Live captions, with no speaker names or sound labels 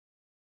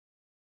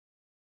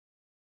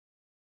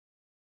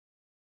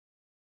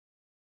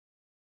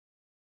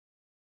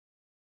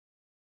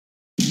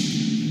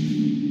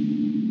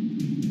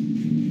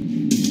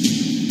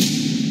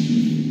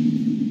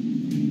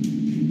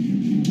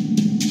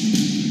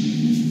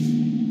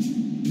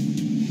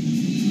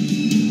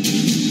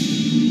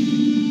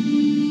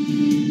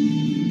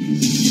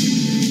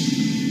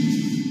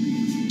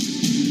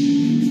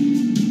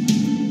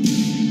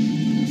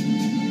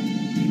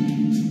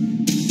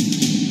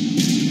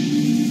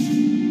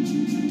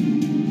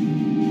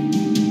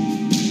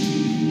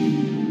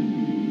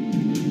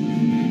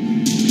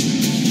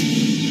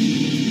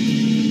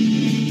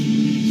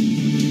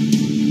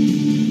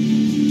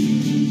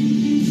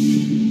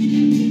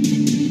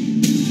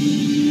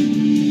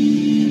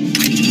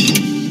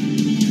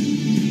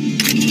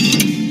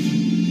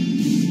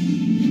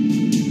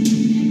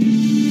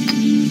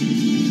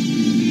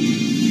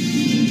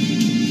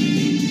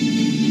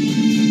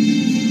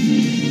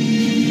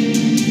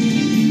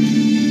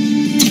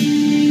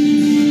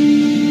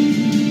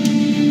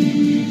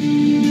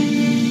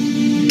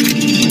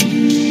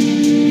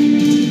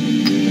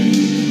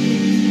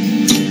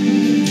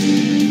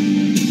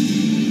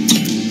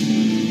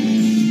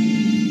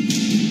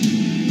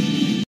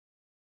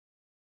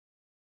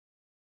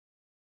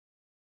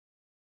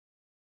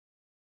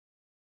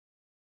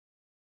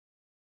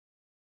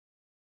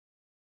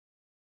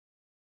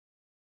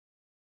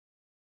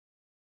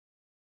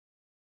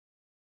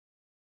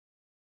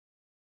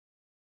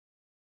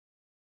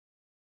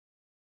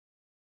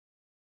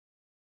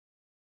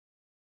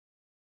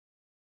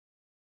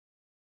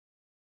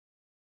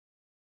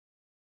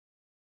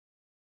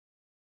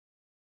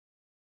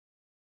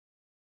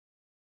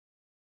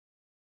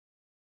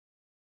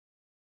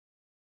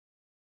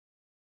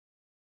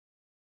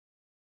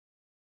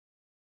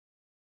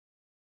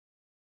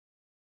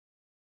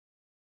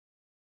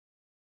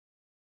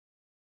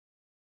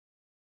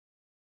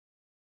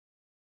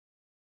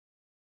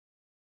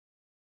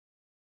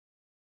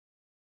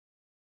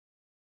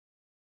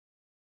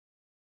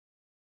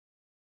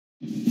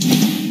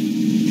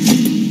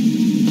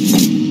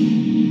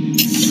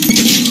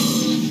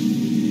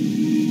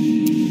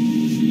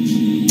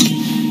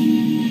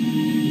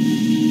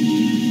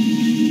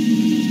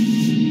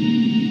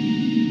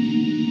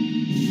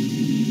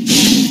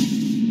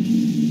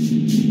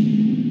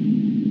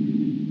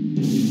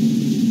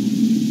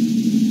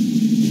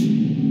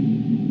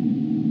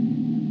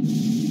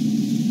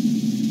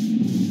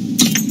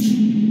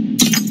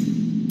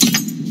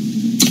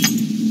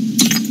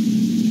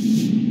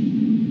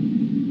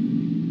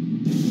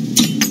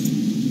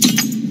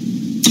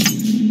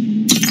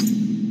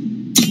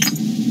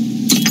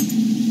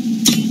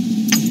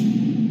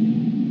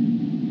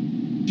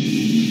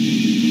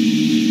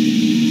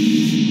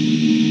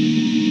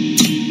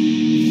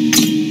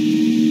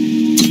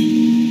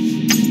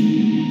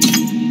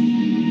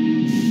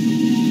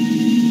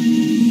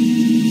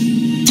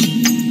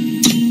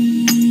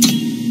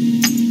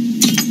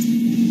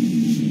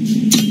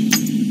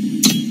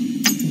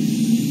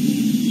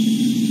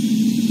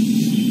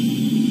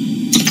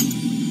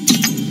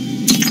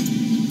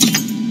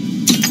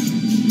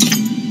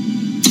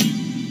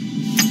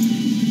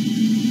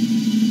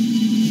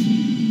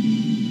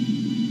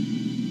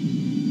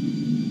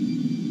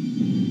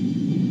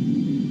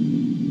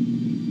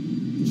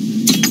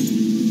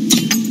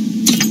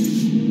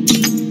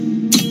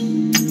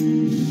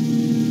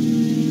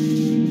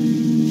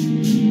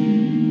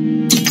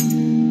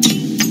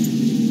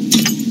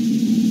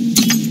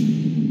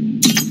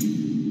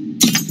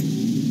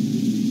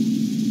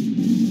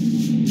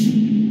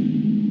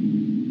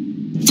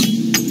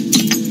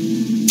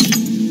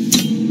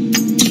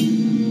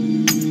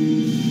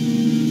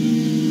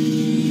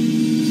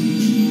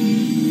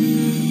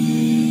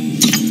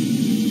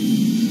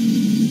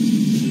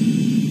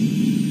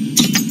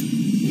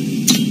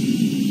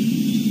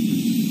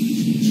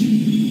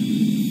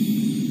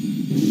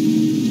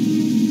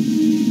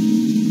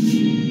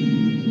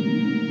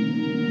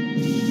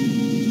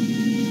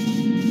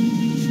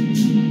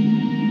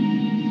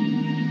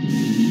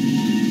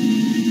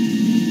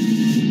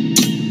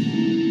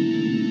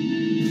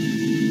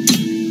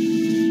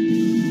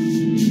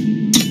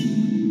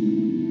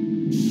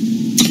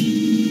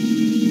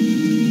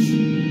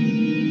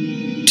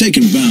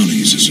Taking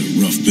bounties is a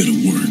rough bit of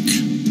work,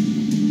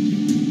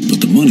 but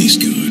the money's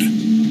good,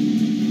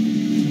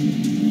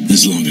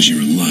 as long as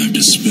you're alive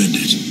to spend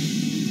it.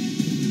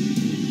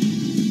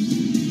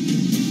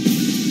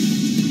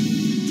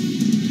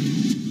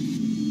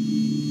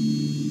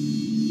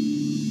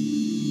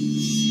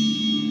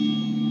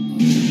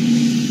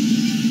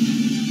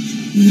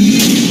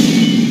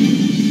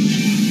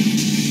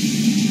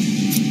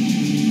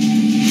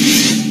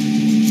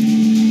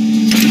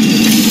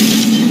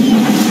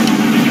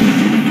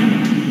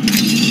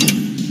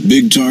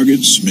 Big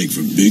targets make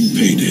for big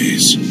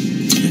paydays. And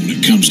when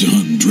it comes to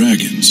hunting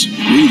dragons, we're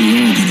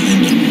either all gonna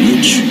end up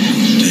rich or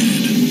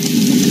dead.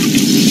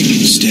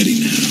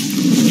 Steady now.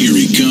 Here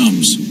he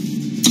comes.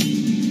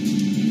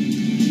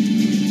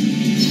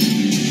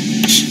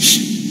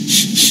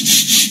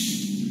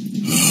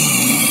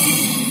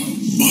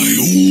 My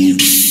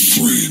old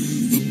friend,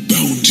 the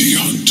bounty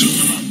hunter,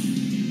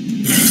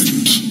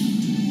 and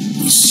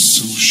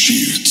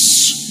associates.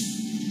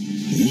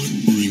 What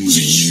brings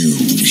you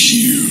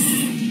here?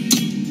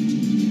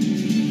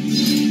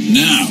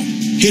 Now,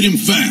 hit him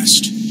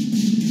fast.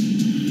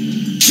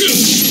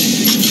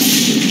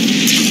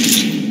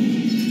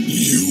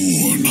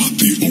 You're not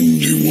the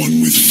only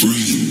one with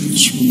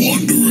friends,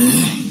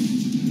 Wanderer.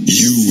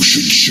 You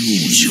should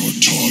choose your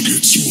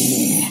targets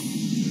more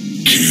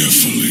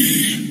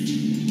carefully.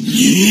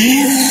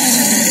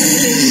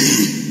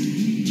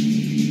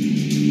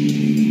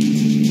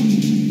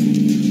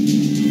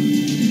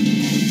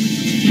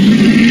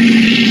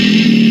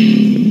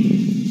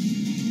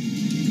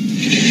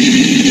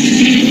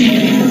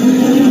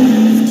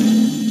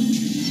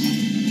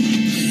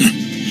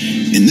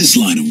 In this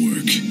line of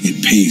work,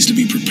 it pays to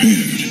be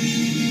prepared.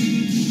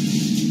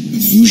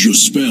 Use your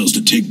spells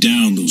to take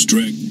down those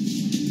dragons.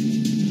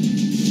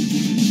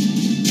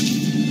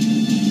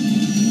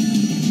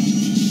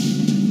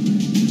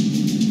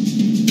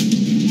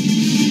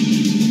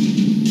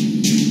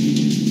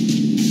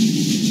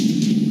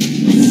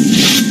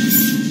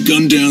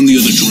 Gun down the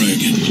other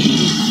dragon.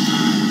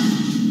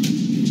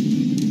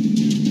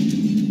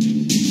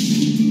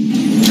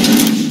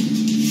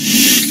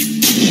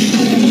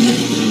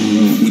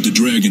 With the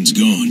dragons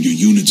gone, your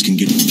units can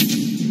get...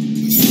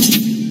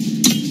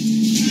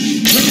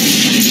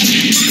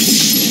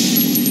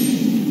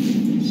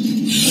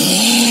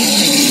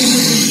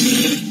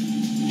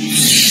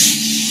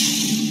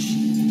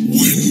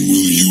 When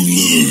will you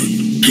learn,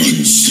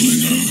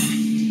 gunslinger?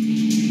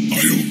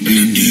 I'll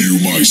end you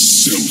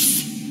myself.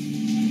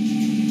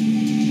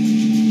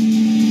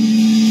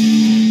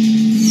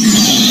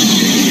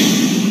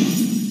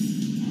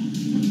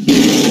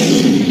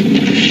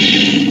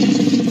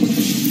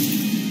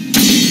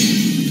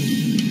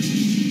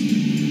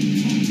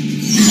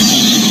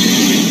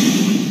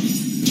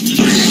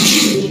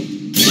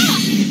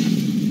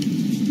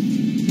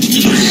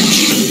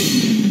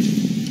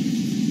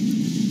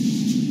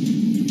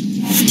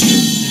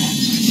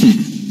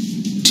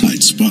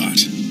 spot.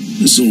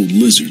 This old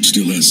lizard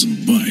still has some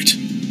bite.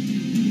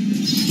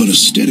 But a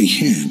steady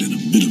hand and a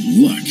bit of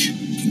luck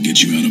can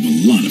get you out of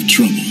a lot of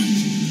trouble.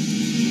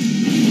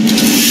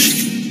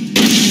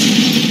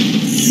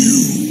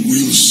 You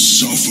will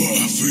suffer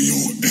for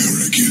your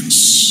arrogance.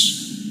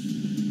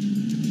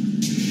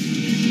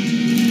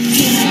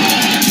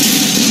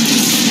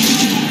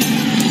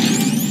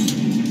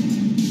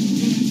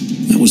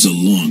 That was a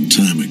long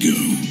time ago.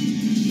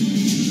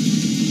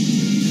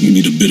 You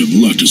need a bit of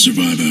luck to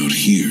survive out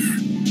here.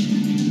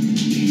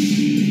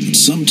 But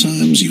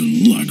sometimes your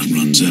luck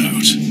runs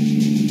out.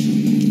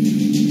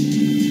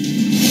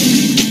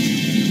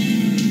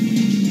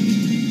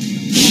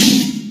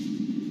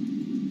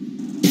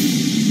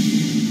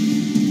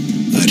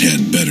 I'd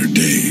had better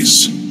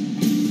days.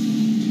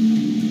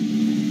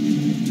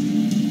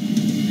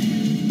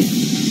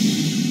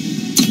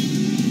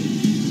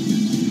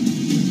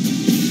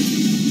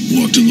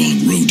 Walked a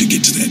long road to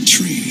get to that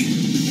tree.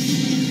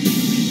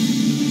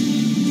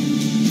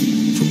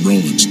 From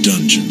Roland's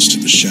dungeons to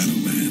the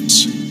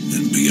Shadowlands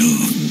and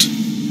beyond.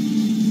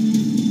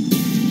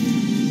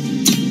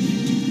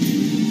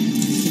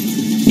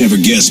 Never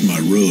guessed my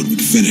road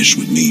would finish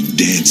with me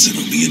dancing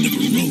on the end of a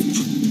rope,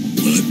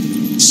 but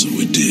so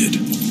it did.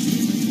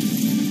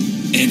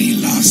 Any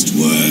last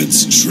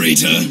words,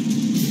 traitor?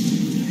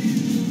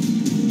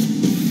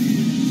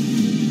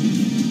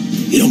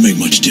 It don't make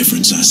much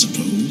difference, I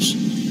suppose.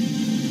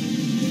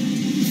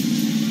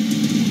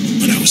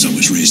 But I was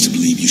always raised to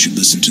believe you should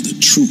listen to the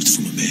truth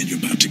from a man you're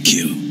about to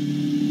kill.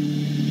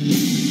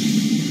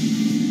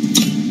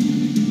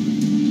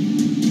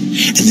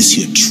 And this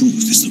here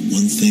truth is the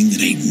one thing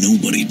that ain't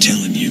nobody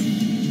telling you.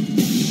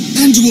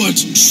 And what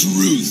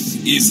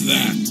truth is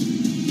that?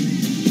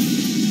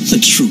 The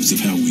truth of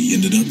how we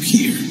ended up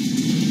here.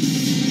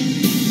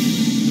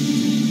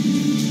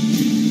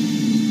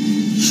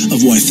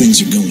 Of why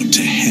things are going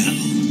to hell.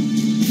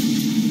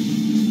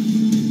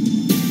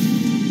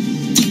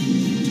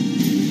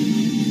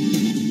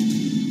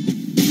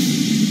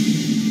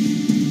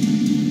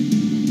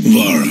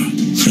 Vara.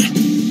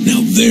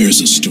 Now there's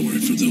a story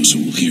for those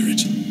who will hear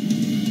it.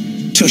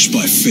 Touched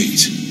by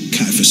fate,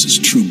 Caiaphas'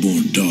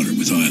 true-born daughter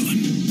with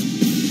Island.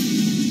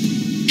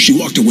 She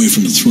walked away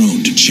from the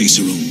throne to chase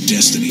her own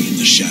destiny in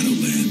the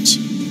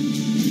Shadowlands.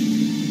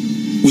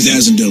 With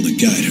Azendel to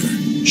guide her,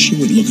 she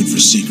went looking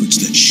for secrets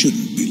that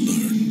shouldn't be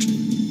learned.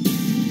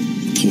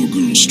 The poor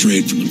girl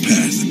strayed from the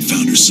path and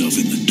found herself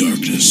in the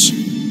darkness.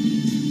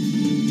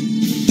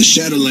 The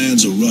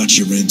Shadowlands will rot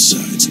your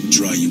insides and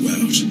dry you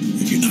out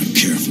if you're not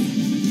careful.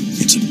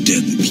 It's a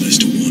deadly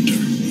place to wander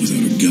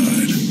without a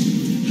guide.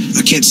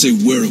 I can't say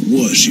where it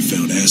was she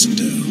found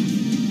Azendel,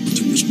 but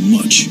there was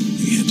much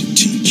he had to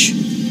teach.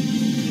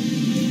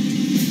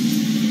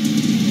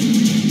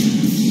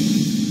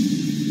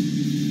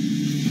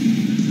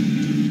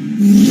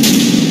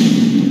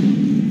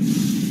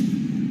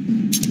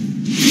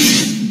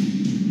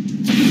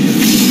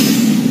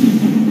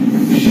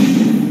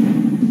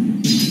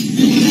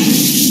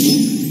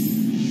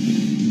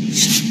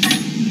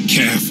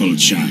 Careful,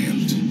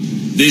 child.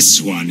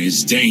 This one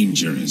is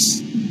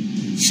dangerous.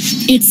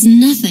 It's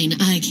nothing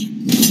I can...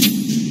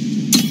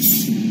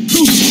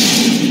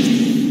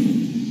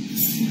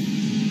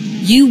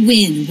 You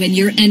win when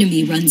your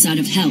enemy runs out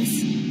of health.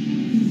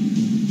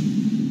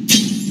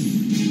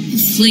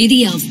 Play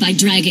the elf by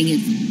dragging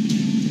it.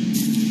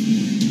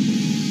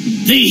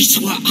 These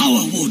were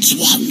our woods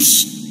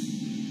once.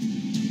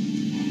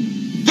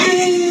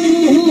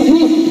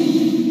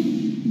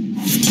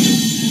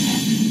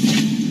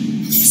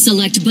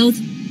 Select both.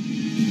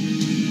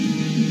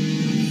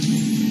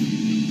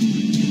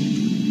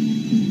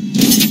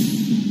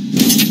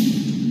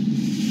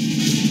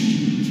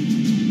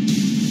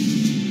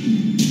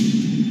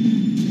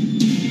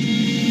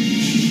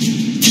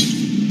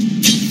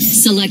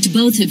 Select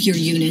both of your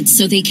units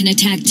so they can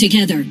attack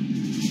together.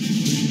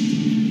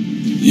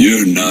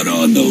 You're not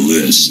on the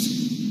list.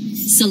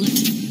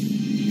 Select.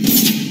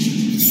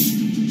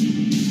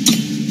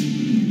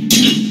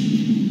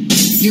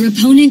 Your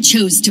opponent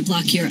chose to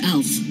block your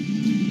elf.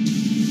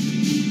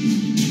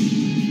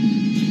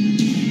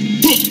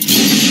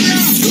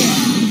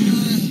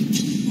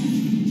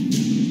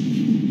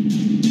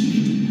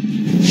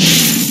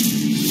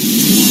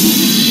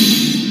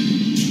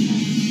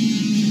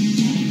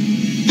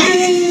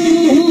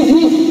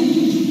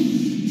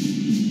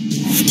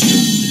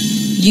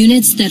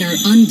 Units that are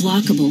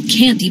unblockable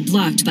can't be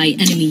blocked by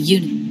enemy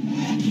unit.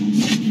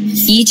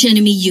 Each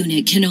enemy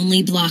unit can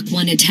only block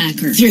one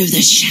attacker. Through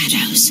the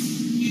shadows.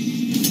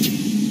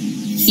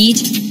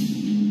 Each...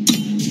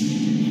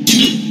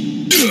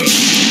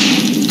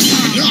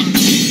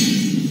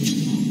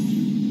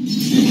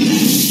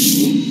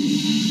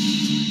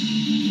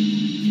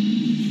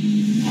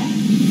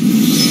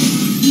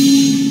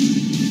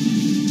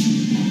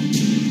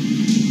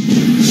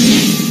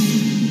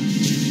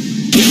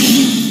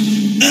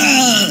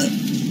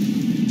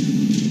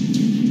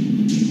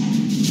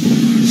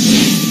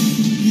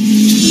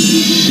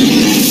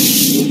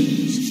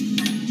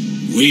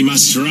 We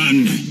must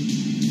run.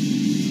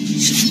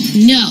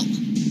 No.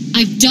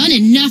 I've done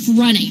enough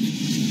running.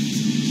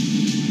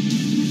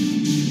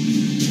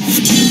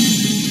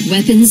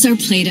 Weapons are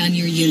played on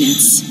your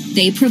units.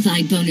 They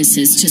provide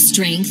bonuses to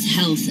strength,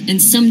 health,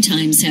 and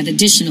sometimes have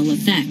additional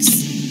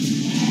effects.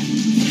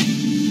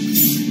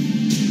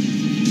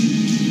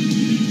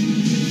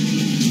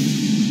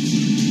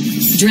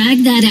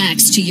 Drag that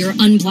axe to your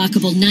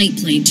unblockable night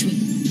blade to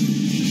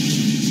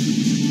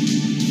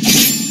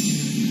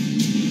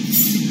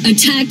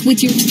attack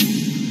with your...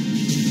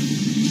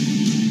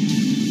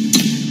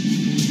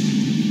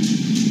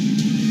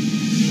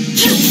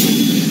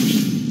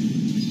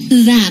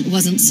 That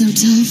wasn't so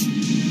tough.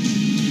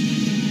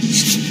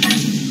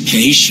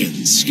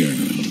 Patience, girl.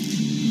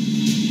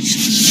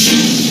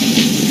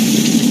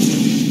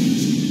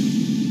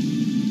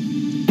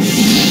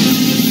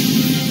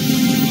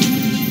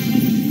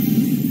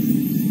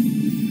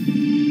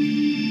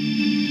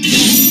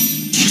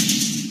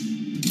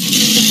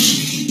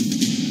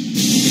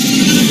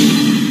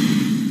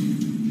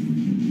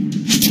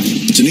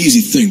 It's an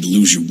easy thing to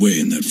lose your way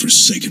in that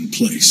forsaken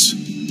place,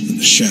 and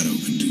the shadow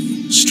can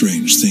do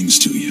strange things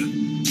to you.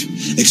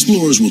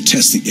 Explorers will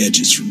test the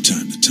edges from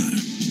time to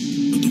time,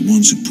 but the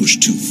ones who push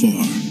too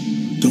far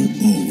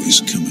don't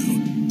always come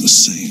out the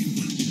same.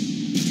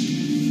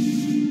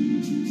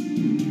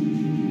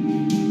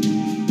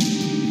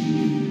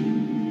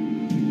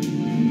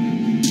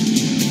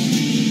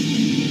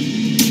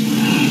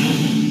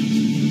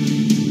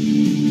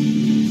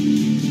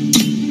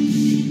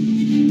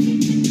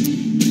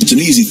 It's an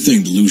easy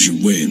thing to lose your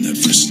way in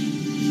that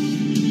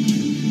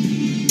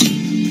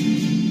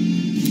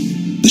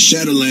The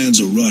Shadowlands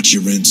will rot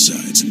your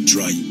insides and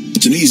dry you.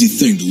 It's an easy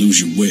thing to lose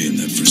your way in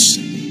that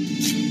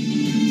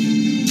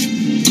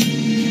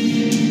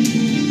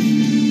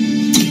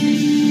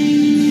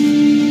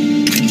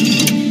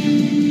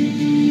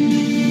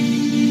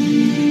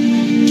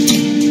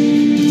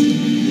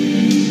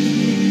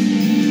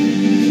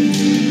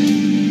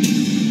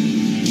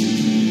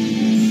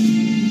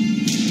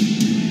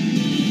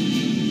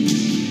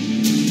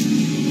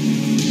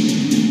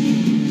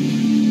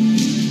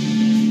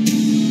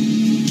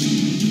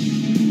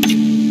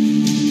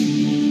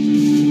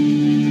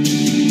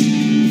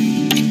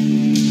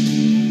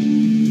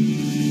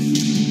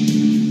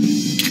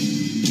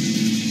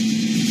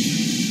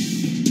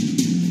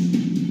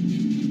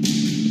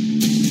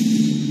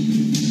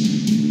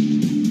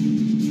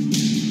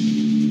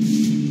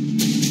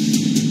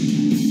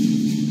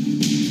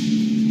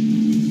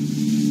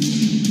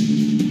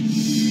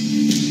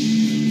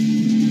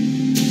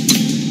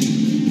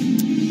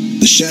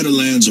The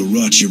Shadowlands will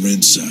rot your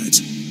insides.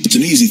 It's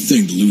an easy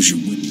thing to lose your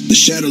way. The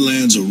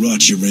Shadowlands will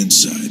rot your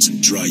insides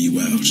and dry you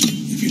out.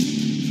 If you...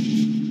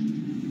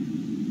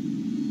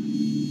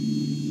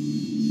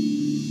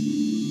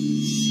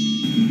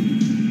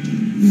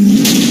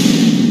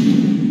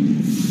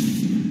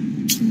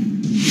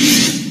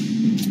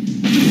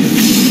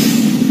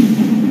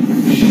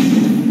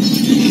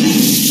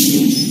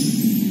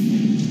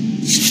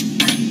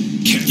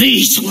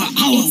 These were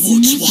our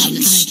woods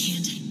once.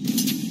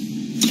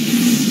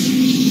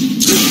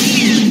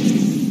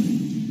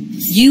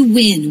 You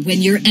win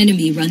when your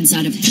enemy runs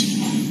out of...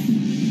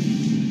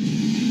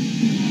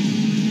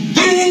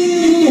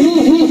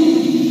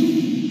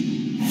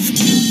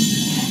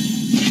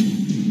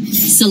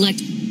 Select...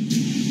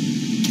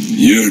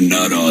 You're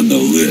not on the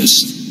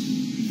list.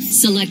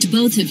 Select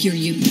both of your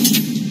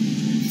units.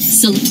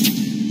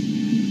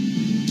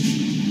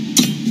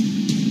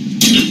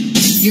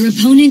 Your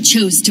opponent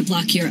chose to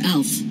block your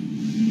elf.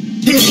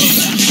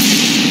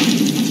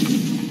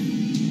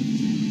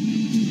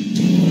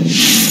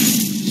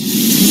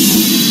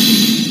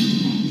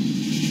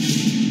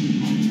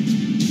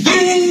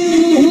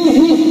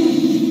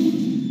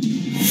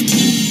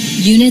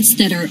 Units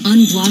that are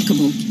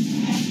unblockable.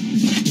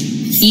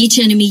 Each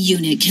enemy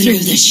unit can... Through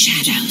the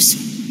shadows.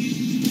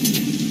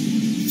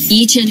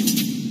 Each enemy...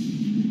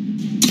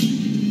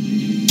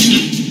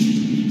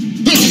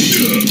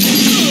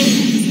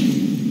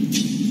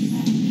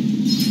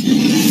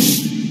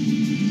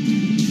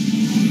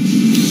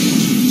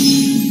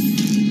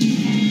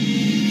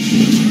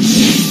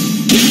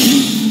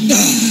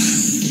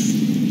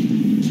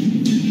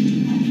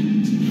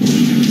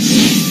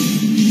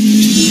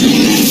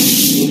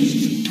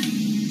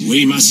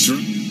 We must...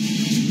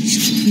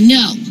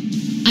 No!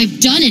 I've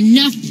done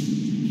enough!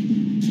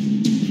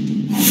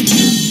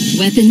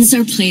 Weapons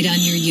are played on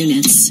your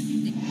units.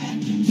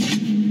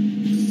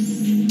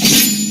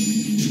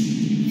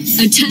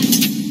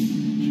 Attack!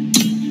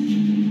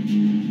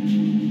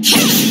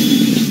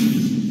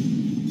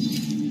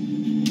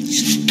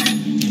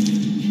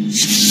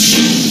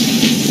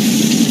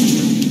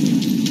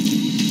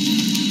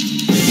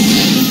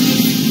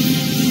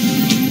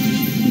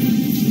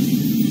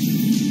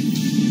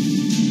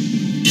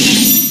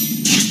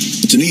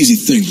 It's an easy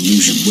thing to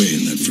lose your way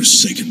in that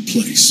forsaken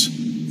place,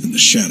 and the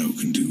shadow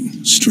can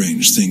do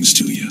strange things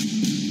to you.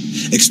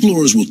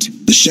 Explorers will...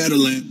 The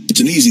Shadowland... It's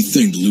an easy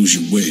thing to lose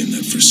your way in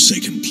that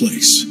forsaken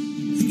place,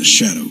 and the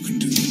shadow can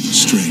do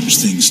strange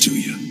things to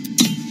you.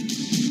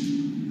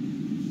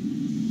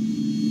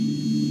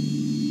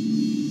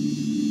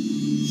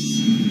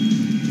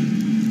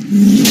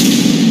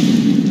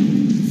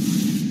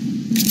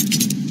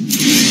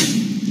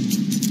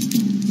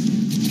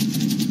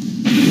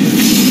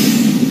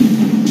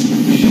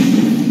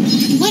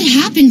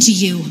 happened to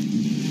you?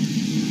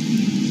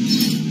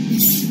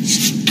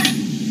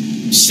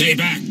 Stay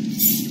back.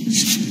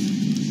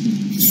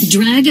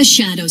 Drag a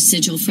shadow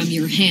sigil from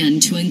your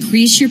hand to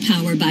increase your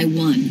power by 1.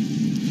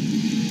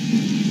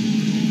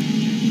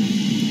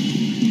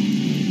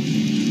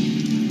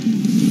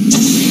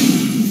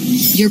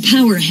 Your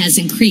power has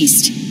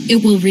increased.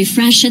 It will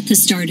refresh at the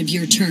start of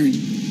your turn.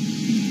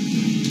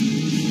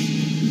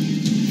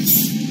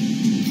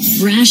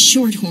 Brass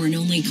Shorthorn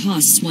only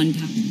costs 1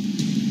 power.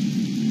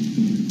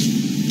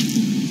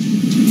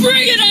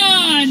 Bring it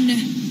on!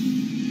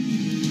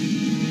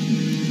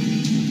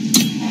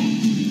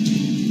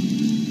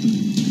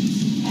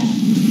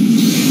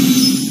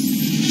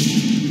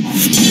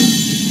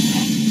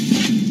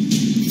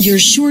 Your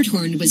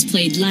Shorthorn was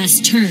played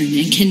last turn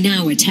and can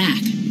now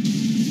attack.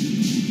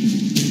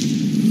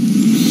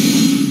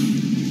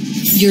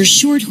 Your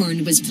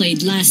Shorthorn was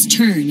played last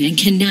turn and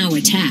can now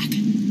attack.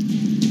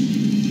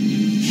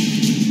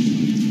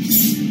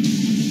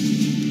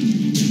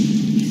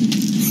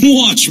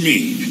 Watch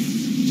me.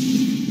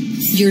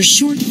 Your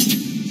short...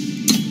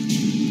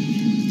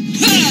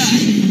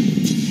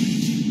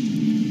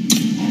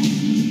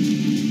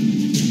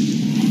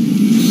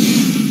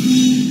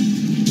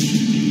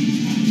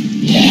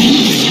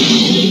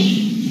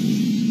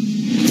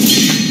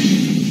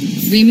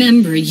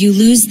 Remember, you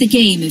lose the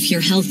game if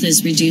your health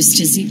is reduced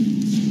to 0.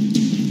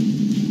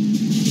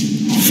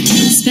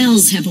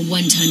 Spells have a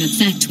one-time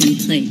effect when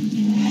played.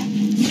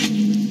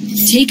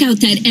 Take out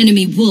that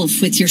enemy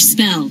wolf with your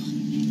spell.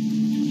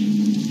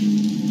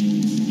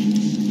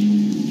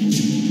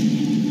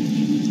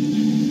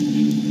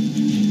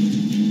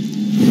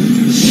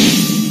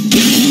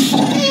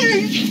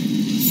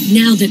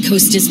 Now the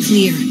coast is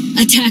clear.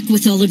 Attack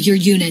with all of your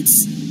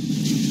units.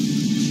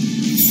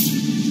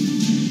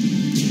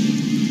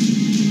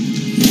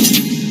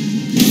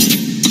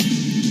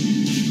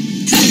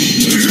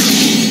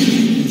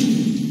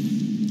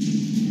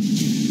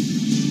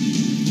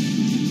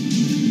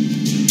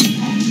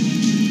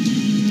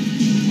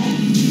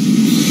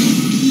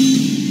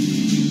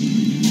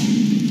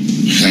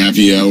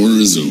 Happy hour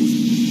is over.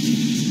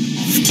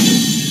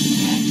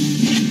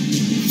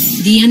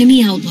 The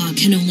enemy outlaw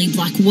can only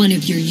block 1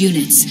 of your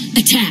units.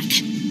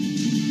 Attack!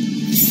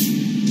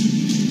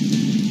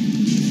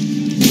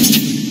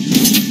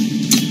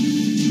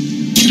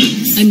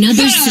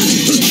 Another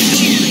soldier will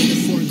play the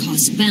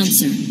 4-cost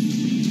bouncer.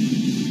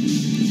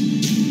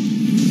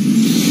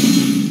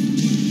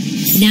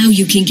 Now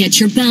you can get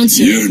your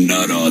bouncer. You're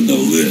not on the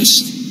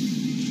list.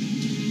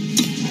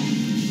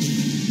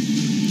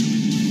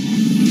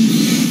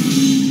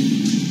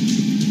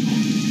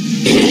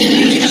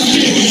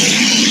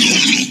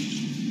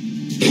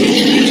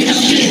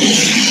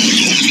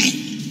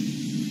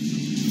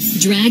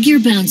 Drag your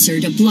bouncer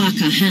to block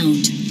a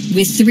hound.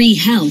 With 3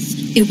 health,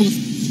 it will...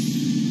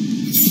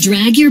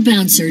 Drag your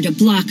bouncer to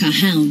block a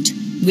hound.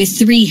 With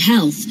 3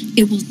 health,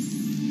 it will...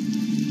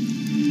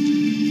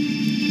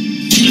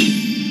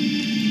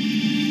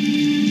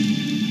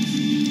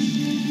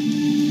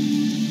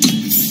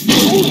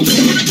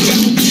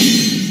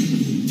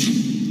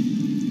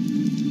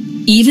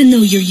 Even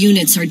though your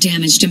units are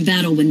damaged in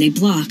battle when they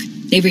block,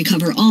 they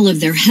recover all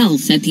of their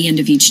health at the end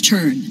of each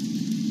turn.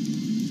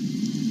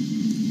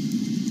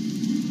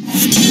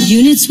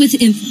 Units with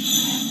attach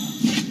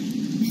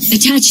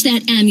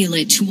that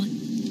amulet to one.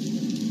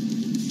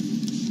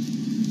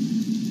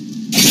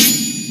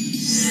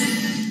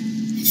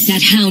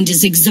 That hound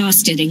is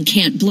exhausted and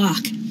can't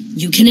block.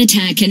 You can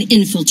attack and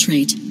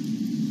infiltrate.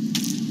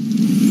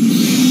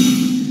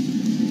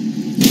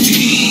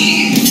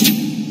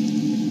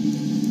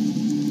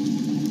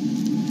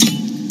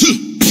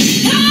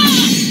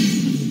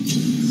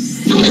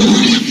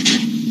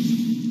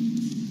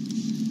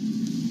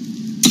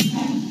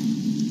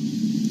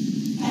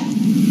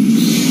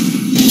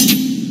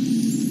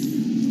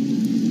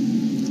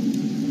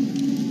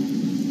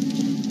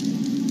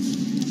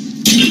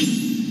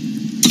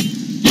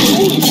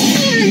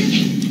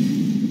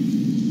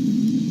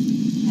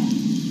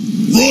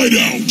 Right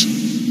out!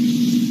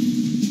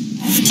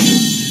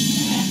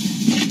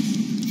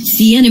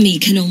 The enemy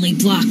can only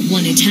block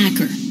 1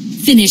 attacker.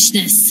 Finish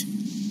this.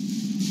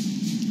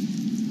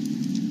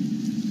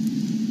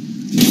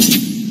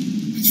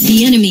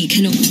 The enemy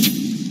can only...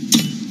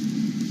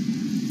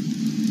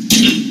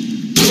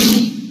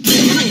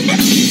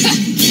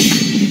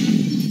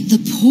 The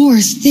poor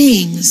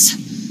things.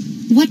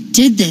 What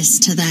did this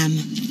to them?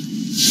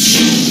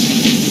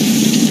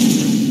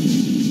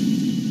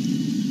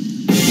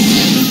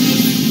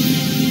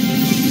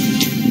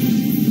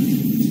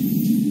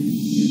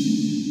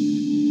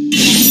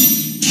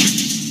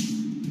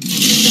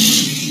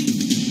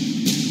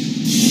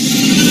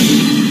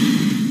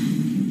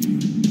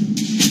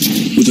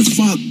 With a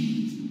father.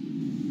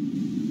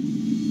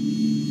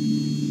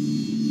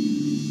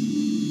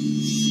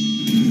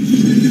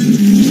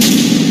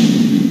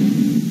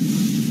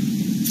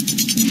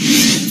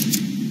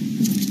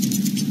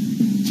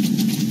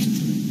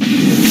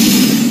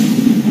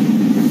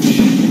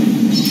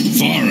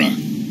 Farah,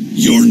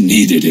 you're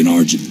needed in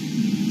Argent.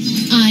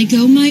 I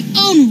go my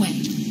own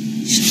way.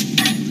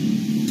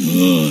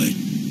 Good.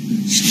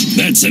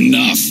 That's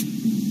enough.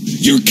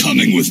 You're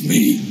coming with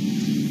me.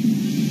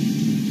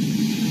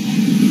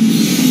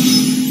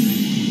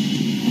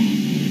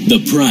 The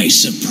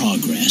price of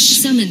progress.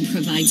 Summon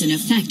provides an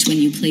effect when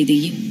you play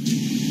the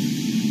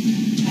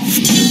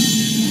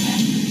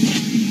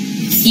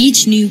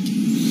each new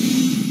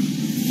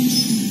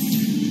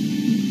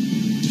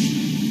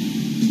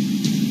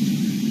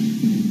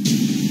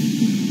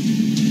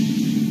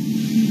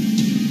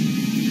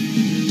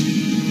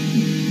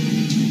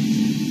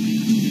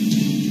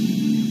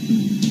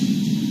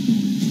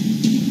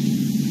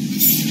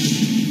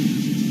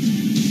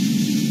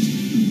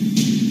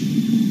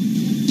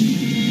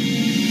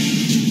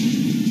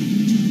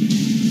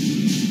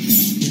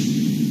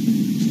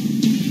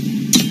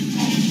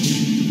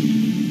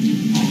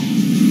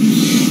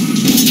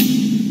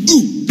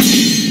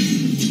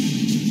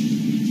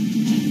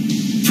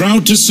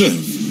Proud to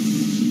serve.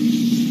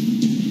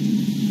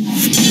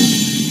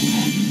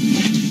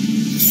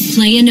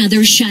 play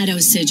another shadow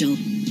sigil.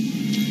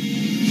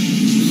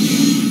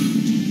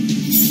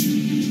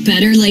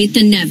 Better late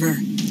than never.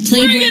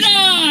 Play Bring it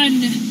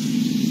on!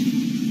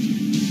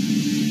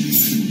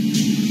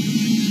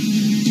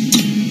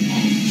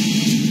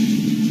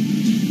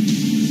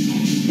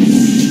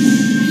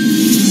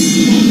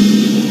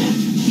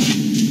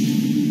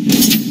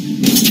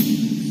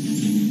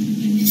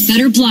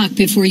 Better block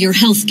before your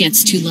health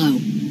gets too low.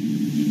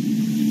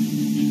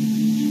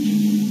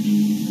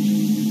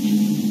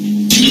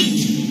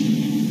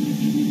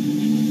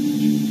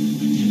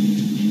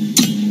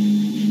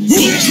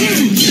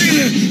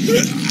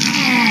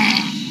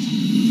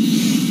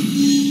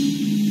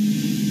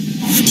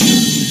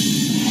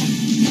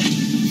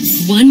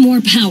 One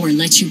more power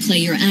lets you play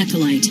your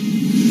Acolyte.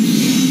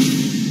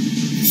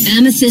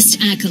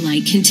 Amethyst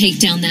Acolyte can take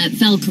down that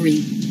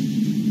Valkyrie.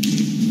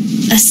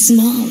 A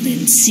small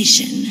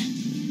incision.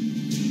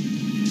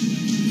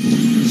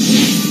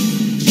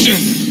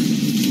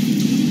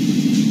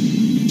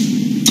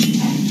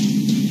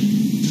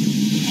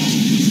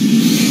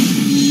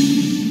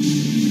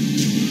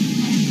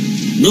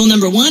 Rule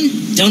number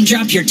 1, don't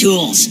drop your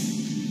tools.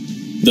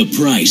 The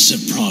price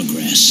of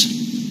progress.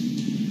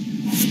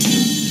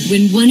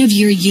 When one of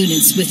your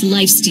units with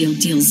lifesteal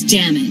deals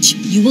damage,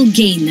 you will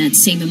gain that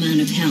same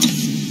amount of health.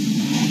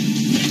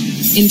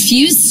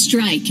 Infused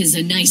Strike is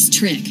a nice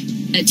trick.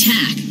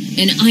 Attack,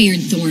 and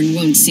Ironthorn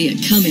won't see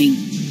it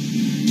coming.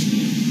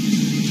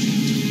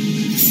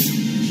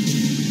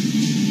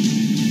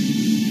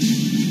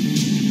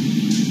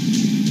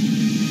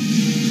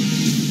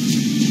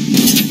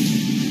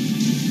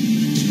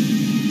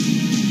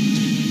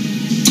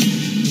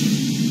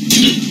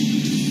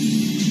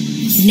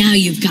 Now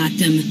you've got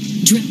them.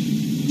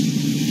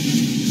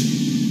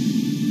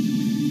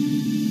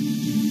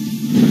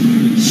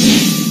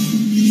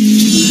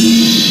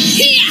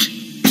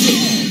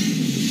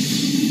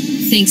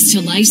 Thanks to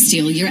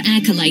lifesteal, your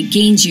Acolyte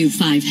gains you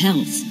 5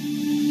 health.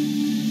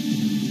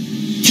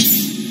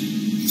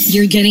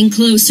 You're getting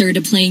closer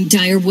to playing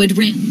Direwood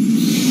Ram.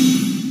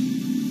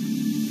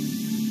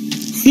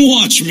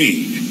 Watch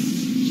me.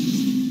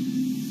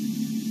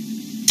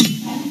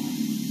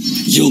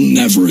 You'll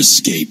never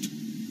escape.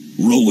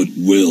 Rowan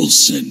will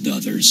send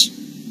others.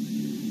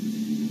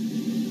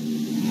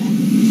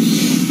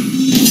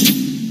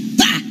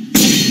 Bah!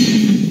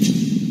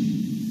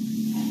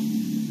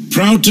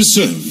 Proud to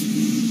serve.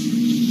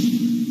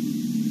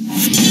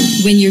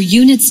 When your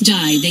units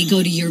die, they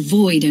go to your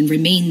void and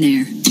remain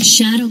there.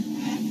 Shadow.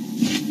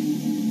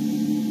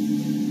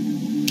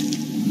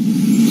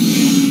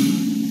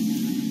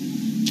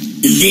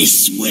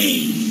 This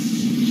way.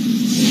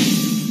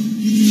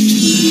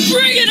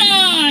 Bring it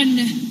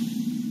on!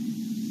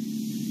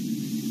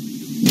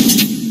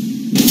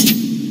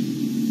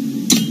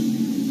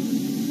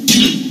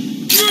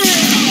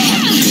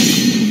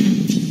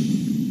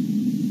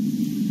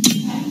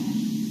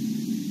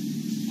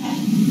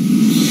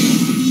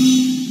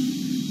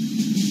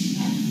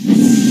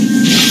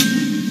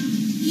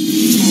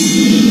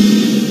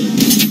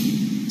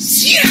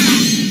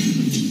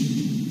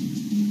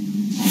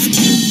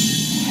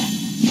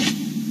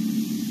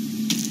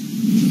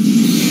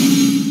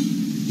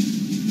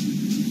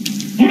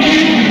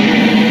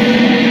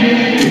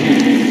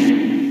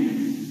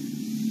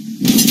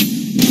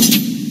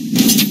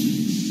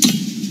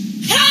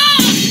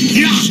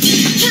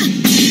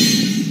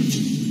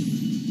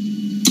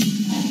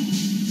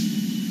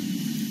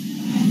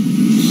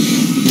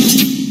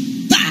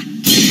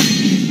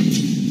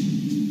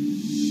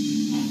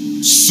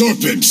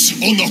 Serpents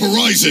on the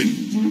horizon!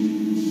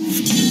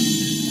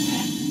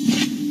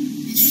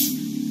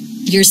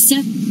 You're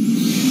set.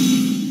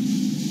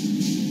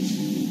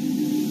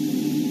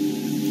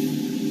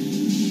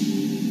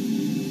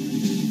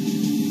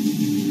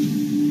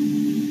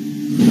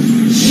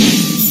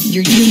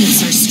 Your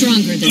units are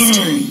stronger this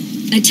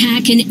turn.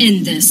 Attack and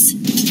end this.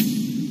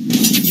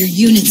 Your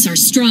units are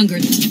stronger.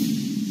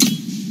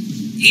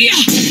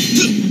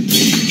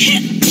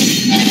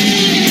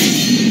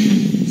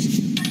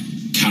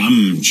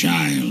 Come,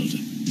 child.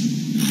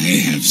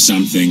 have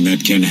something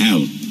that can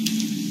help.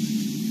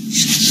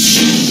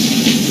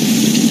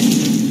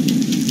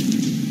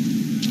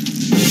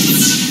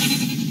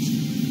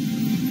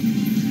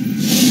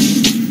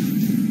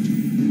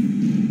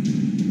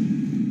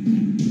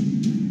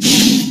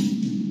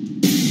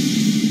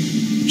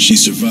 She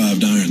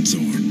survived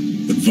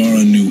Ironthorn, but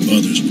Vara knew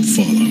others would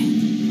follow.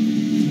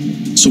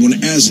 So when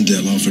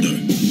Azendel offered a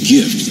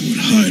gift that would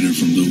hide her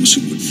from those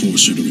who would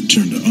force her to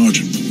return to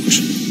Argenport,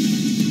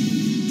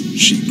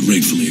 she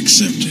gratefully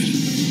accepted.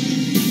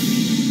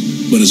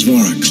 But as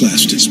Vara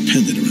clasped his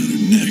pendant around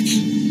her neck,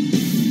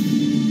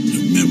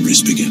 her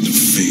memories began to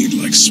fade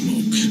like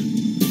smoke.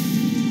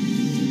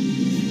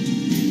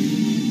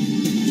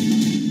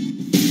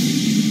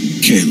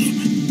 Caleb,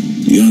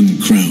 the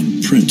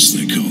uncrowned prince,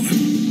 they call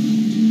him.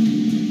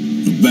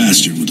 A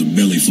bastard with a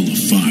belly full of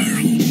fire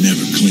who will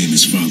never claim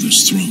his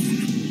father's throne.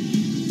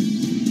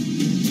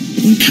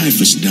 When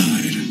Caiaphas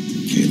died,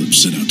 Caleb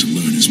set out to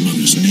learn his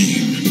mother's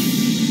name.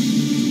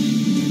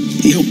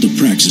 He hoped the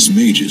Praxis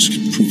mages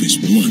could prove his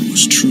blood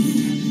was true.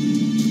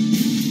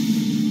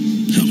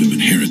 Help him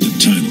inherit the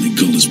title he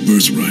called his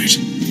birthright.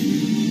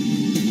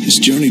 His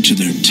journey to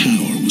their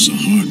tower was a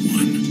hard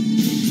one,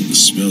 and the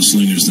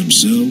spellslingers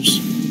themselves,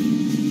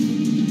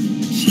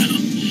 well,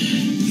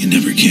 you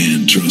never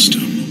can trust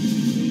them.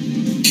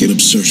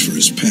 Caleb's search for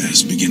his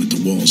past began at the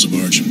walls of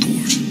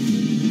Argenport,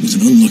 with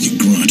an unlucky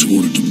grunt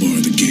ordered to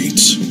bar the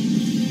gates.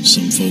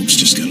 Some folks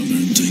just gotta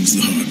learn things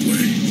the hard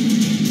way.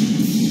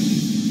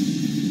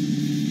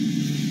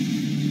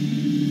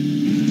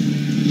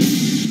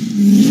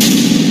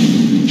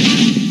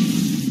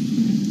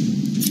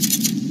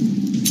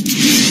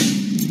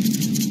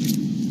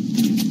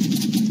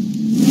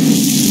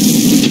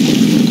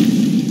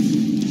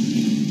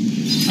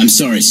 I'm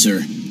sorry,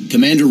 sir.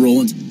 Commander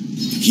Roland,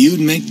 you'd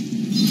make...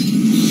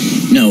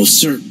 No,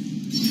 sir.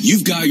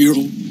 You've got your...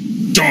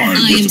 Die I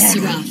am with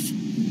honor. Seraph.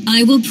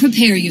 I will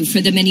prepare you for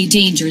the many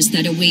dangers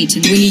that await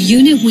when a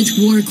unit with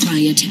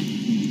Warcry attack.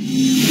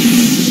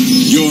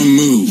 Your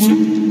move.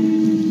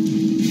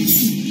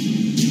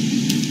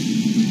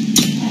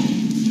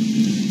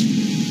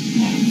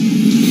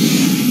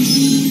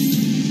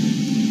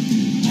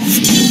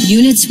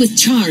 Units with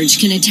charge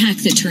can attack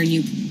the turn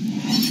you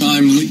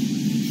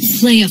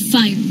play a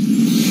fire.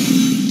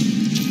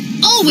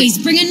 Always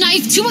bring a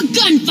knife to a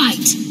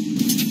gunfight!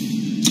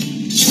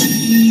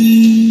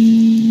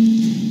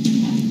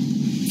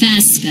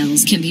 Fast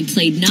spells can be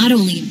played not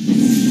only...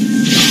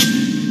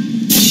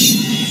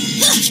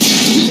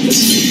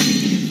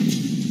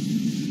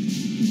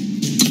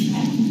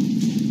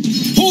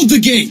 Hold the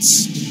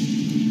gates!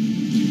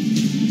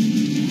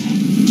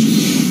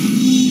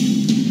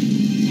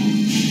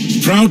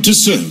 Proud to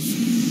serve.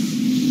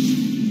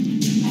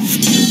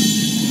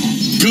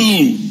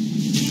 Go!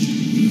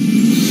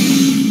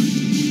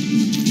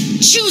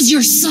 Choose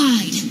your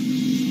side!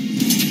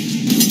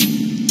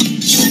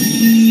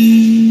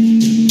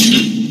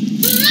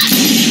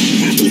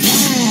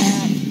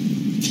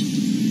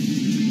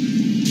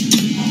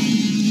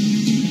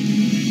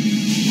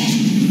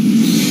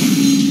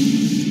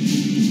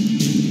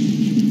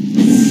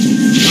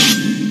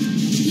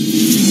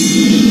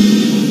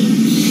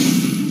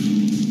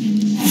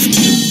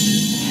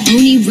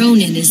 Oni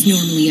Ronin is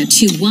normally a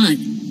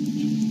 2-1.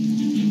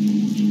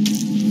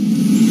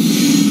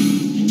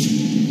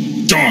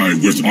 Die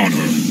with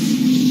honor.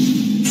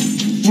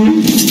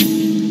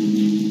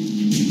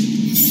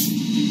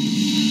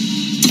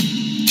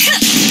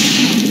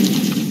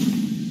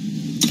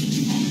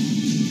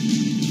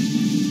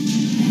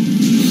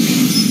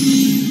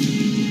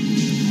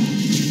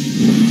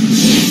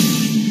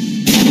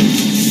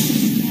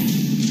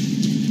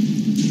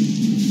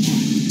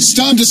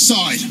 Stand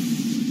aside!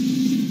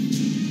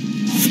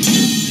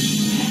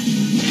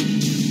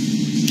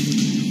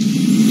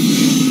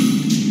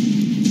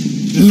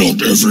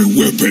 Not every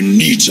weapon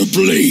needs a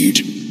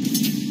blade.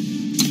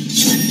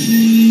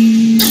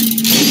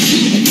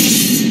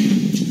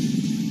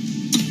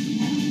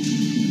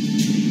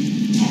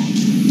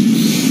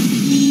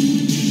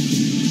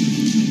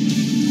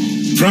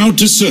 Proud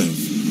to serve.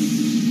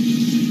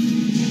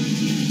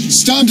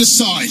 Stand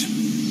aside!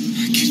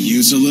 I could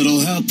use a little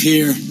help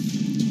here.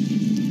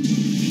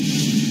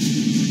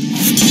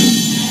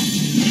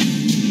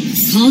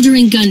 Calder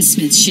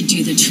gunsmiths should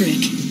do the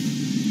trick.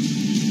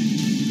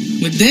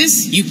 With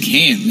this, you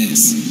can't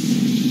miss.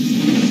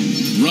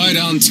 Right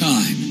on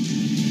time.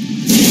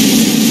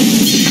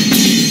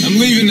 I'm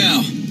leaving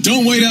now.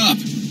 Don't wait up.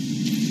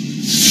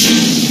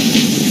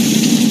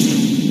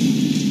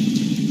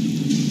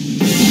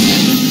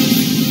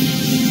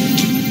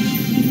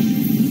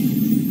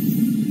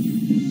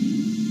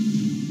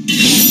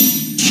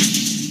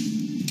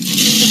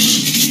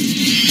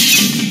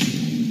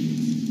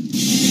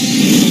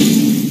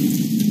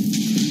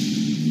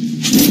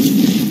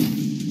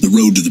 The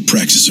road to the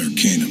Praxis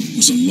Arcanum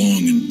was a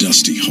long and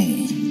dusty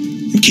hall,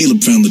 and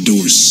Caleb found the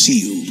doors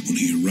sealed when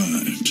he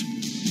arrived.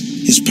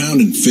 His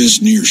pounding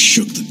fist near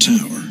shook the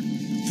tower,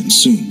 and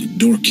soon the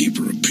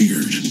doorkeeper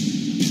appeared.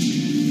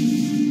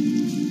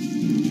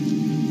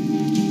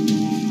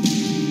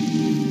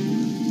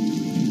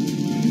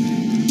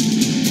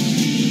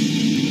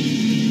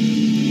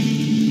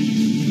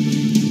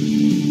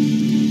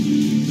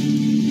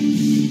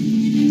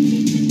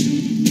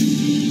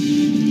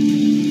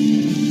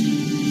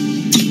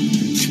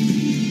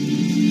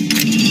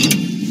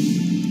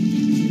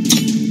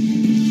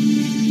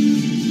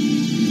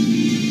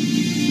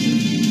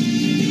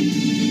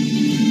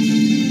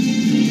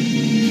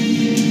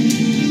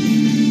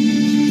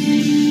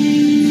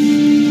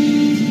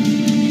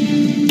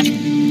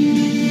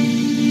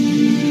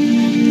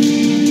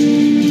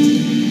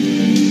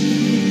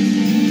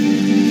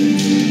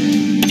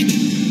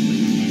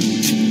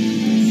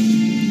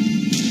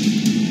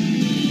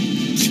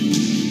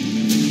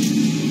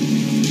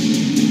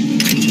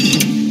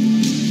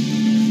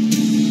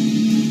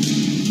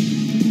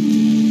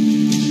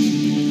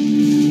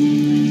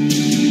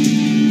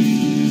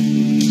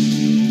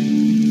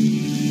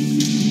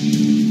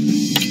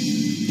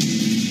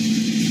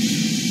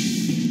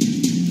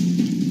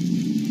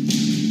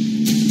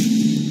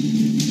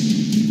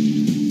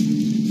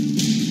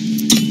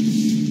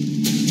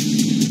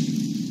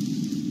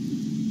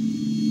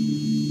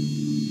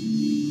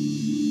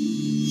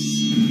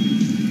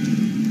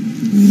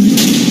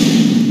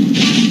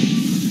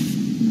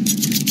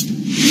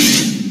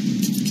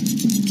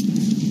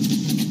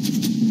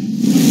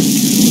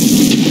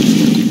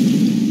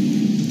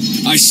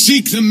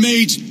 seek the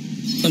maid.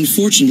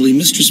 Unfortunately,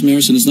 Mistress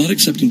Marison is not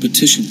accepting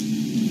petition.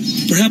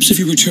 Perhaps if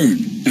you return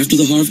after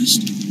the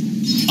harvest?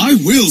 I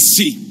will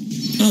see.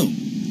 Oh,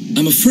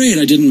 I'm afraid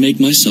I didn't make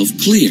myself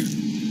clear.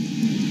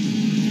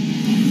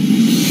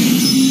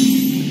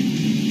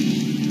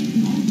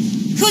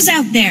 Who's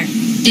out there?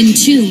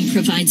 Entomb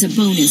provides a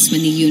bonus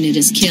when the unit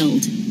is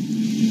killed.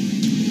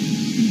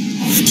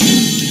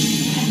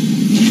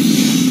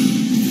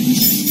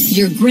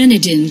 Your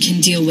Grenadin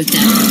can deal with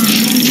that.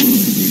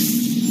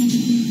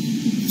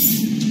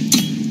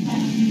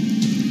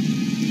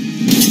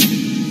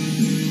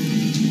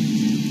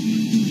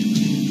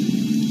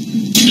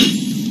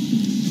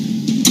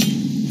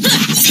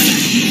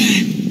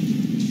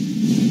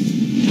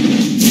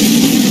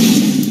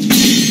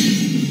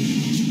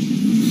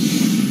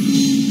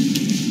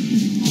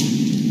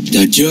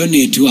 The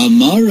journey to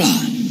Amara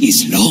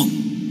is long.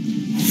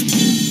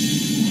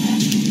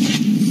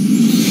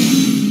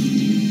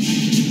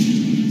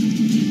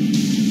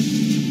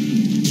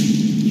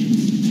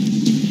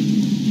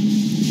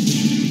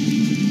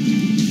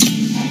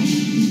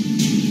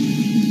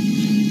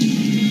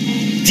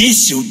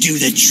 This'll do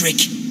the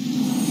trick.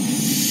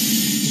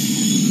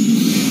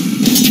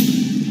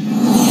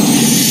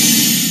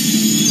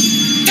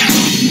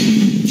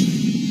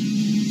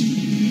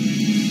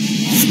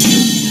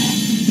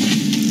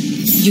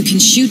 You can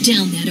shoot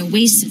down that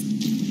oasis.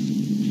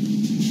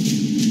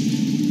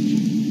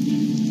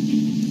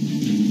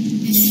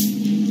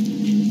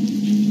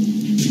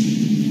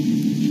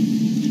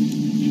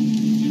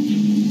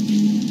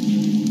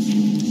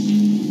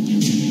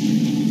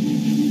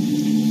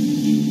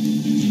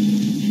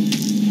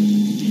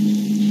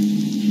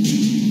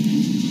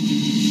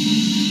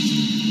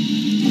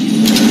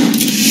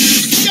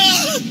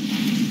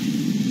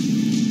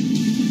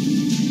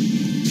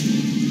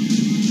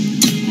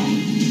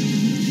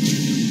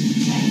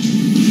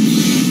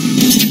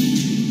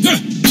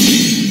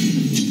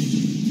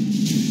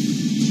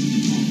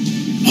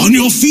 On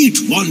your feet,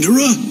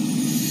 wanderer.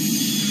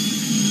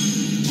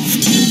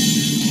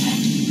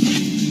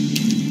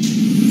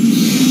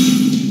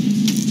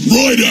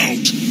 Ride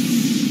out.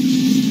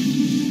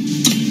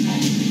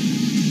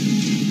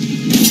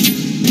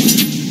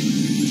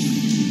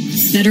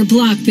 Better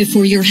block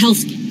before your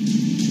health.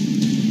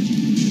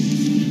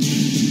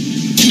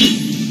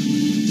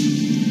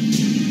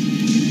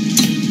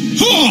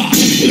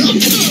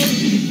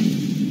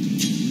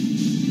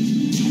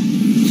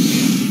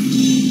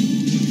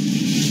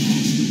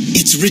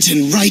 It's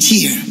written right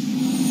here.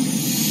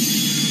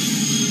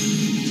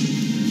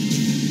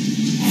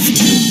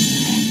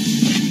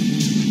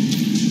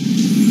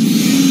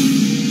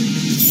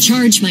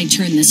 Charge might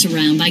turn this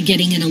around by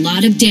getting in a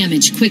lot of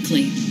damage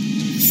quickly.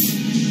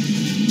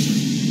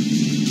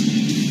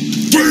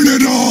 Burn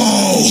it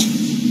all!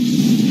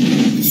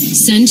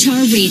 Centaur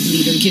Raid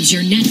Leader gives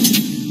your net...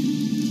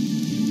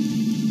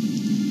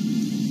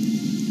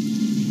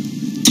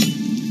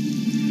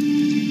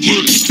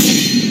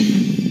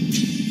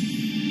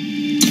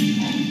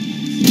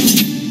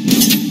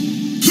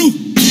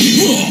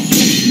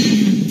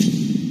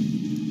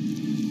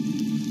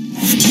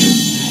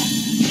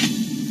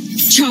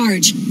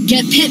 Charge!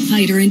 Get Pit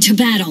Fighter into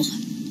battle!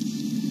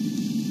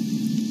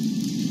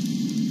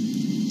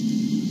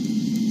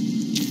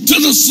 To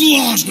the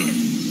slaughter!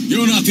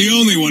 You're not the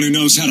only one who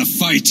knows how to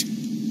fight.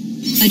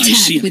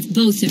 Attack with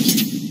both of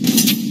you.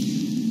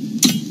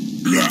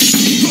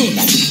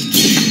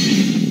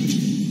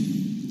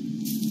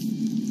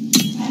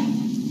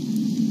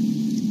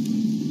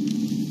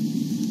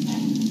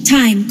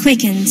 Time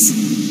quickens.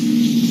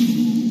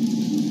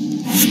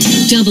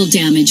 Double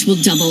damage will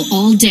double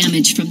all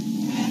damage from...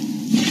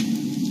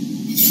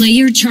 Play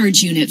your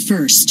charge unit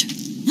first.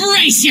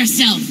 Brace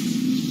yourself!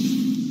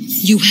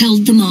 You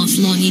held them off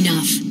long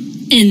enough.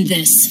 End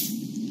this.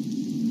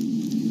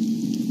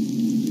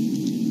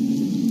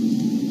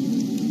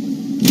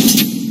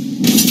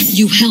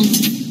 You held...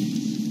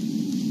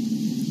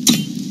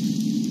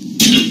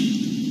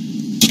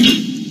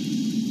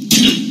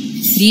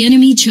 The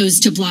enemy chose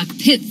to block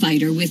Pit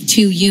Fighter with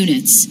 2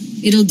 units.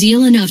 It'll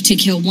deal enough to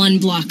kill one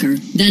blocker,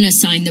 then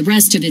assign the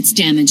rest of its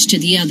damage to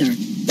the other.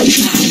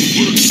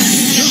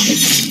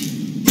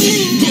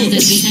 Now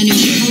that the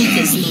enemy health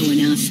is low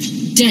enough,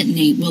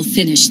 Detonate will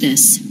finish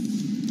this.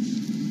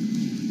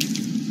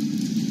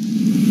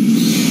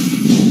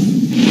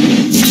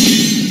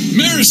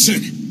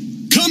 Marison,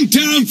 come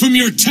down from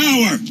your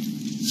tower!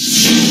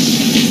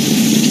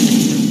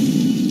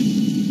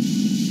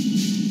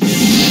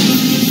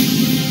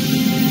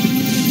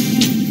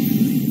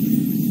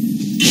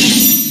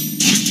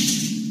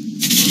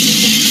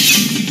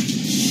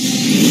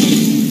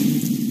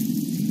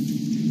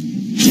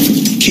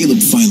 Caleb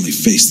finally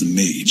faced the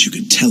mage who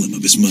could tell him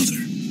of his mother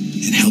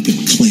and help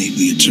him claim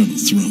the eternal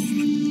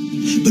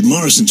throne. But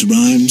Marison's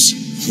rhymes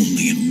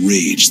only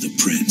enraged the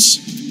prince.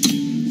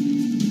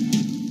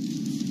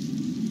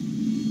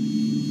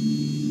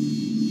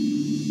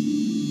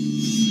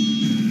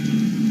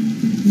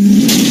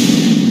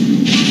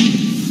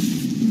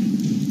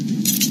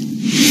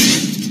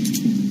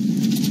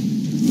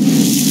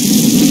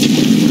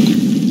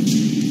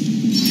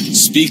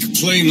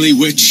 Speak plainly,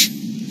 witch.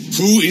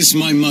 Who is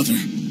my mother?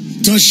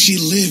 Does she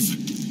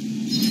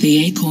live?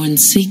 The acorn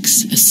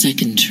seeks a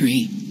second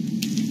tree.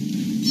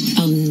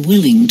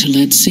 Unwilling to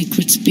let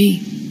secrets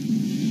be.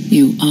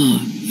 You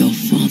are your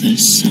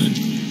father's son.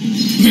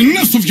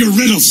 Enough of your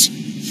riddles!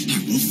 I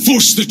will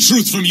force the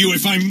truth from you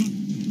if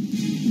I'm...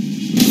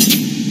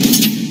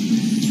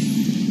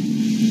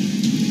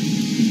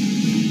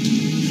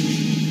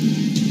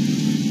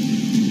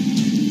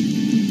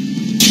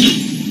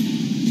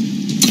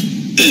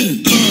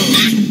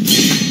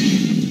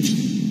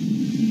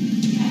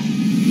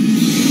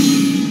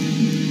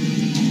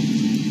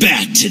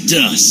 Back to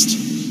dust.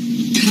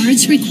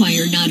 Cards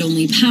require not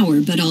only power,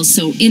 but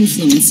also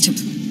influence to...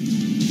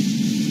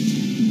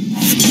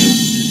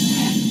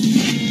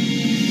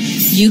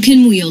 You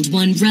can wield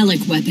one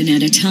relic weapon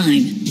at a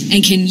time,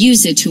 and can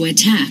use it to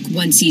attack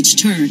once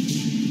each turn.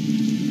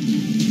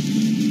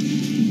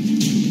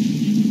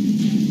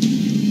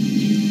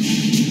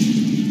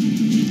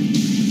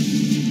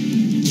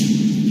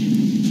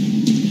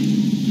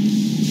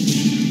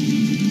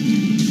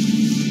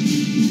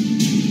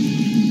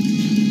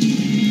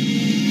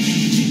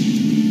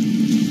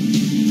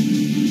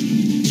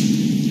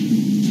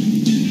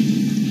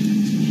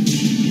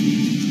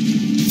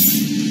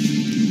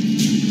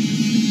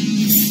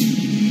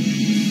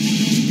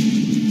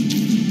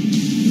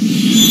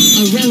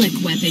 A relic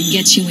weapon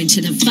gets you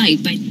into the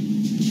fight by...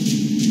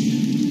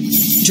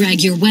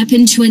 Drag your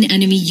weapon to an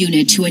enemy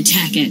unit to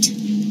attack it.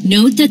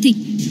 Note that the...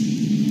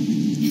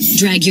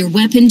 Drag your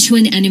weapon to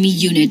an enemy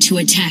unit to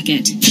attack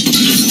it.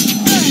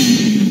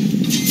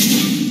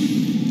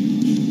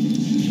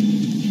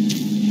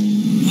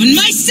 On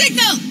my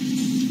signal!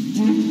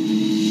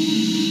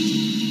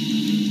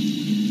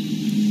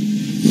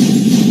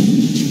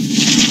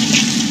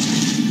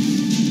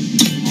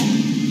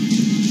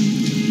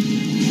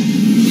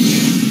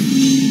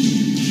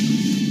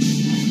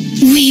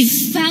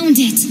 We've found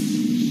it.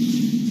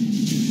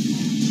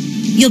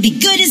 You'll be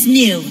good as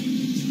new.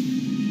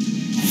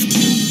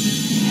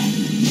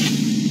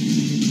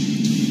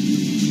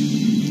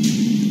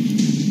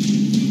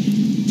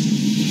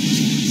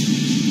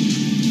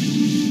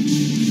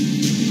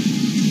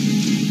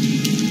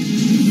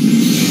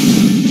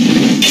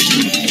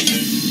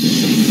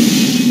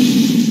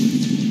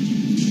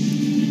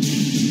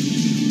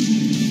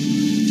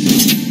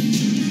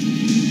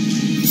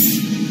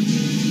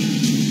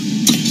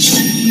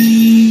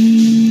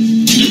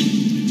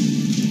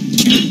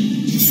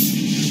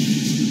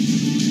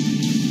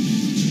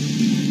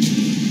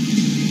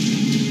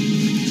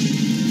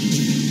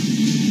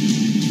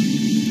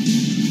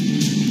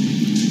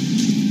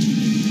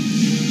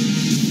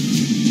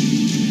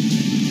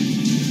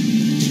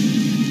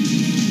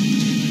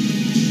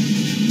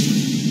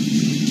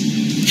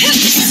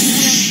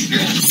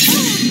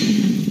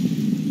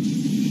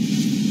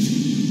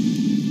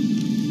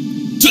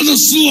 To the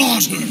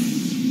slaughter!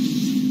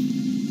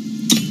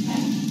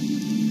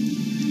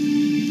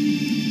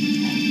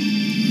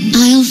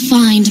 I'll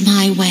find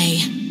my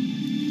way.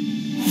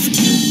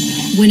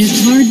 When a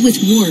card with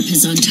warp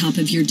is on top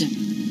of your deck,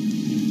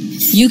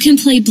 you can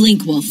play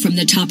Blink Wolf from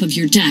the top of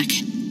your deck.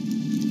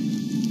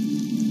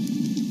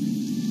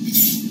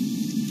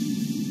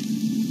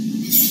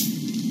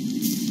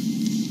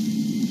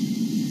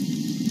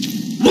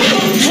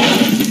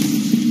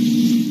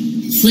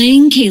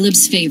 Playing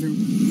Caleb's favor.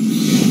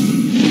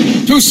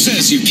 Who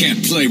says you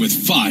can't play with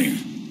fire?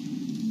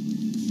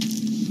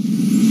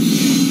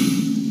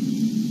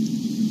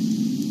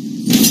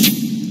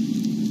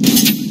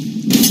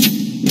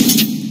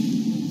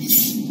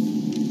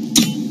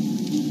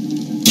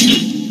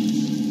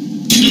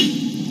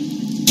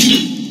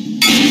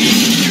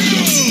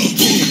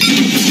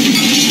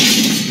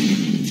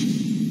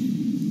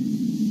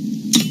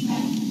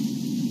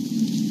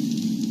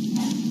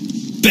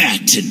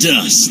 Back to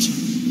dust.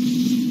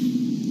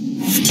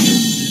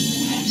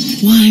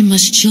 Why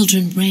must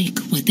children break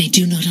what they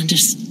do not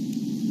understand?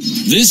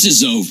 This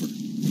is over.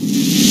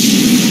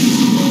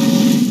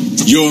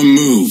 Your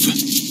move.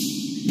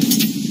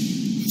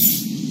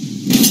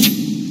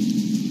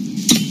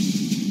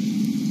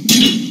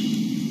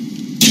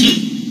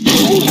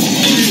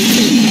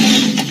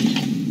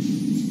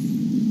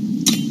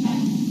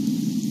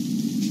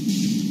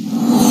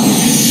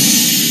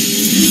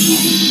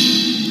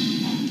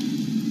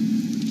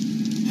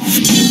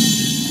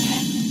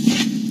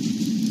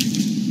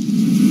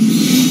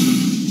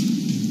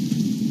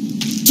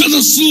 To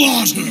the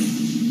slaughter!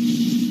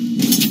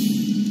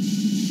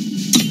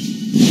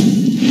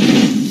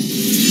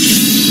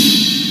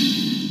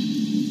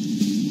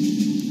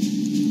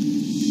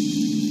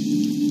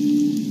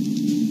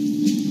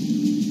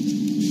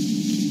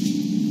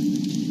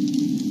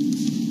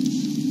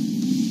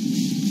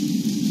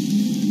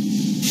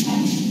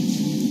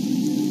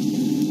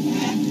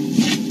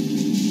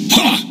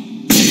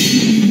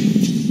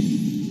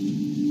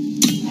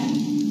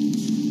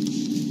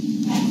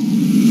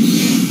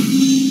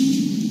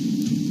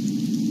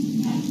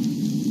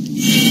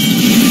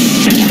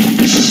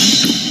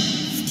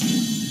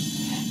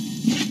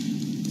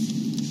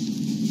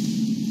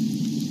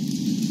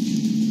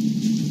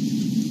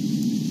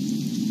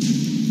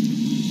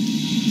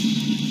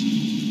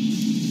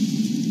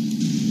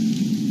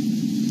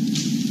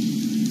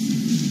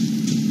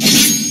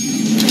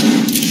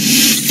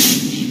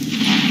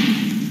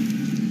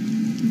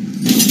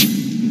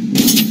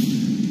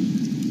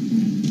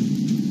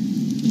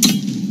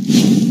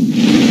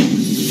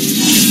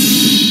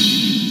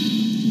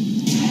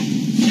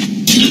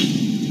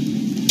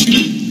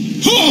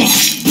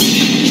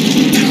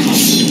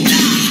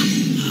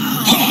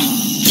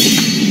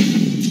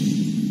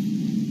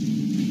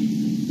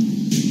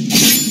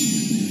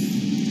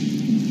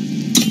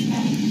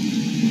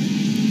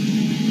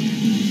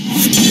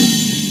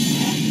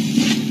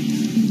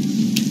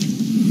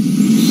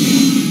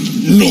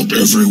 Not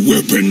every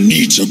weapon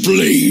needs a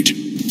blade.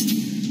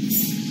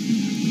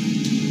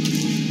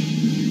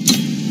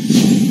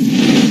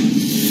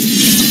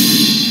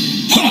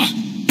 Ha!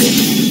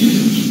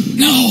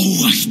 No!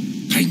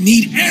 I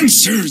need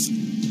answers!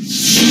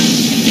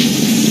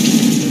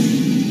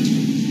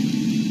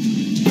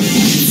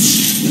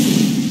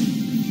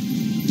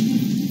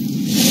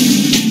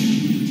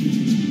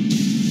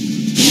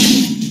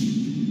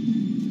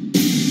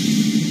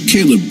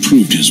 Caleb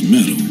proved his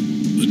mettle,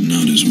 but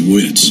not his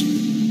wits.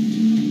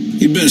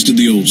 He bested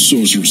the old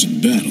sorceress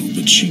in battle,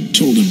 but she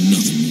told him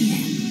nothing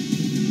more.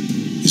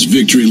 His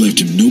victory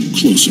left him no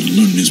closer to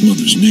learning his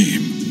mother's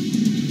name,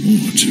 or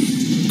to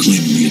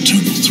claiming the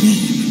eternal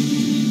throne.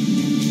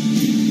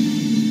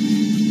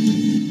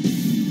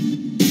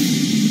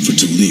 For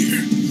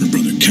Talir, her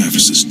brother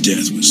Caiaphas'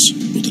 death was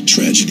both a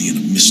tragedy and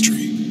a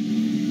mystery.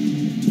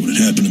 What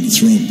had happened in the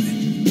throne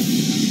room?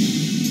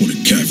 What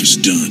had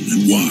Caiaphas done,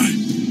 and why?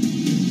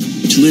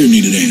 Talir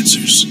needed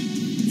answers,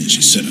 and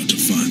she set out to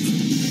find them.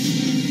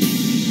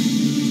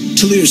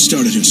 Talir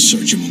started her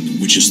search among the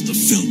witches of the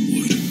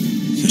Filmwood.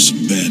 There's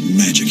some bad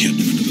magic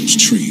happening under those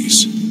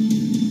trees.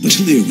 But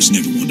Talir was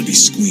never one to be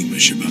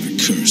squeamish about a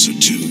curse or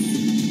two.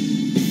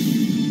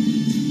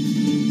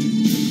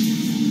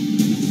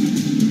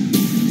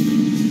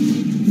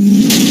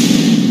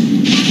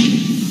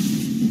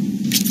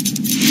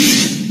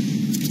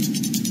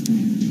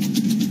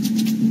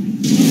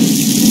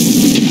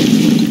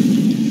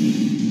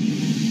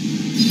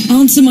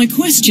 Answer my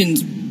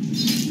questions.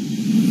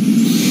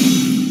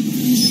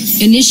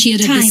 Initiate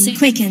of Time the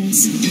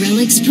quickens.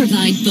 relics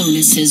provide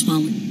bonuses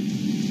while...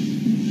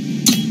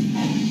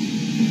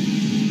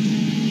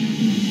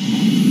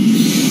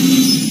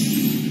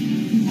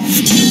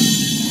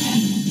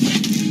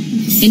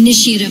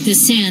 Initiate of the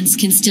Sands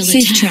can still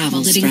Safe attack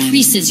travels, while it friend.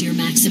 increases your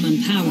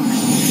maximum power.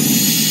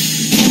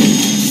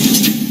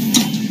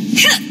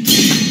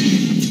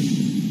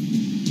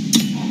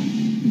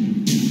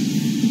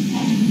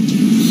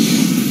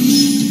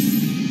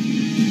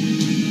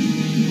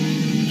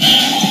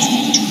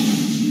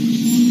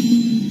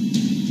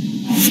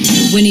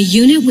 When a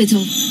unit with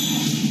a...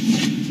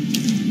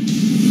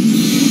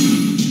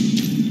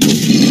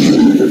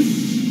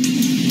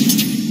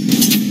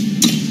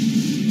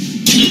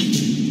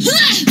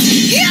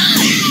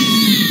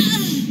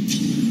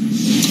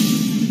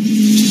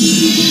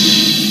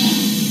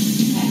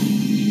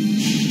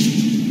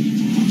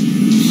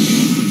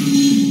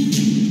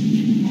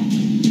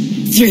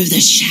 Through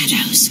the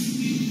shadows.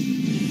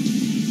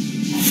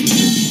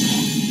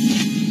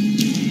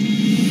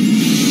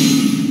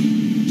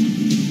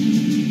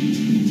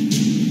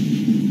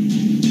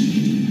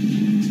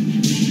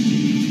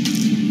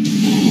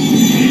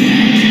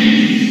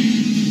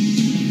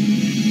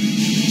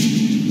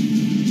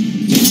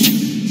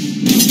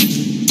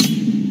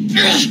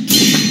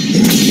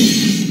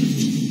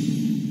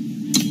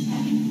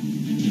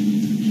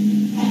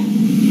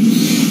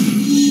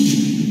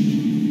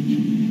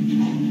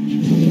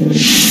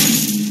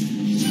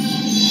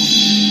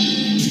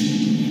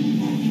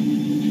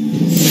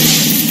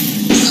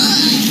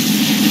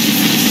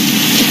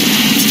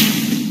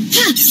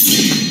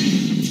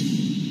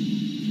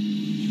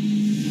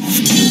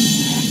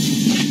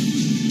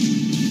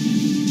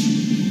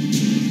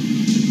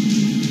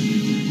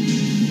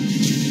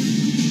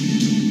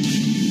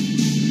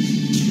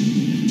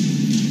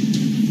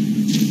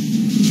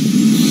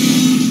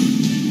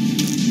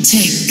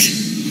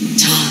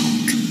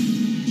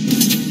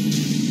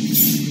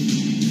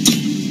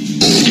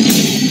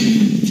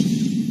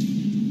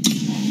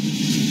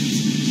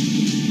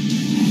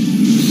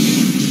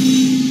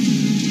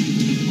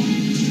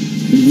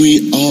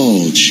 We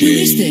all change.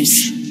 What is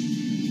this?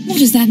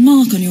 What is that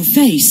mark on your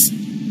face?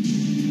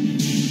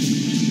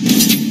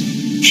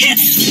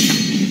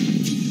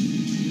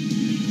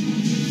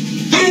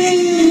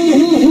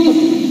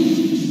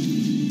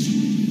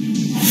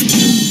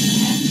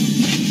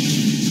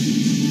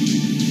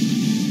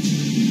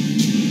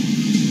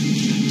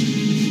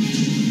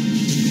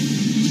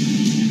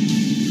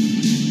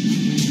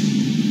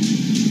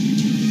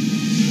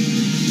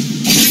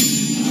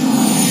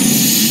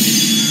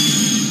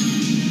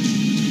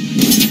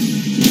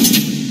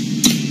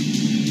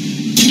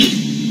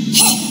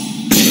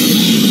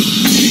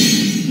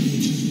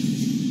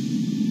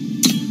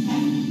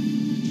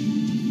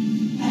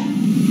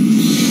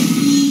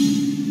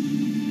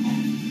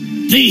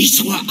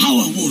 These were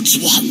our woods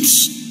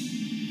once.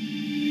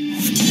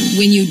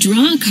 When you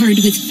draw a card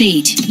with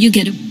fate, you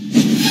get a...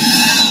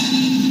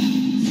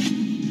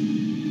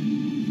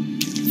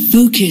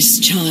 Focus,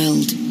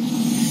 child.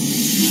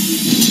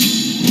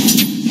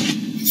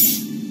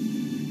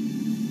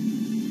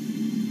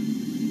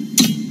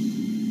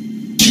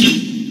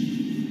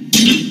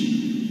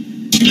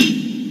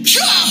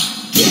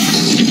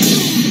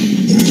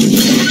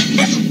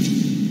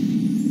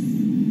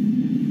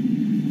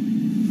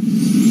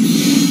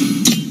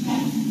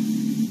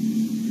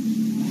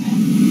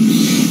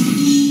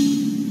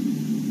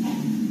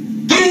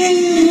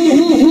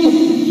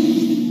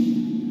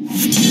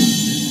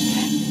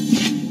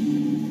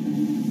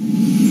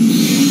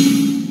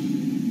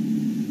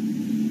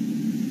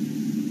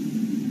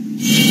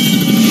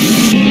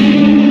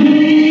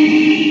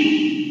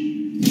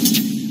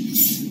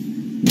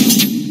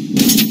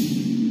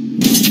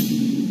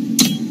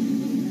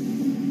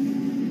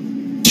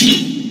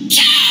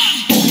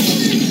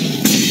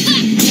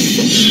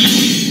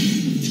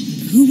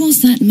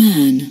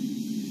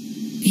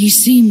 He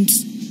seemed...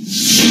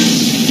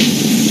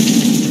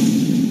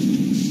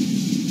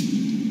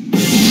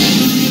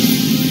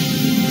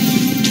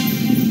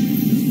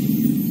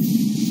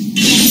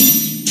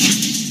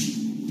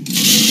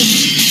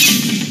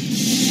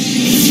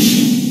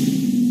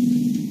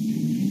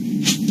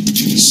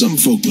 Some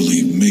folk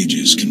believe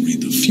mages can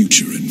read the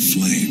future in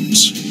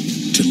flames.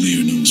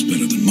 Talir knows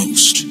better than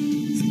most,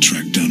 and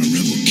tracked down a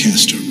rebel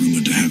caster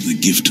rumored to have the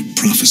gift of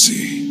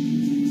prophecy.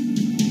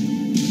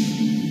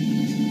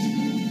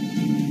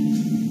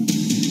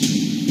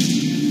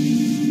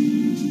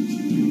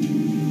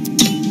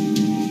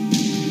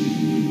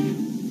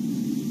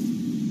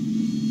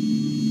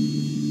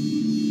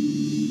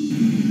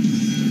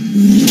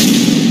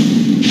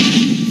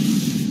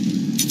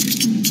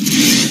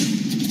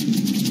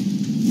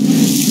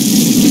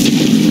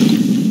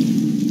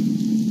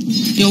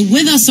 You're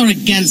with us or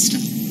against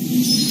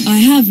us? I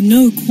have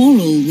no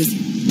quarrel with...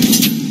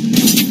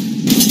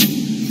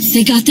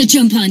 They got the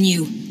jump on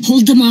you.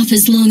 Hold them off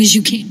as long as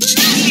you can.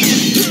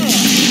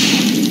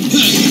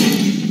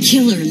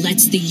 Killer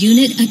lets the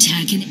unit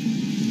attack an...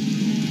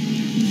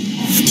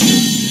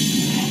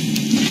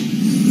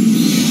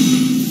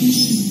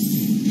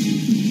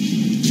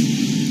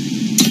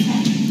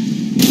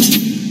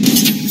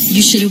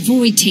 You should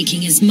avoid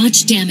taking as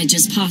much damage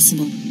as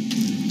possible.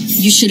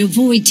 You should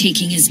avoid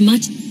taking as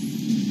much...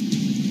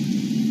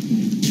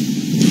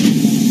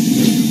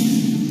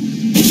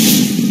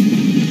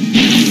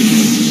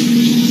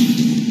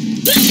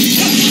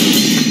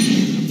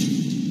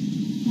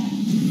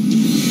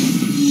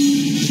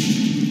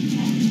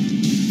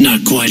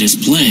 Not quite as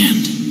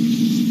planned.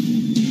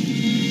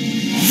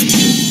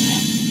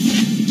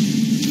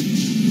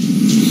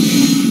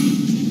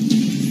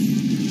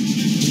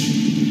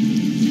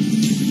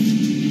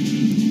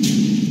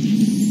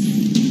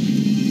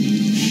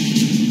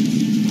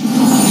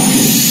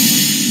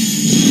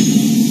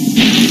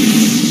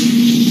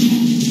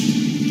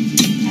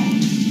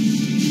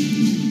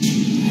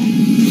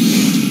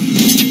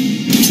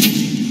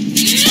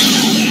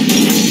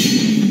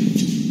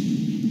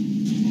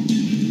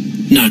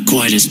 Not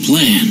quite as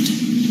planned.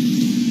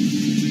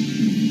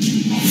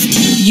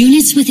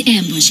 Units with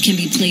ambush can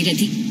be played at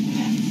the...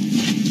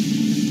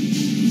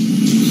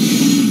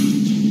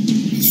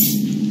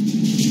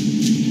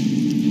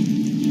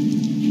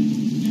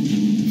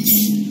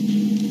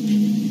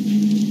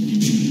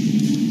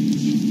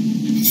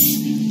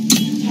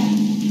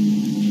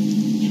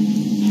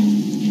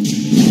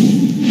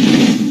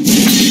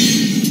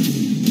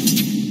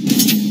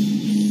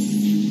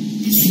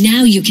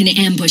 Now you can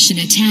ambush an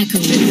attacker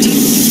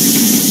with...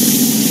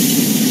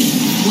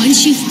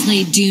 Once you've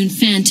played Dune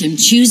Phantom,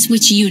 choose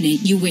which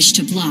unit you wish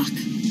to block.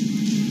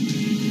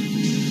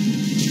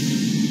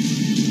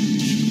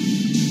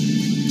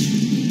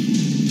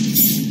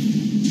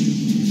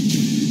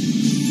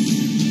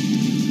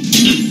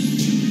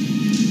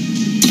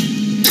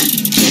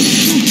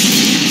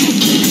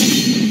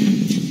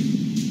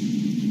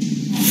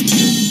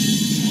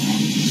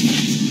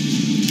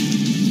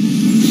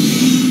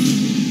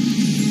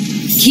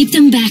 Keep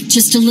them back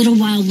just a little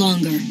while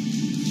longer.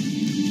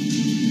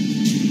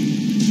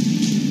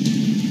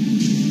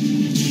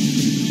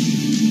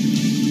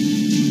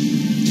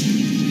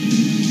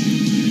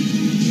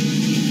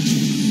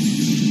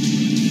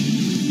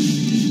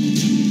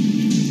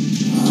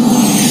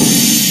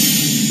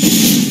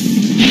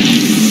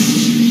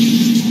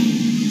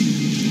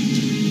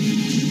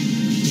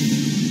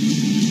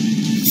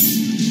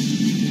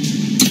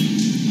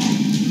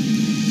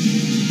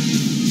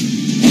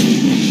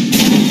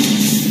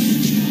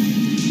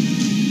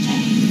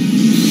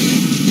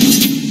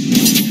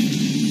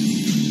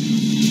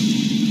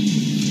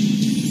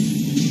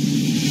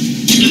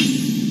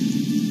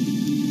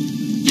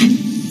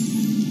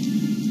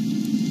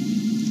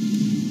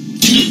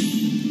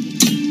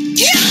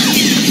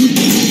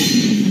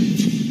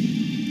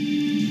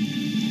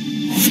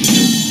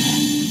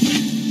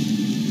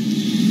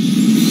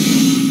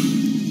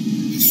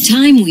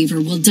 Time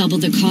Weaver will double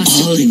the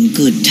cost. All in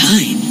good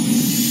time.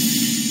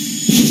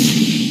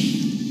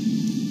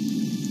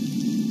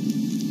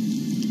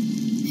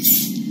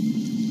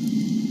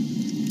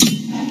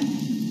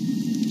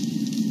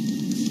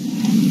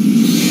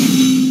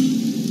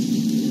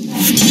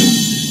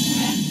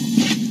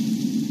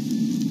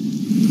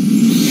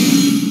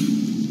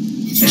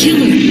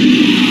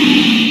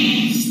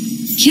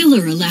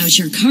 Killer allows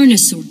your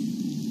Carnosaur.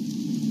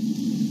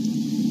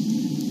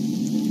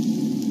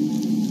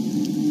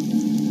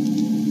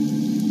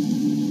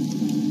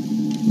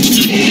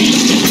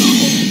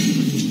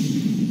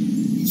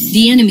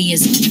 The enemy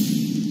is...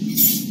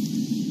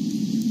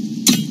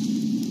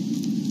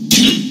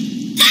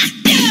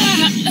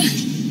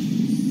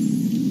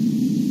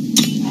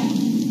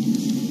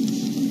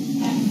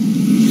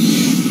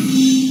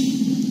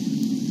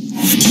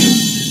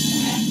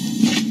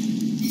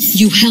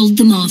 You held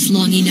them off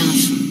long enough.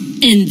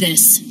 End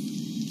this.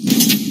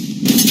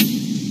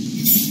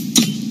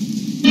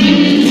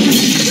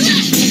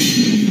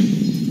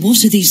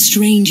 What are these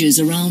strangers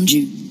around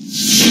you?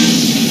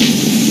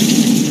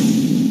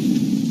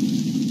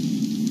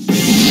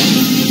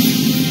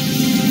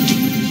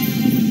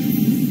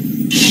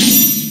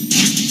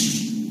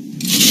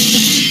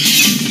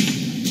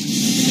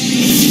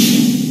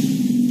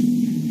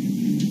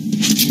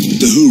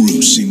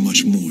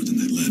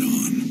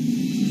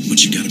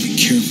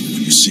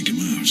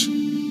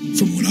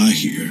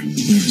 here.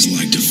 They're as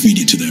like to feed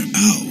you to their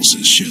owls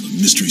as share the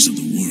mysteries of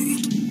the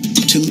world.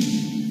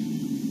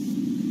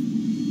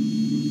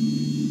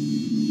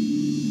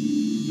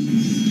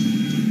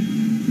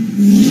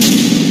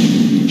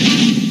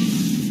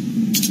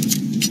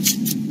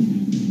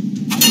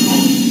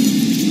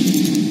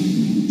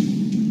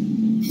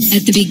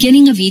 At the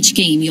beginning of each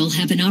game, you'll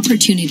have an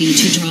opportunity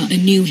to draw a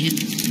new hand.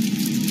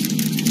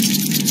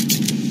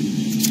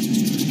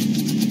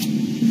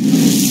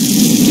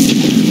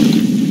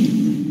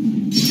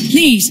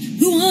 Please,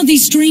 who are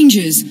these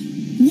strangers?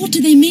 What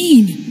do they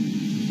mean?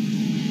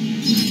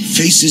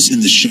 Faces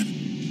in the shadow.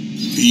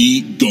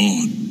 Be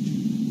gone.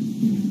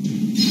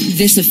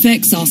 This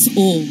affects us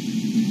all.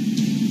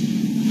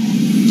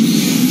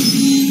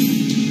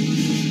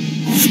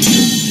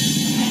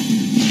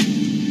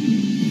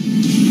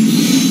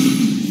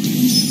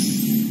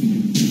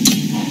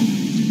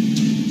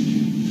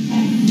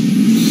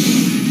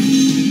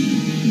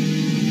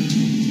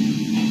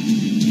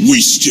 We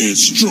stand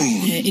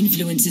strong. Their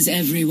influence is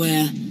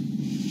everywhere.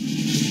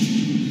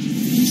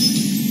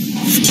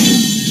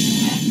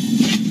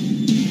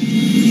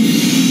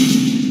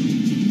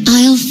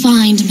 I'll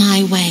find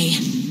my way.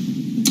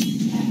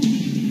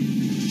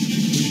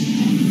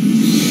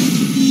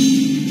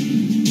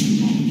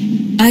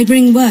 I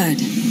bring word.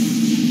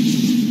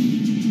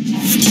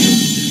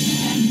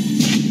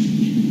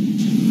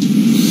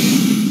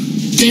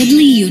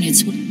 Deadly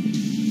units.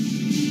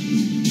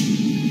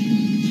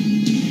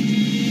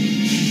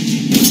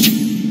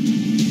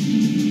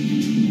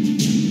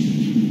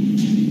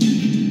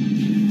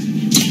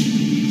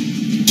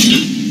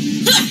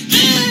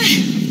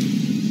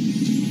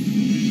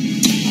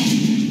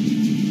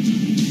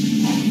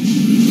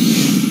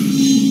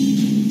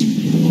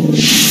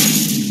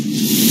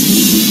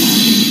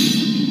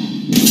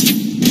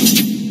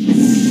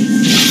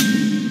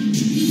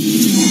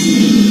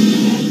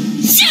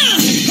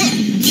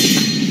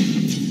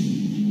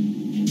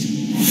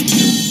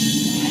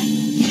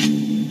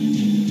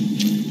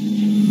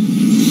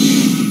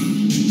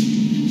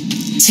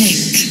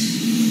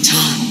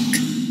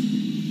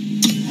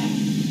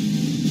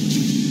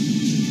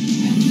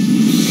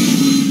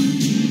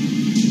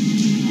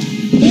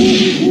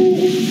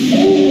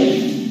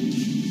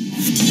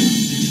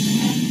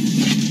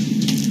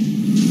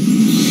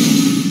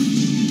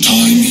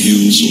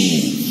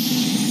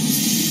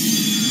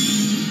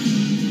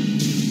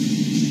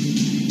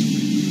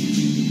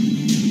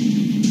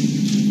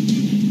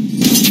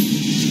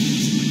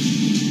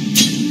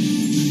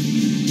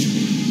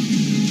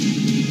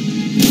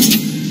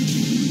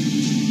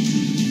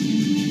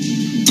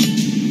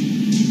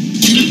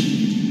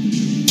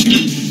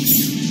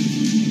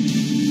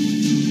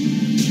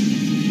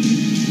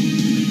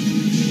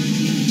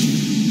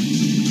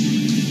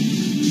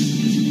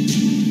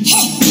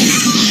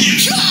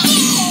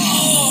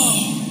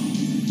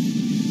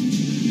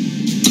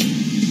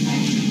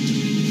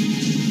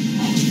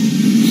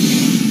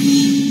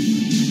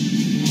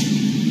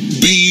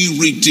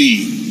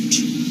 Redeemed.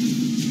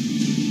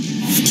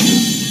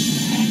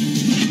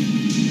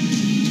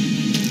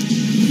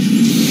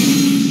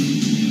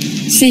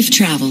 Safe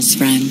travels,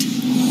 friend.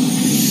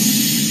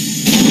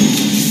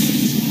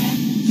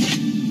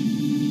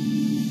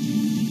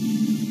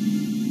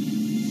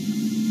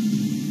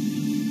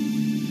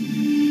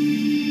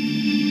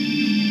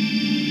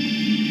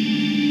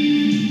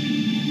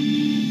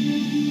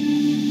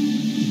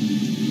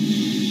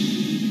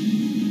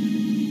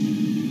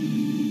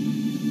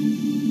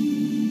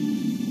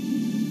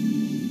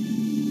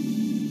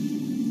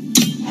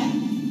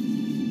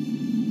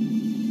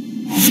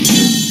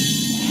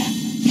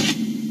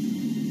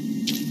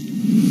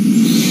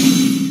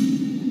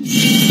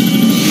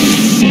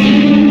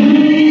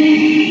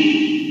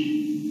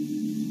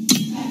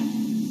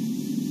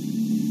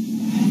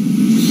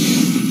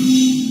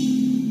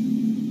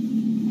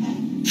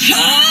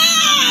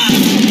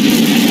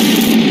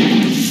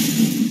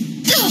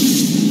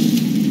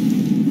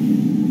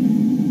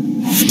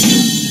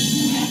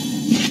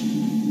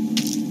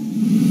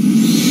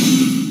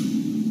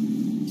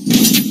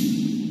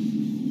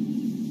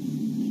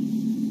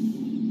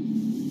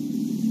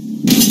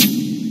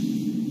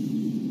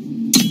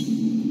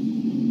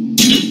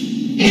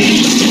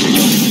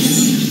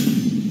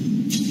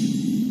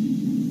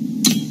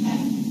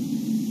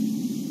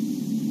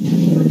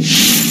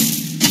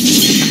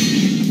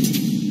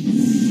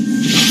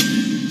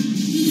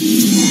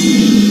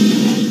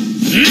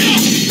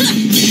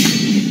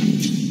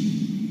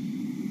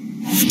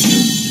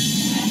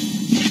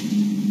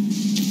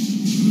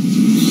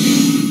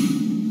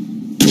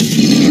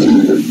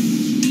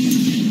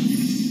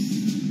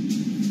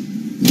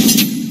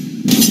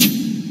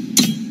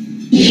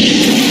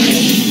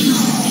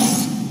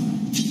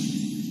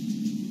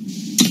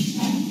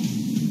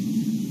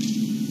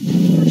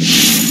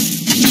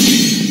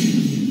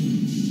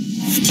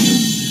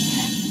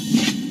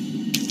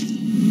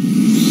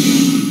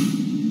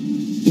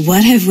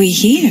 What have we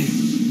here?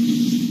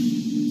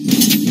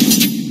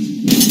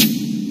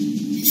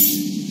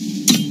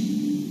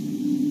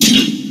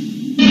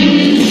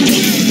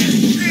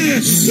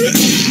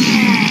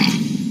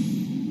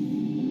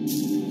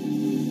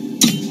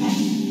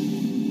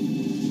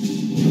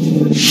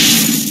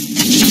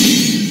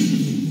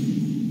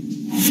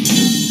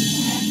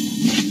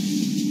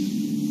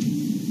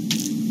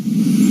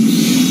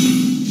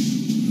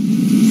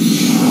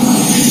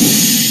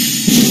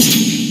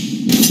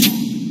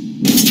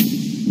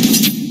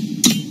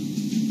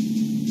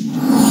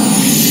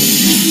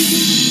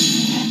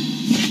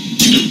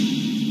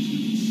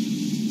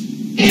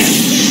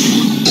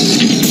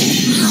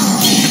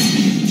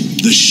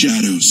 The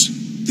shadows,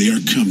 they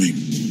are coming.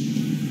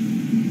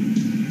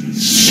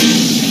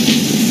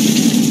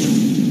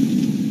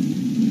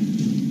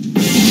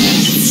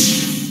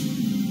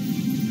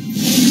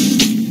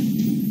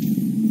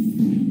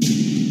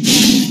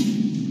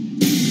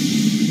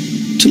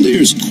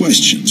 Talir's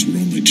questions were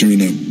only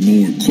turning up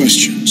more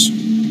questions.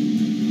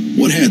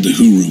 What had the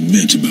Huru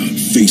meant about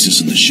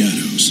faces in the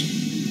shadows?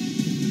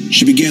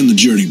 She began the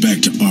journey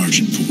back to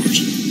Argentport,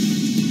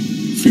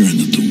 fearing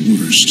that the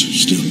worst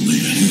still lay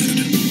ahead.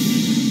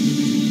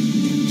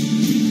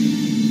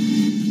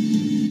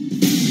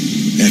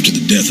 After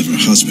the death of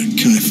her husband,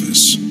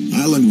 Caiaphas,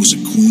 Island was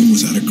a queen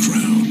without a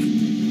crown.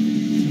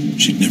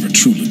 She'd never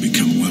truly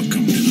become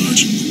welcome in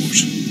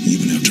Argentport,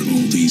 even after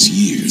all these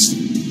years.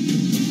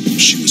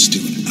 She was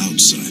still an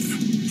outsider,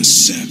 a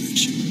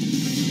savage.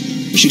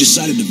 She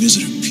decided to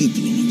visit her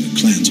people among the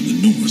clans of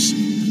the north,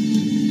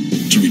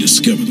 to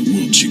rediscover the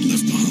world she'd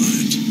left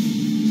behind.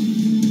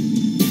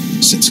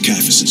 Since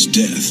Caiaphas's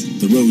death,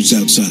 the roads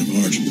outside of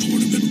Argentport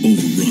have been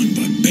overrun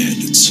by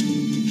bandits.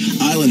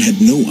 Island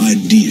had no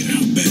idea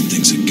how bad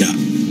things had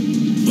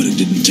gotten, but it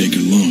didn't take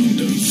her long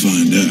to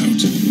find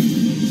out.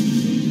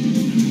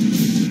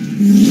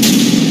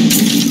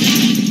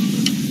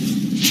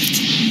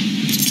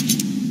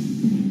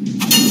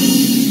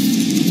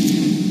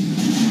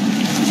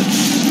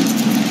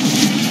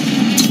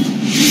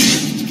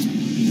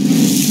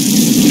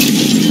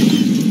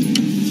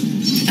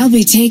 I'll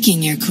be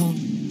taking your call.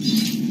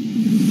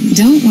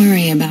 Don't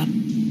worry about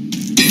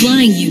it.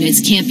 Flying units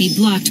can't be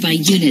blocked by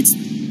units.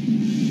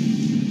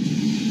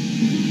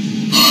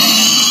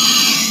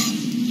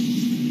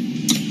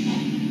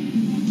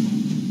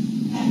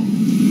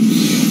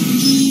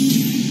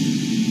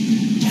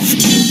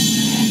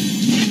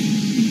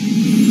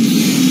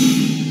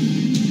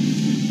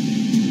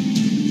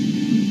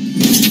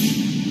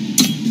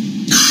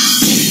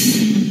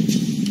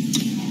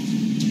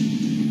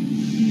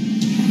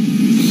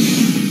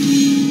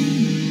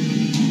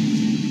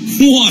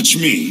 Watch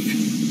me!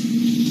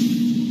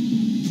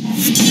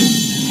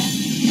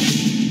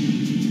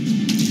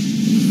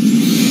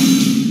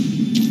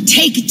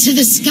 Take it to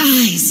the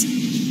skies!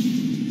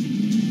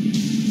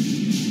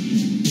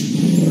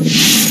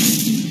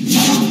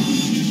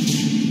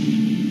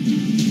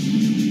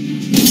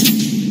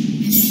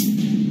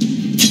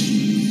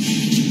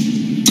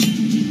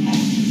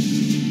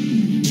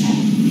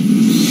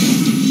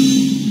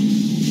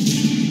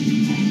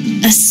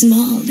 A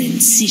small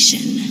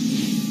incision.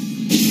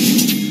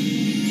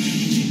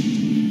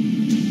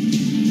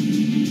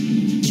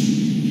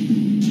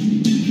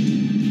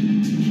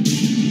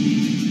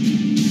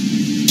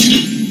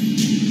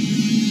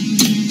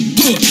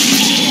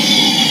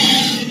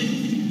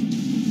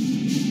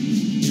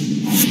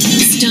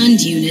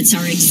 Stunned units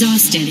are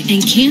exhausted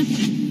and can't...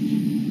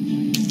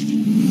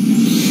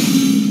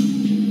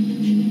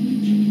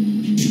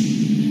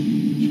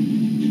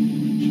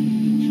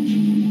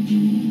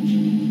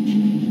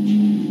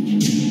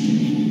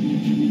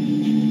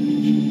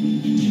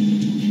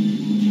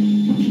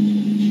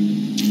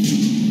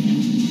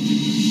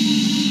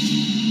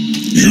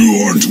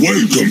 You aren't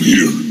welcome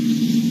here.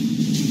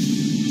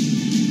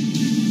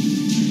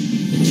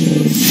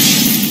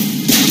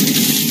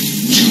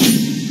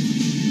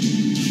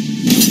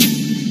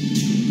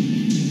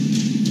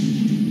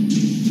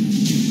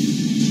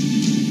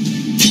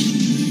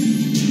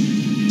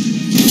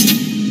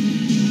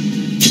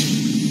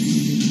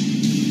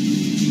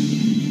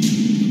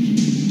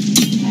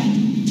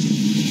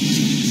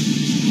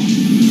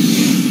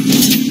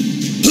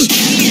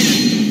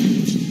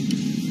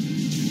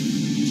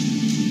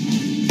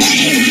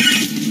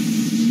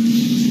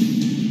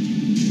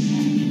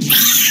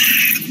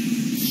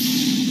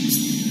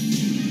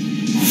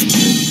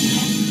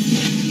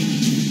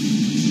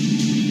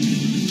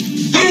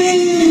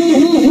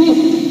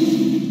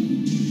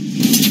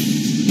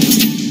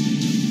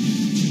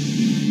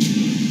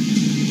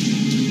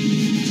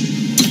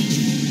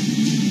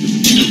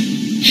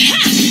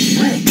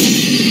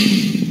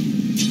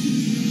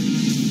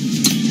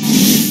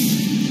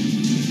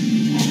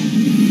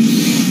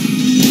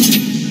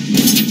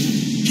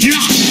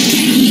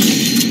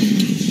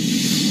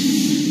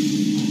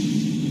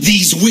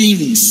 These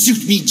wings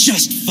suit me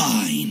just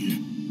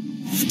fine.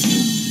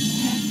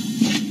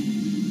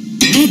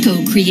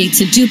 Echo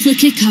creates a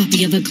duplicate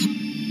copy of a...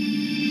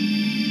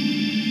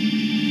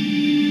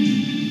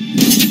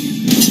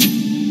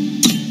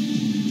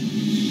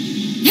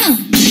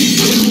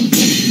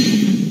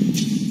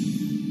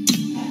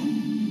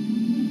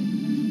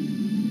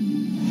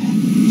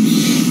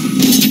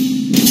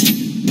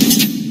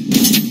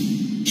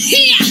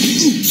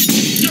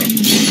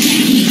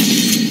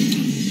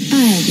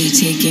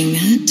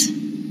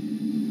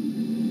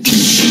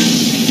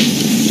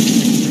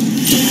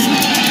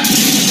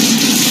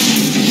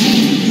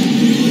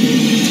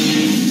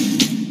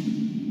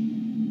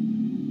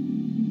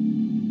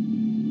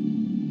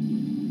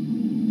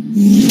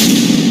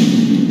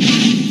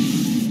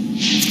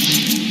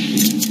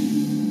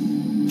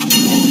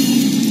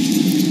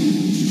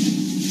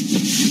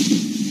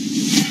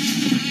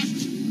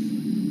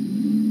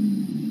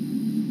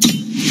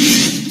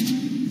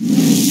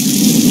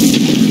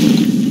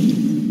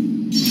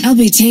 I'll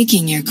be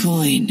taking your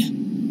coin.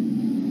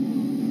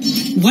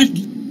 What?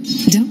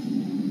 Don't.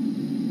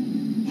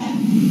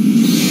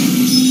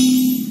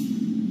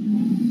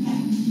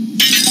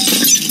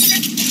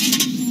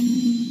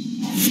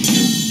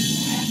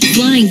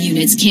 Flying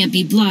units can't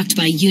be blocked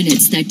by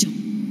units that don't.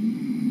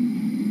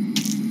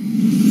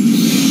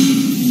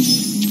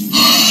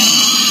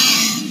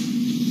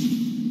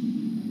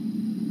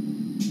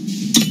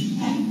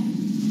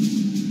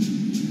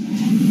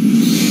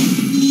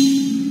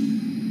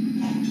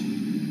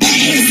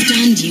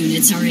 Stunned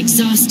units are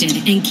exhausted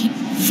and can't.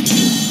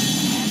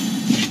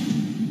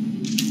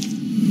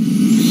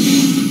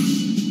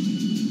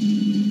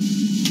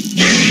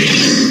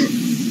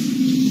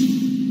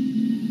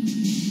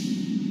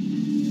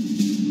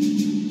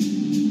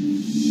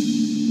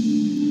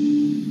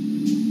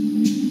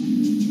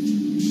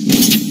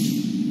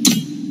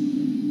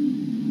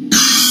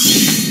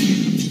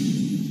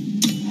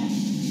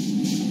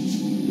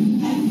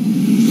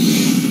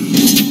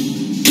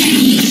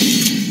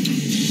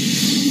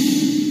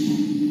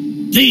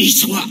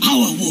 These were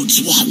our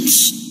woods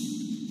once.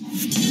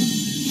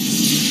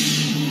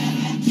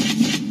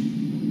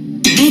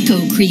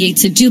 Echo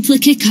creates a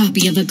duplicate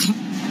copy of a car.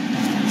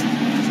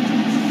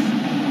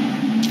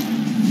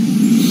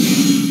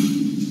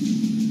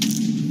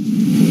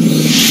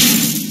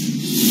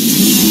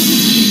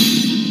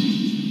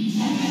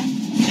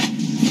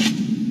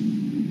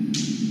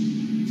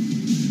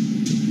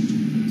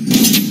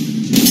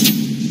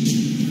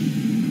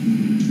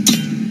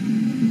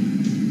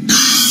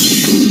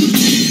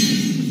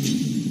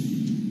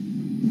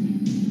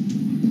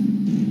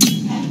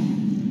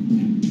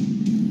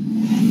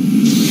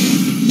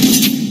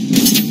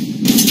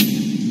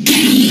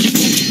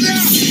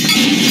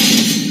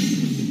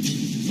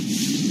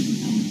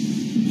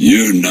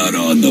 You're not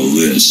on the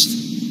list.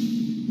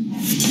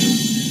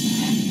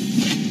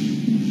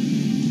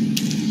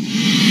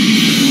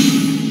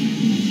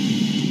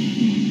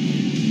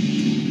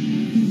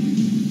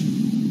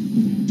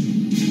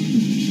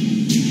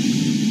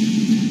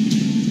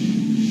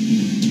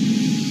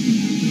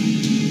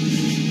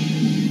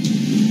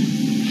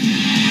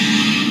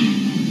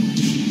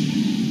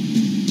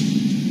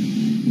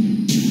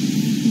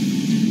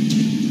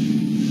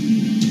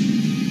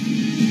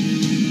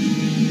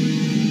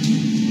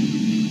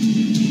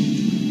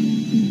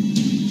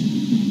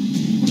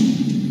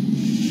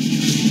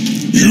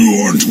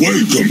 You aren't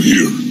welcome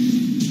here.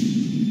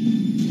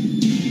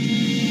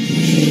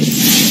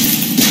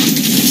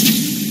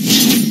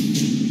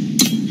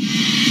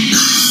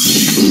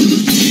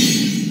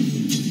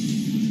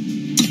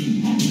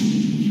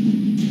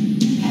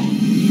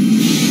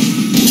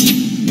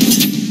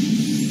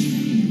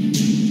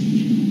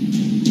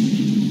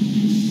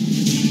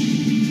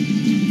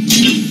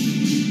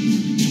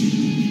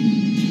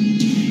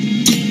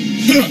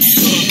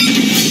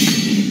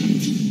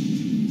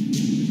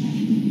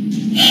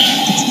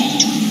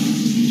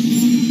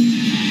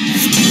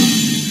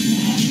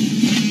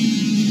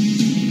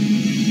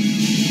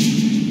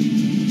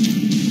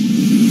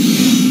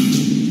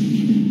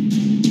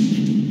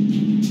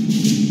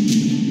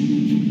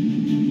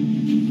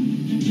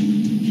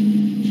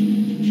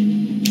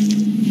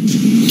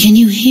 Can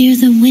you hear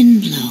the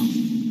wind blow?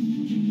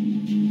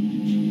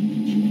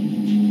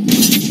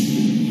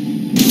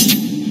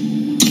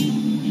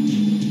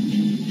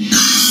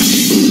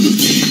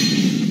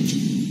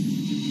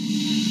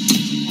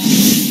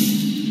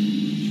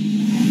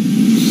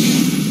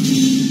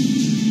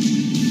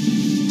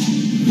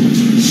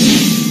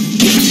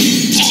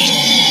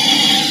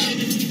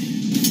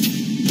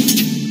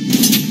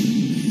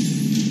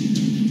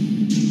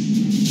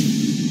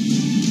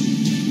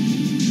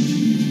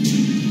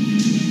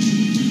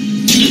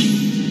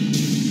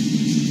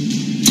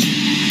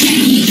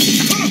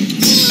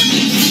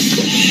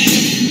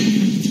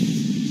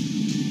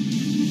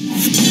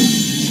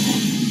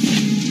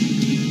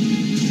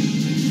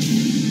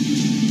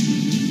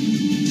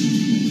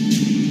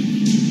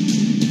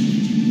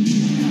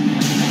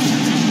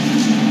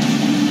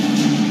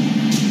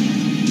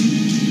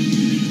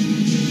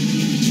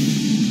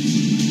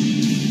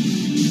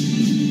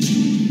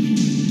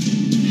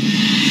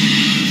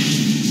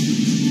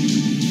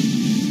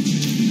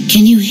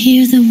 Can you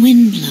hear the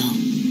wind blow?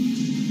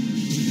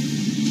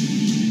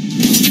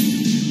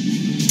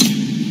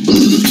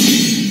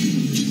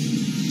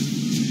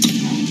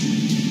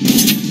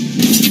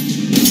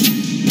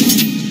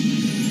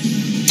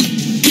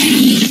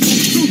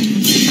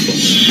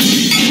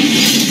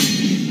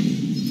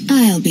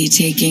 I'll be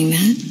taking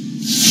that.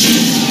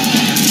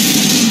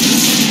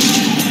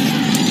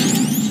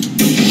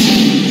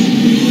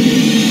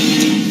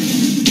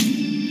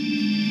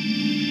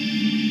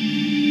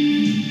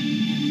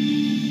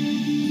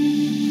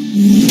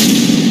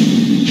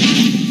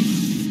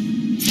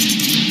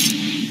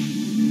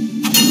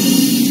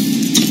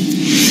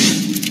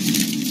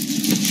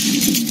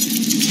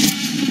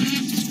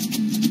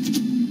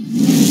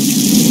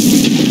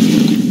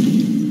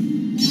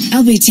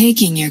 I'll be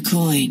taking your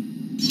coin.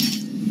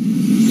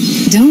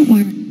 Don't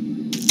worry.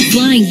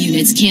 Flying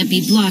units can't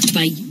be blocked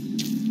by...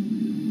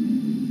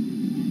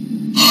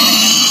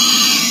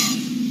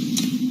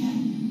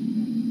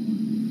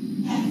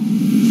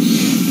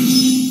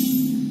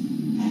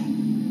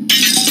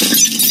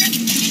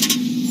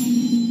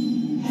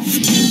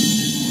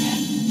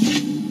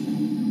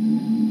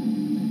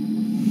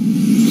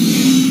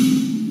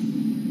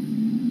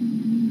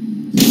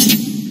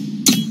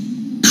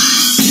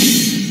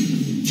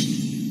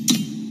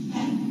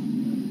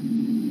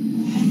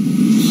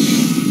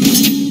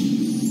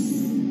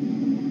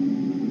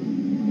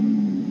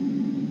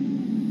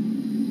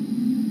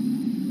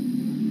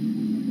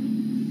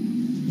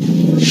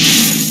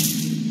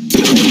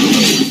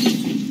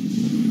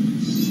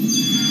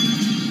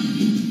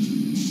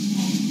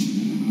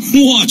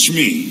 Watch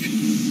me.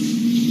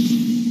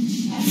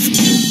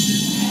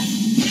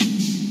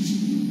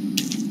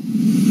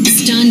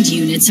 Stunned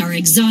units are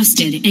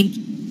exhausted and...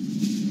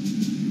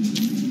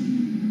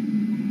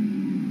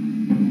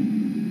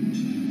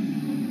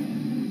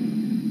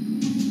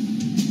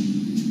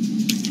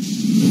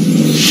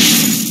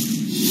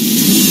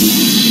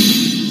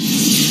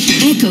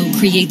 Echo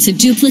creates a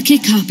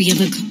duplicate copy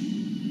of a...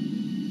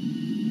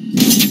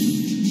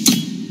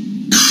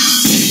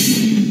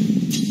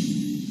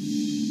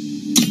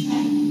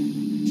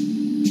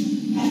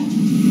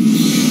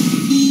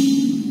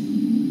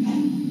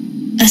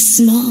 A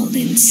small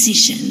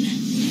incision.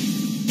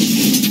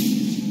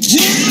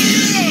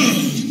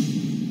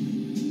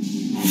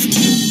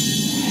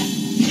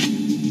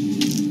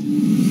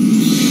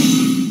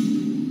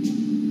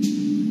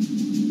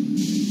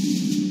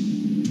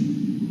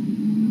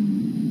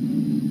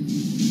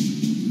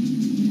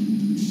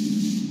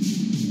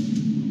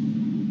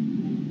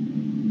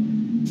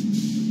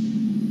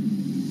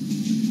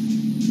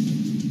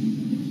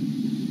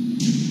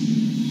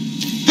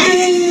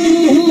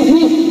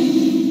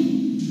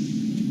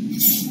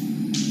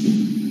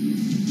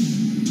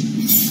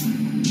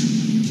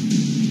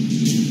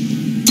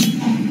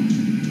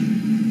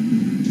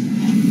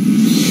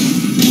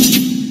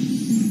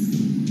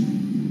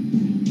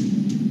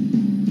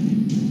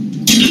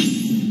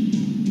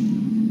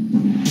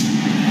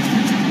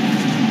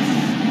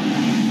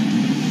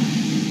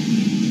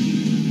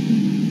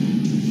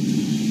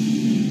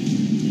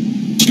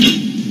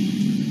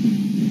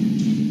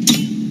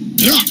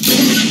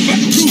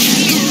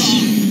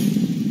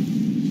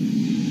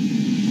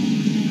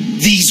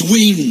 These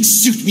wings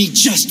suit me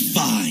just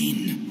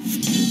fine.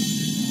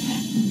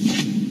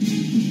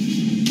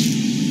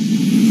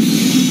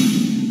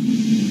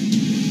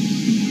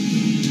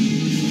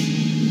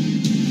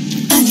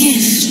 A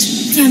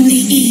gift from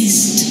the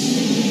East.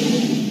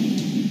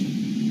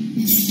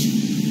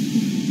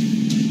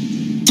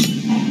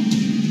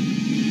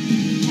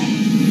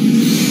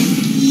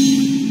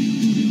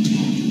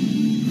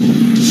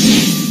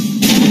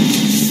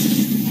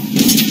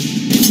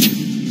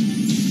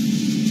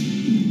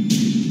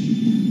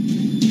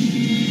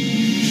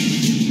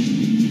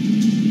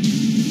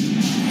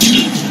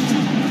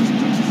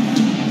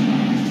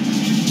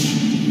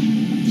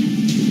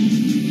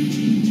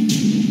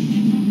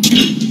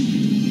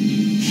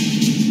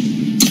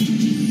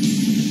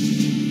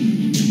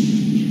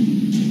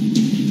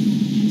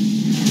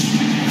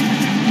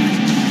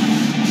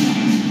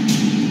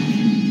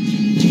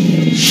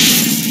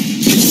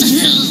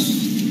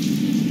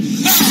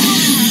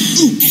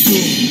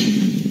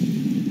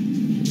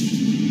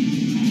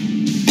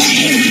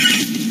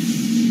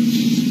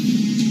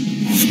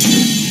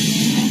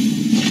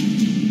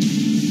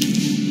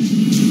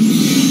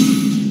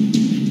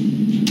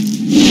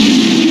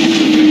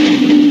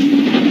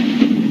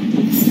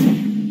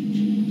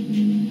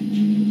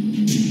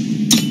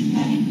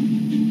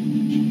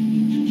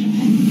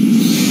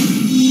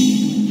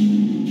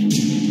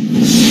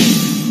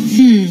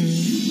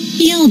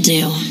 You'll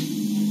do.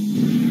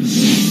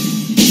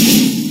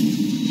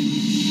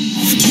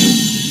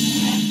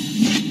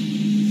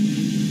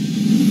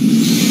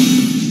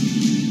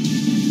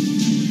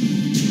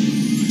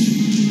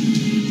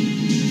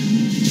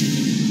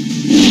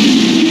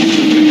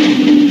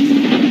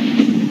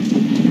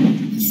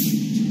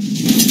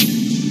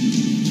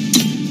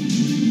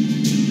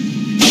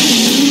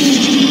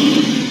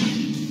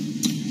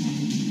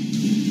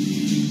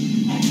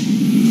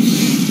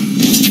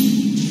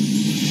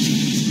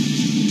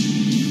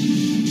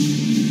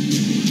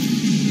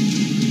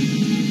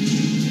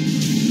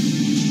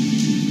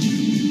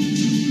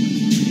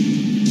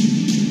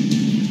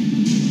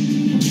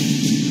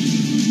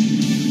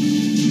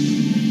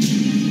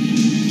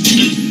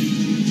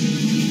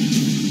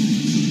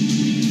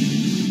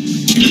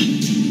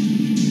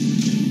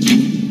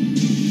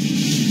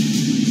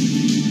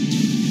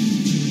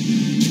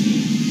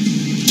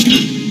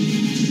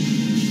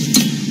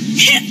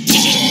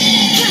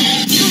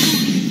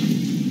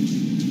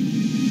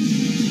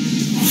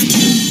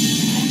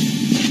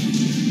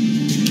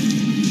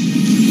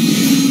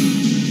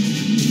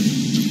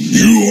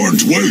 You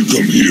aren't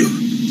welcome here.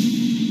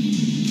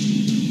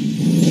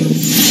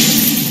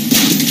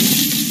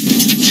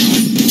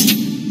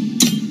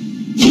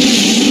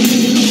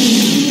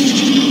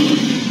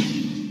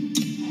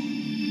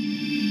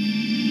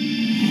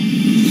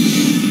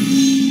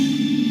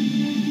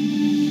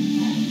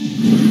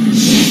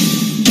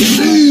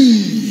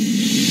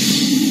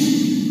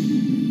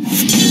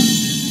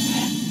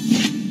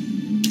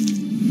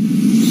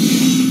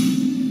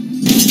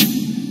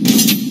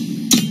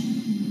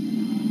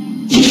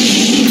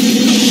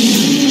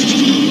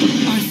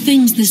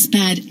 This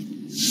bad.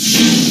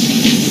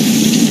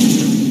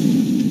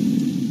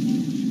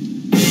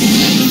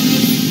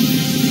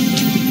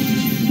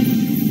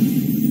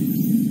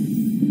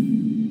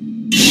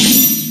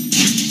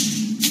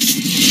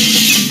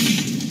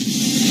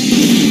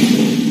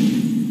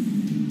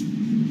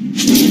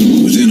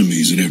 With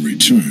enemies at every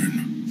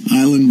turn,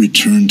 Island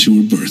returned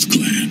to her birth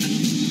clan.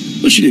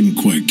 but she didn't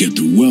quite get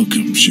the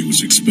welcome she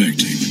was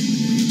expecting.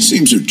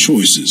 Seems her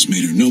choices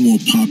made her no more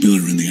popular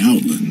in the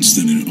Outlands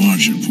than in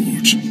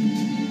Argenport.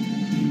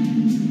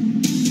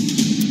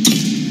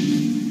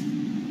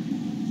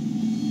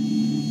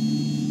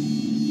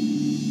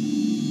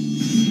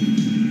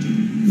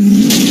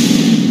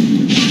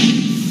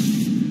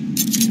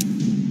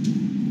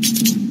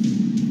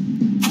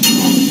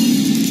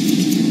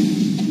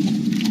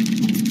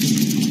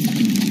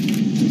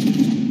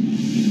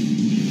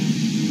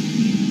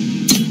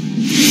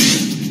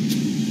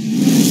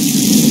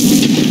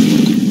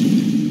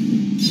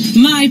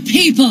 My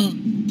people!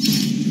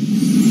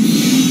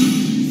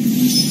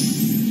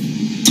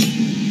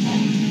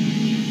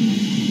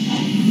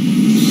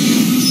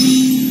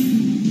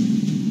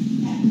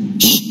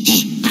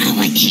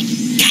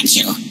 Got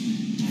you.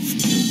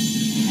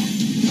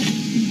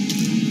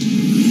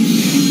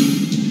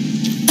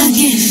 A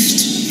gift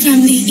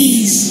from the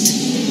East.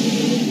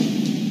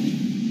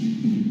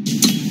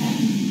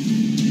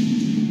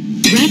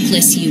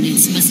 Reckless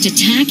units must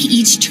attack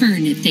each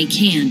turn if they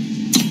can.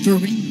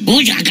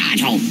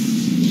 Ujagato.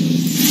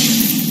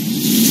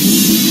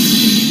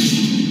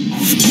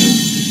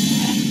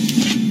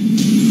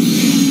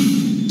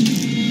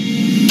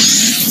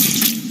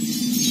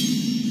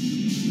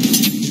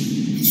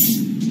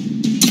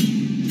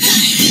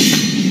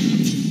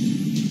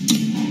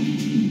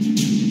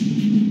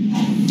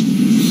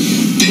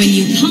 When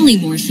you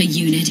polymorph a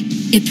unit,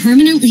 it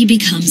permanently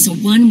becomes a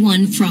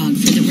 1/1 frog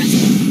for the rest.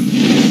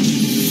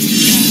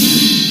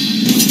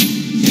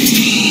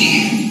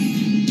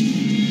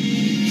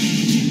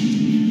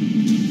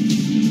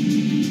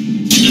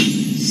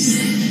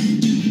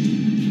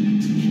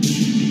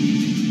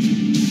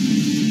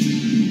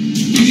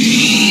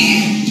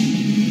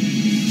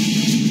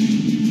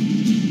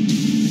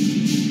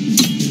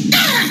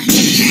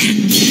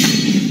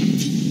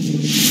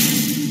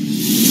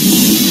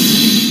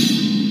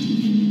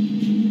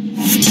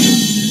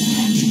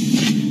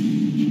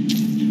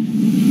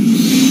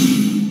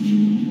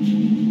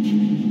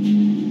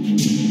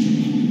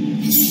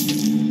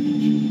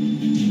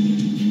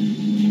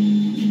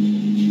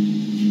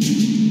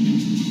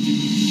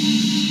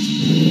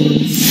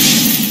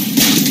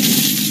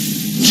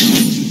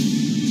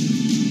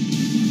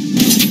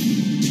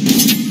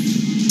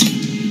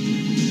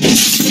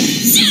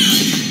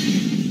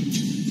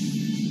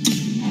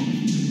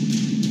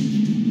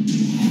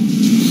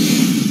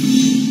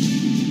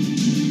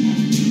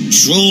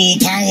 True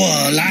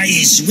power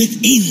lies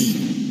within.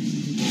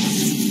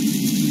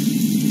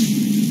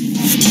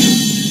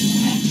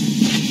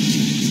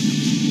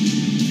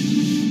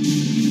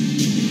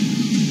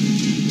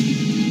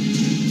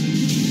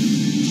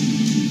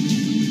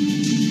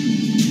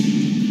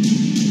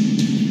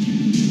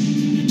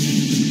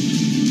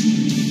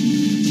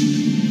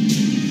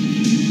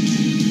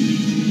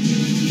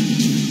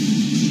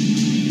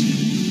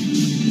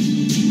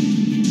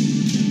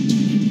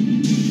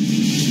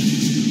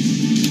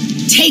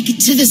 Take it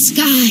to the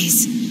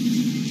skies.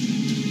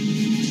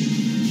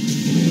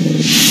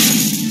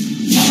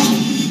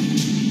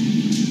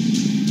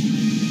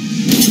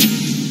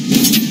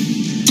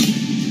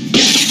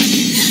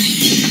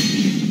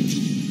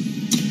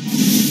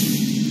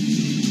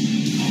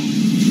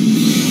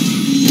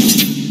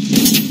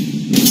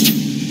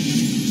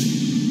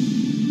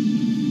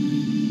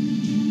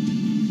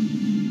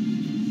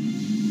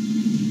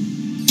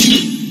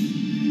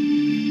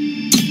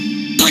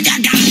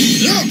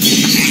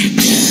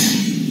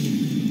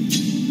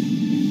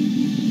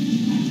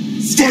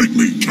 Fight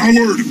me,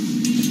 coward!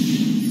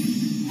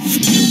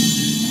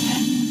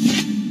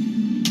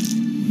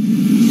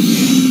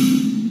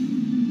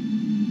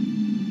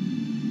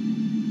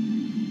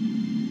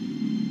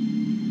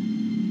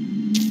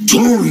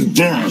 Turn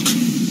back!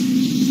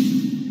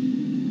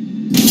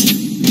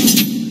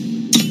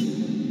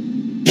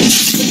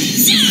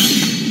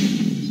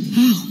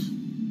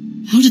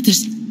 How did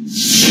this...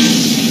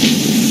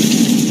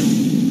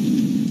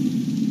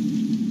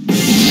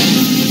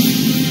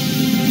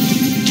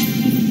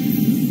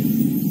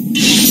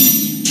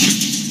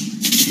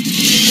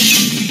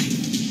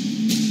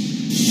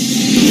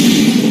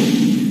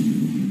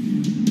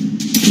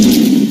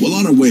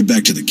 On her way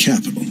back to the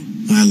capital,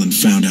 Island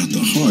found out the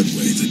hard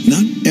way that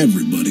not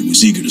everybody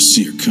was eager to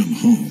see her come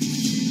home.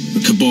 A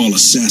Cabal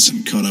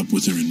assassin caught up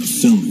with her in the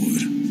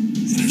Filmwood,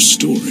 and her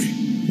story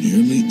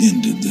nearly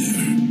ended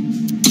there.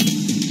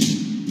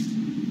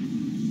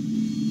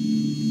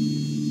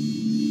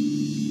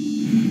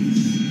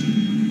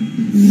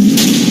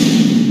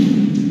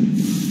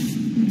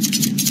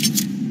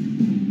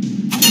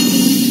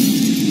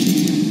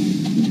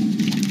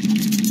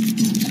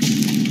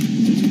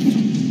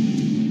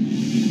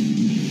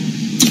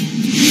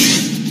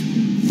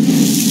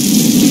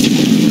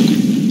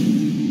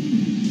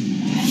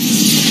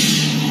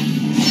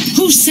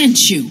 Who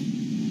sent you?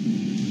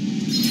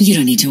 You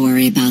don't need to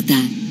worry about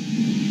that.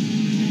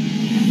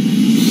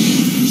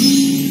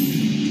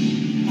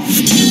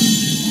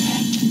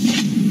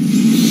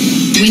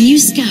 When you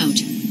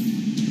scout,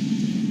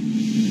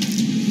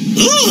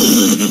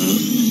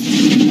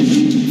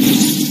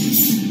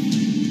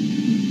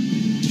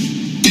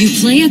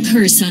 play a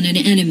curse on an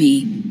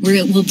enemy, where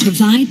it will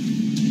provide...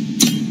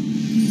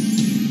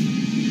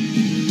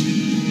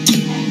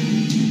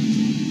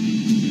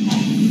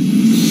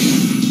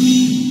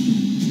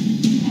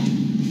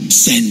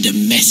 Send a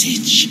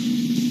message.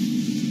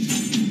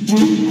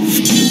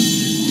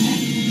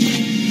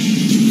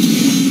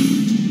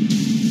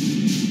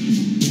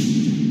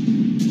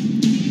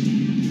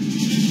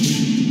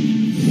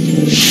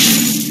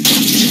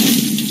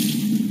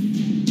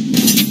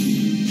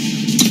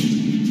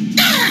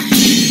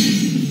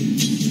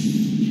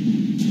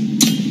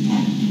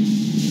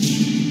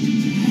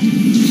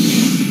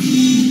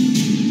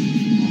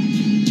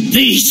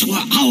 These were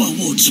our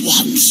woods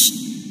once.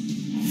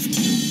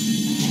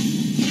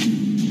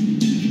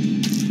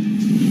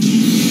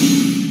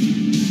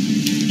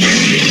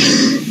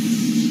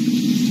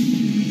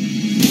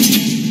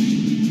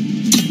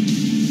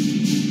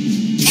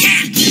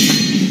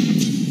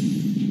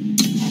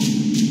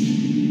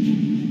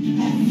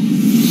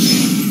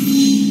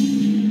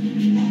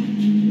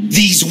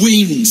 These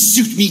wings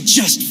suit me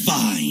just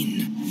fine.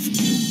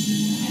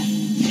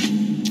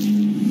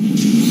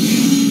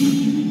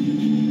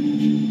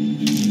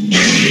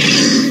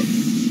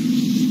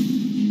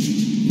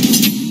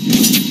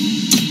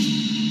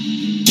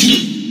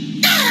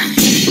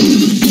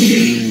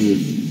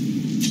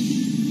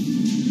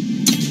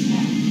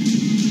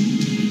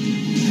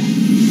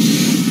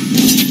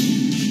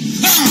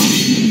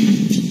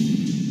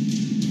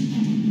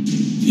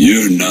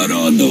 You're not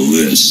on the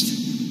list.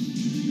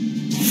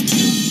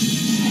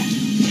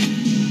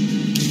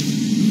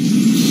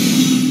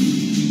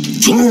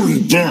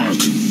 Turn back!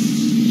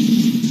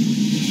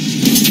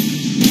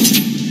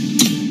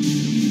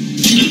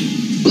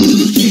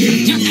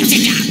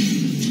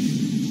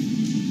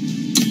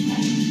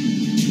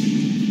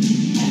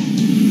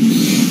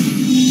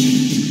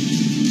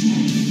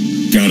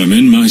 Got him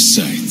in my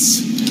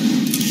sights.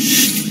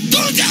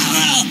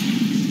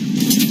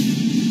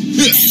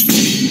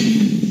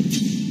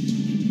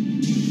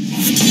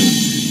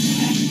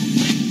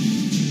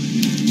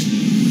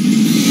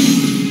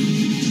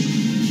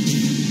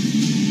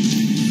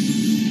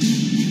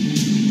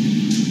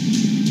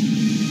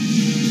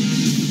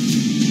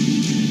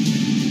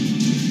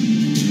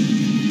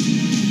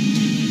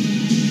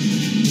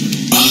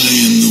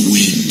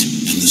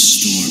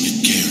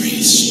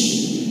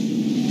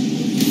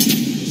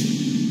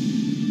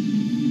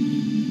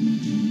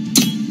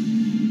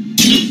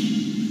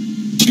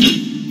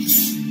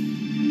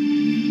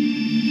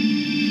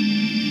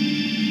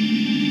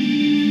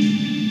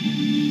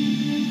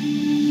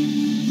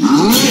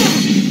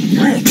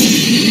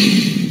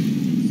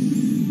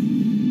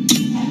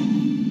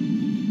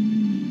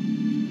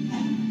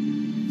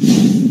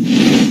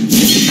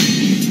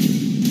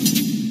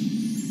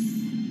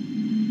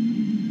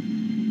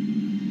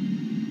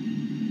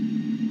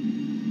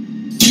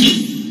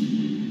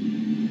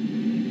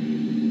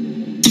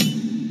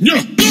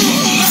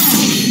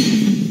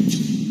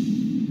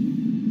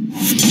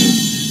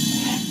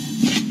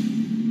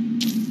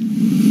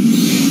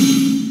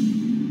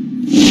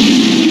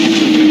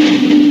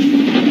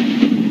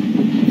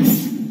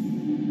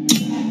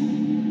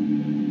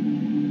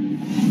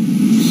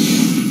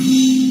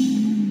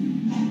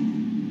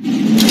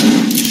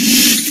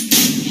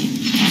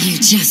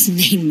 Just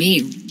made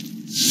me.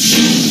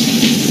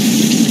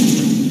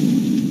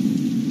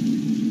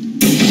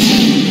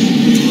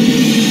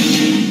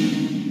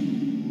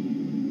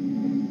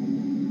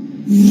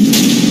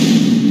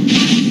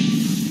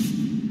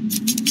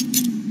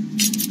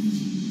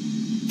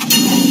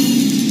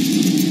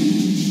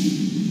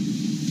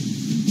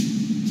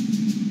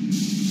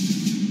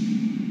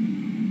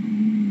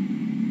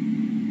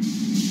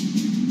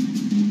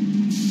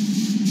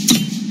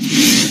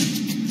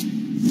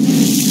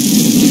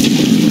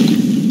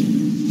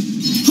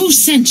 Who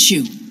sent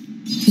you?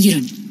 You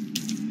don't.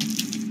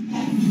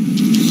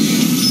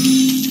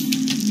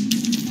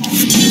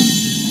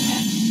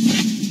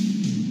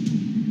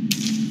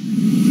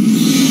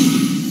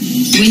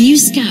 When you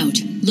scout,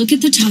 look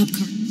at the top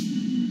card.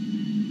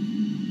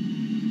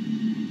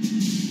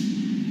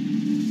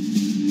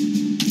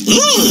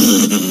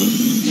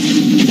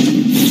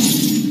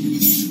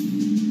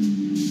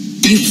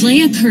 You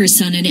play a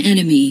curse on an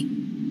enemy.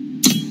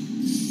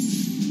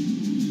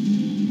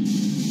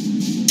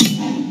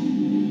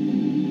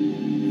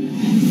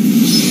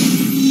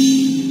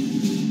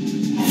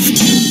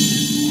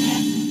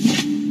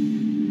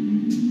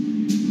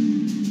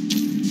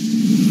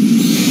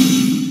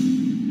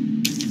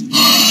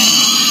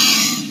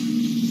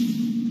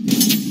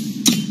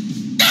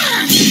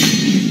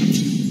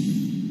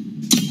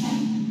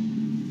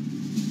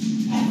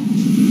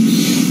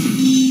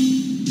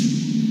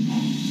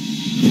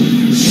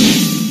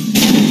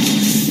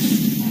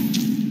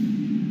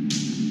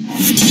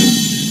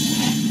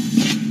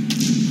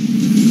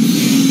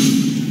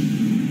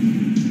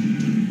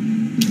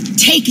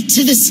 Take it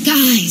to the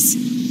skies.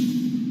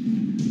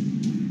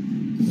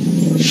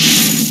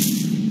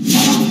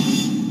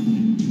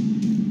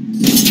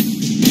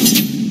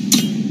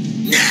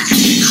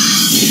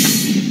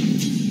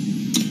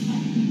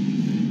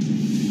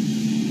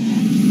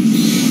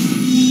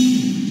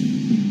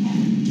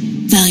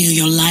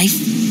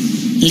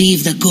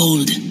 Leave the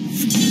gold.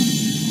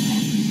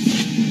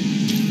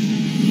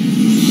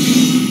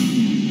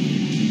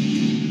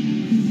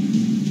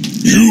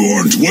 You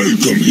aren't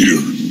welcome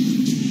here.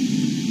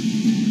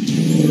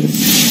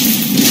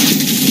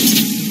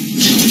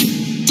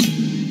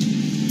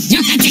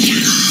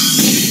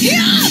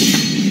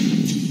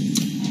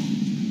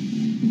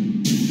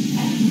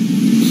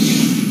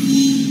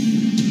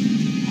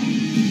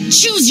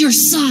 Choose your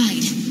side.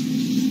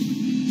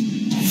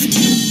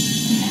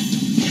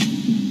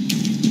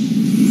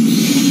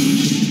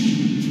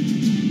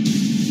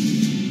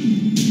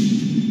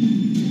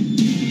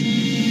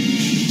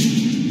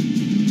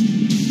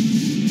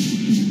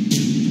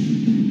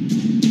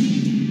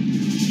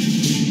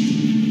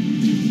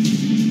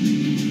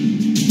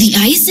 The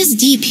ice is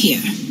deep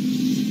here.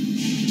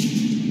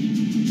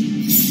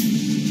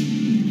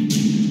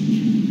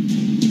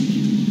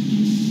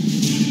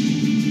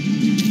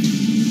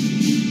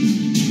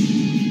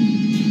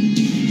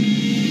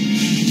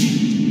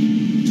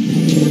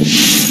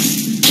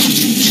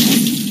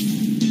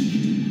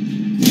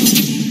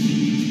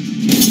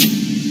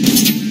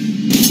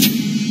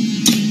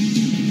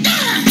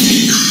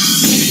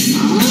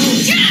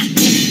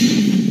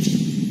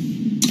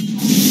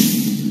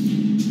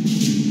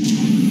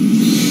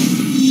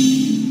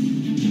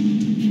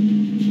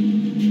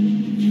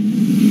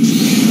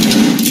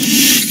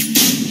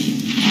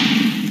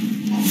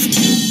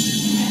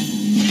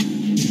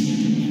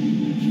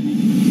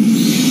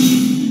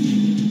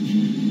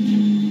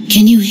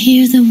 Can you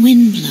hear the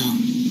wind blow?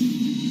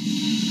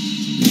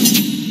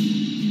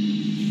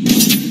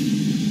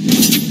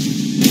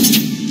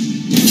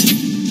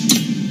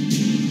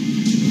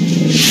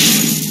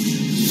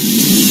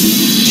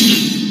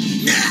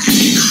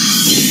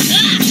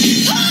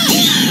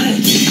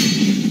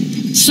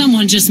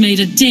 Someone just made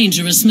a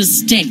dangerous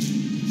mistake.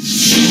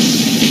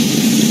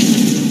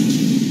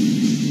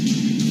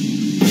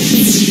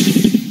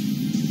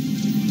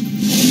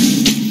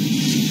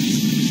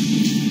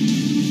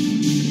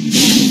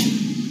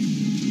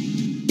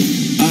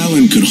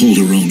 Could hold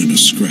her own in a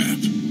scrap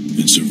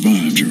and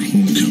survived her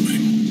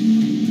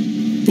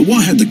homecoming. But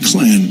why had the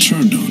clan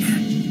turned on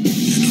her?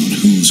 And on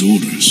whose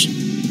orders?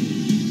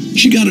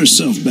 She got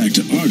herself back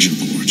to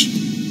Argentport,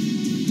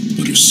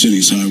 but her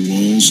city's high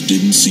walls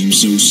didn't seem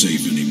so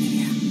safe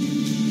anymore.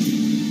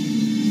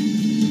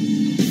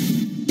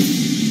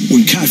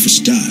 When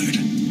Caiaphas died,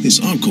 his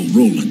uncle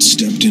Roland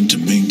stepped in to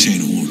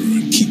maintain order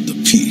and keep the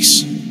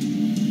peace.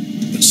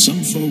 But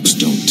some folks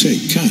don't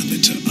take kindly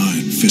to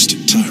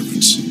iron-fisted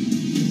tyrants,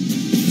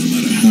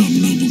 how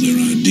noble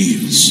their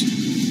ideals.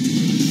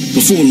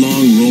 Before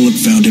long, Roland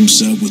found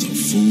himself with a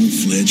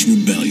full-fledged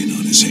rebellion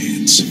on his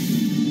hands.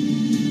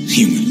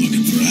 He went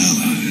looking for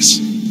allies.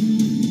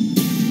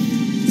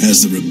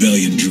 As the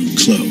rebellion drew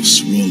close,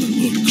 Roland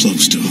looked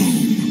close to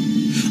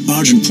home.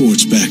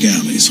 Argentport's back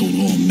alleys hold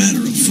all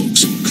manner of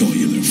folks who call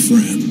you their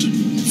friend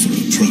for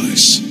a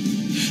price.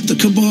 The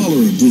Cabal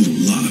are a brutal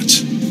lot,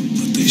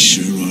 but they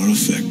sure are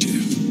effective.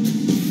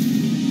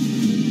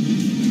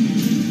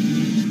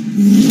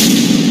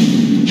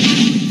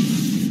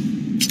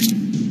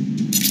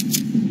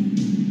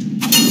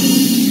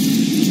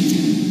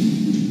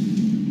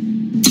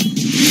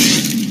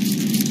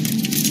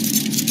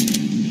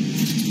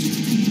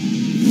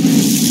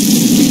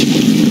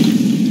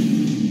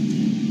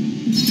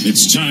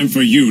 It's time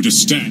for you to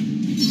stand.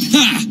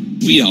 Ha!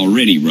 We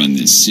already run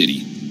this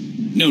city.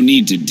 No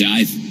need to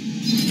dive.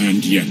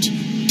 And yet,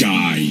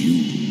 die you.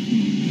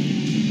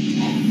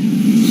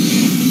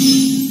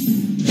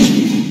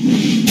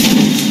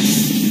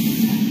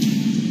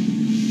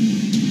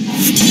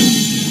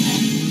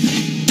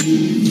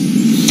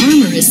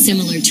 Armor is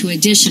similar to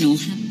additional.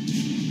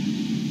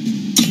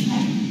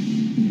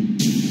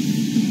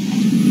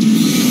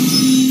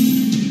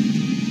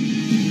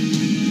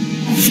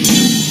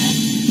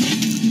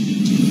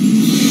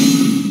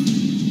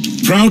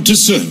 Proud to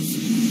serve.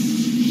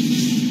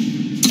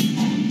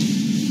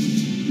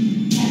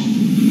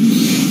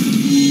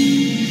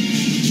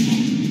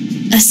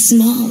 A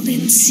small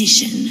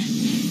incision.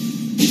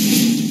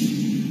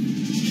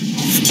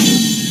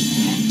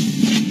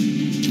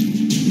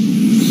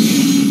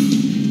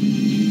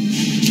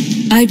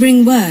 I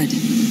bring word.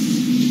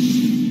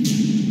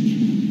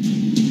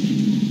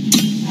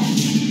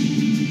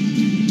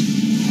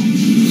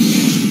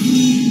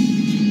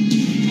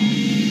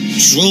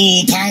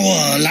 True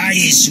power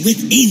lies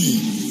within.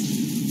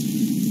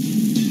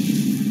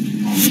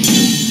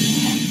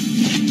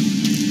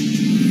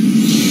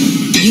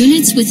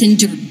 Units with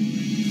endurance.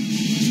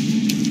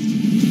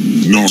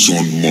 Not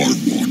on my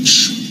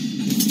watch.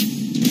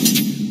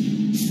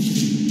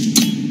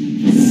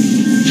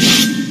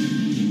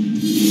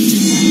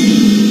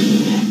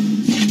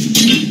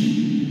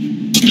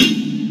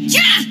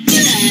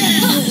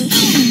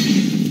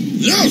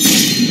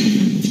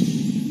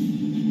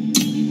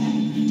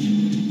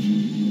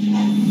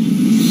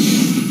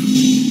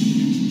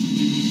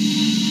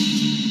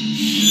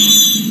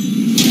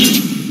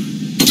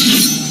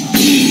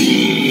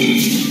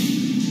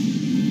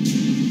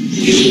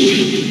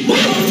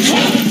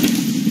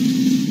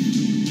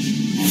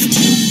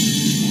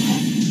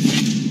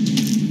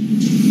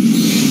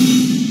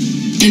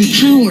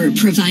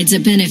 provides a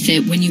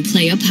benefit when you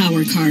play a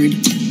power card.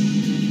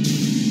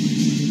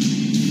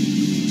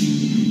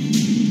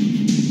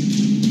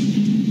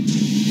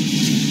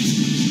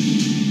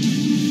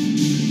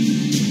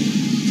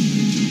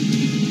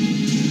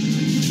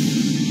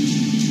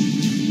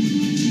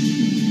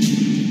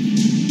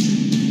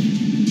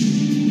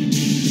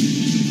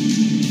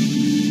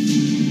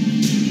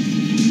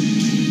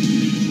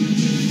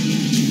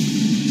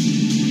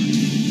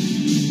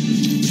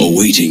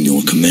 Awaiting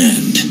your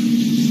command.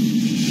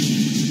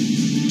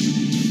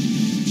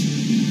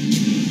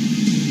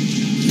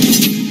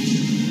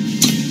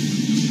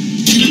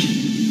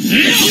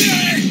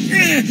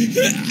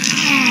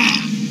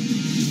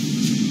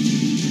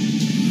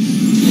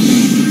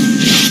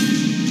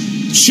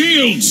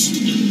 Shields!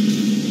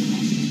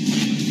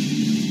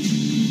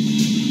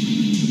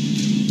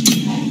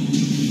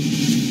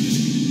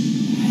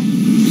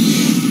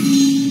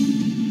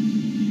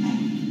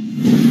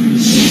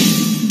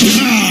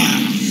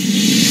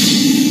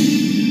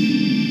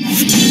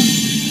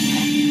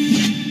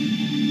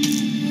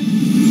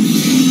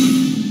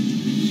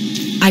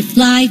 I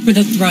fly for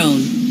the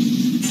throne.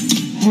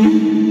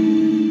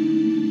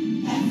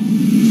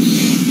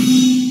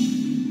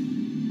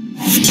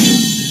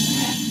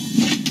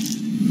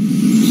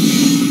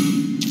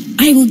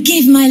 I will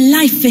give my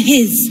life for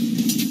his.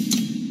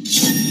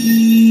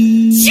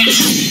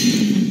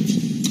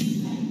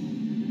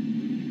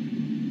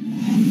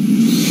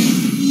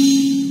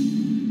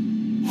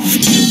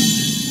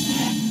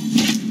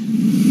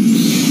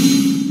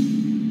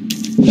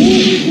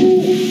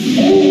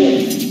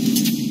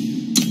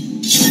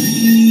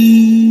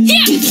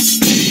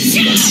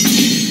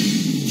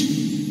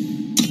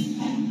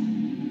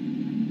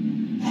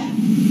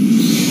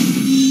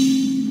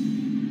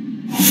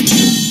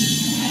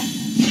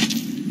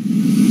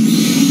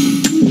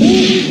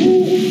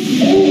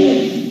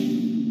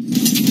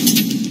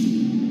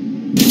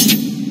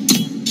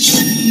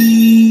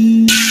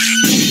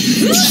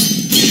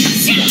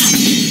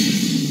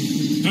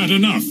 Had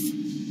enough.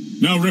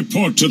 Now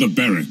report to the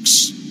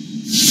barracks.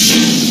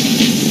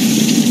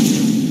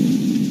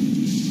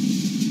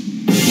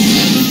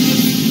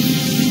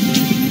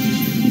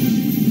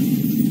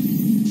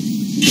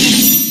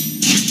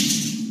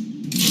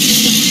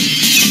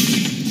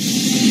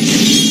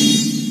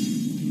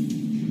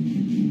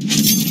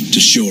 To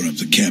shore up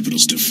the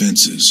capital's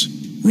defenses,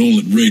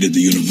 Roland raided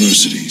the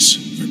universities,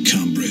 our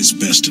Combray's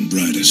best and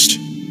brightest.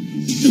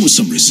 There was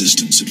some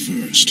resistance at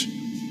first,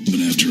 but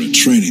after a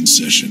training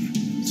session,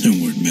 there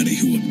weren't many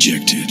who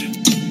objected.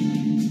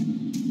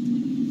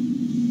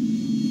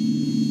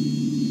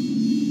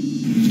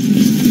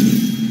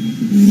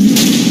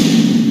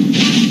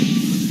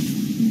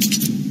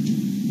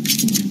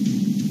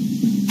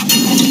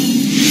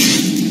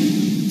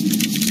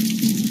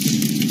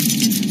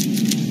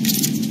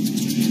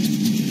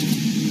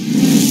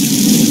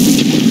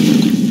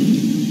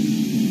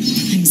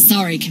 I'm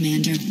sorry,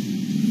 Commander.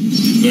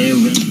 They're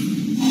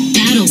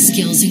Battle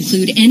skills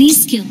include any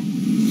skill.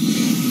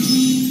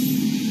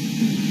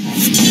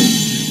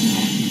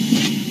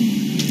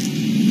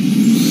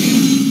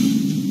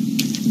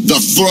 The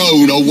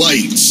throne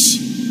awaits.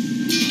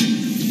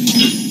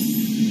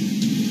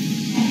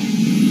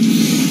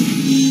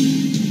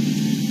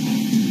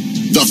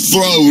 The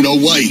throne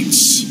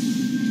awaits.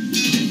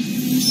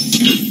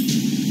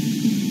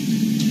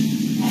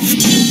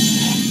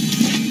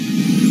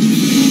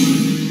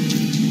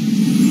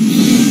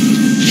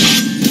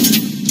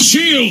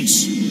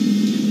 Shields!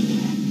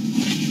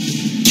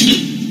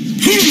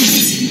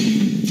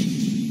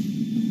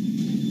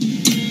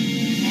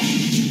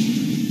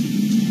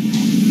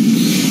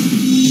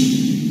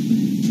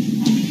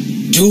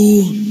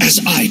 Do as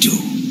I do.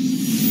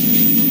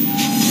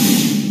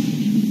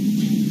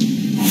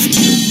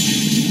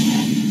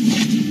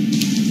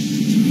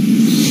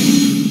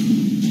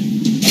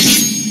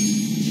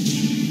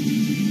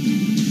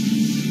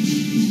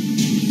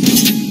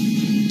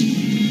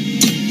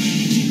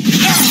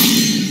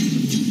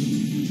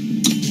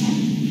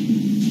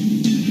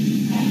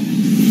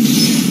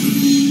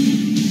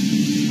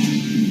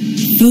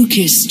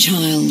 Focus,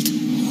 child.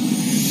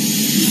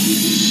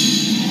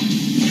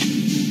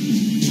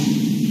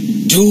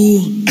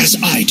 Do as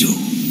I do.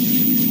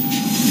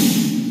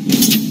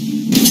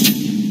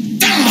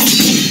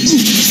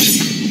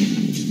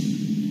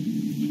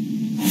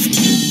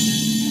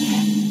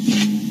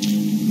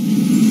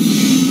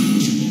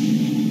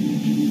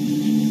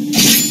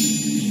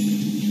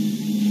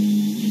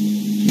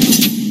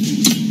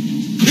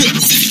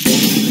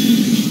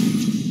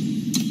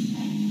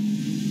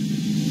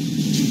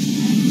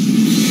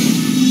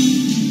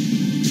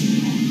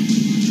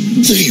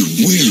 They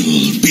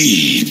will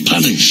be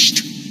punished.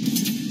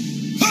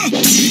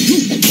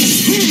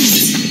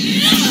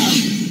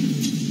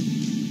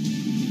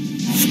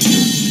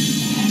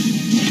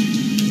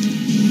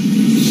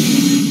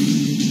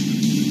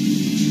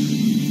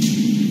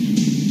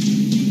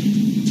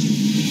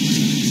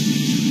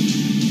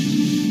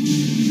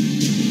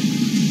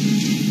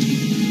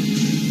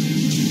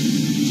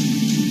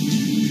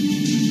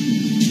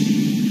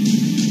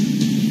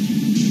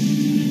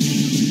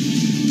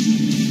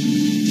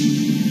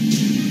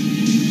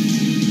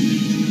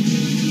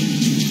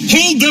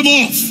 them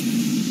off!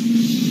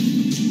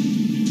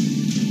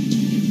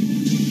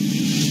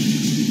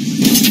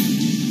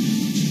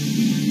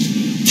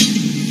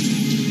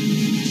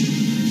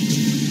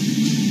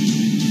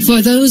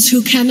 For those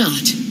who cannot.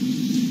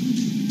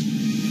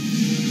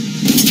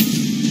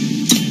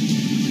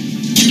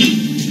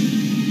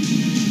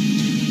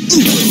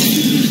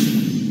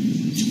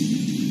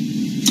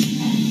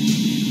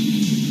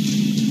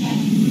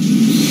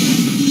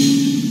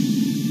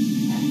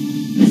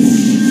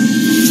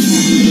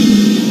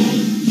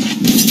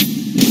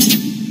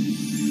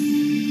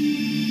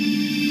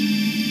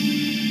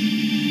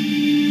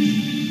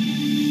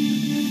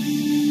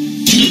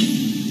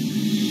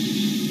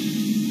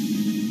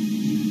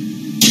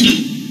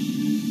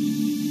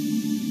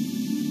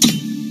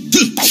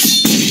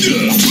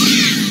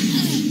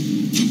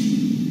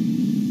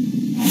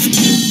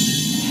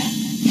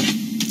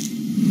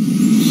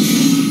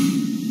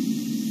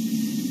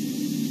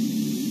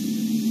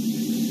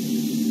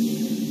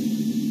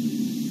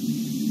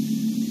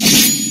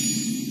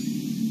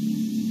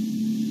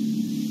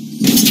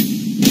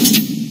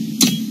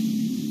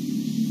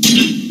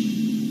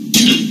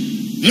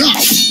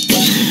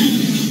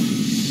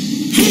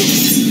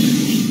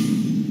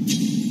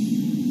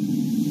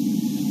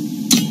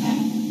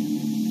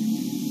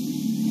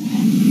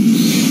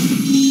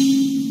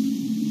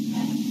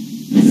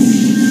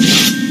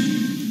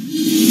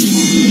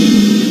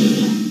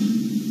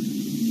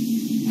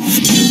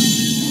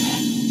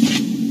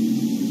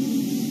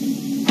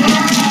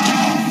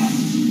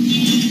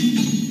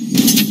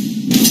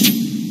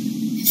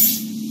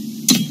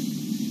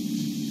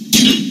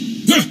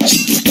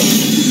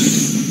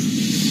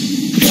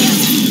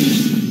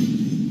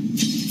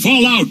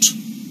 Fall out!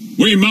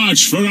 We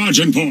march for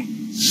Argentport!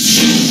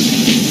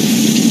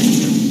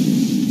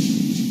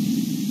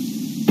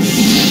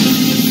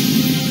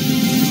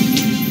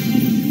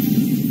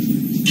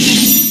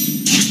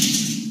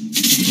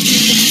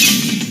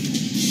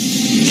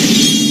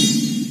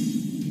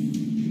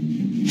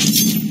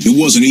 It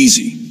wasn't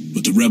easy,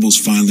 but the rebels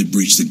finally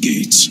breached the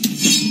gates.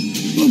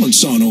 Roland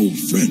saw an old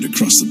friend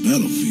across the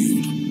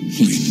battlefield,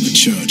 leading the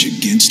charge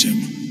against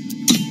him.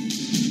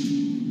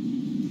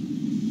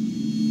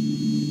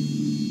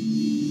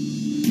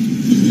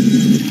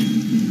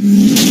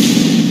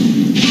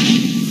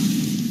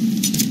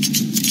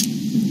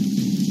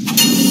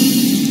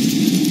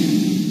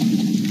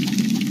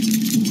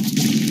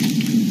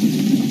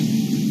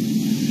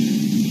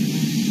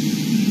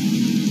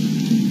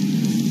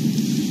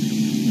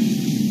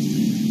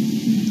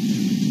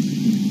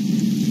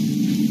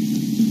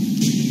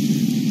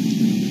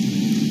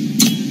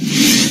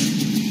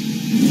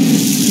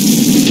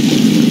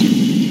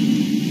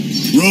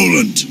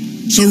 Roland,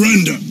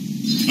 surrender!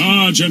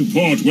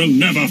 Argentport will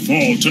never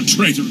fall to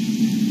traitorry.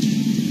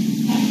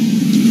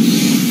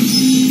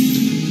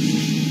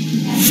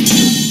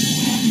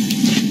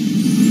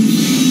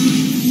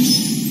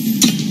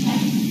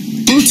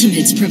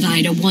 Ultimates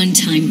provide a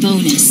one-time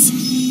bonus.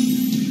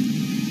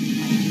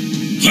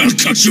 I'll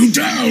cut you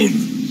down!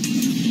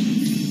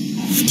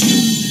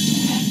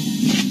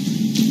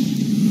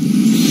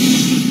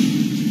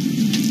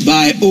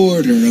 By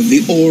order of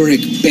the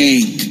Auric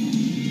Bank.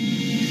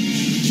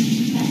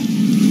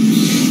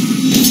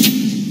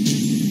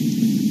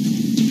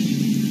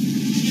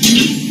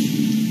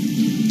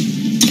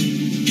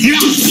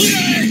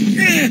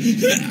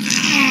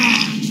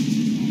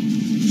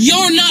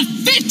 You're not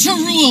fit to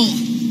rule!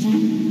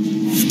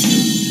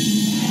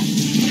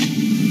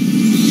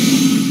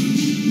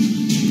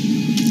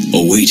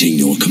 Awaiting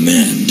your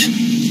command.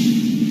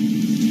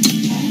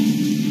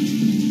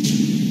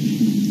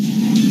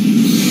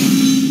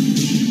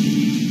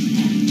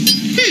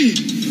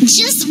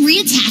 Just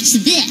reattach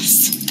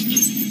this.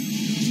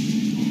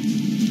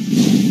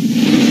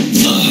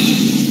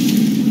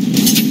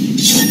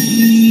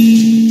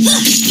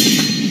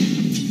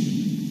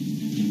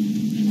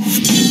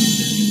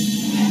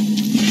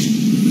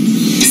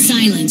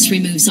 Silence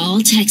removes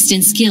all text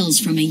and skills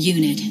from a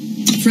unit.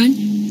 Front.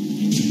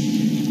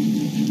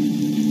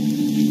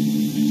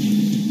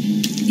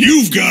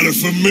 You've got a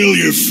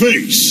familiar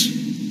face.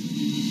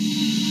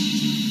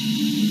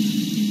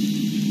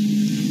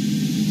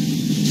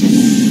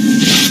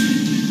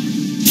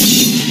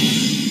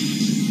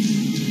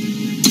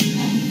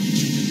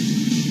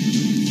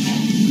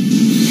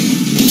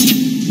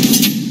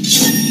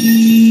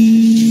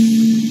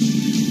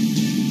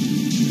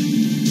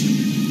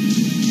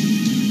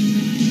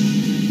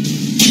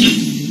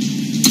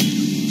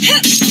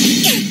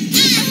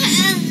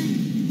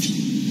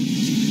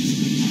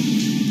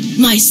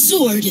 My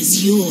sword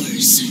is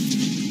yours.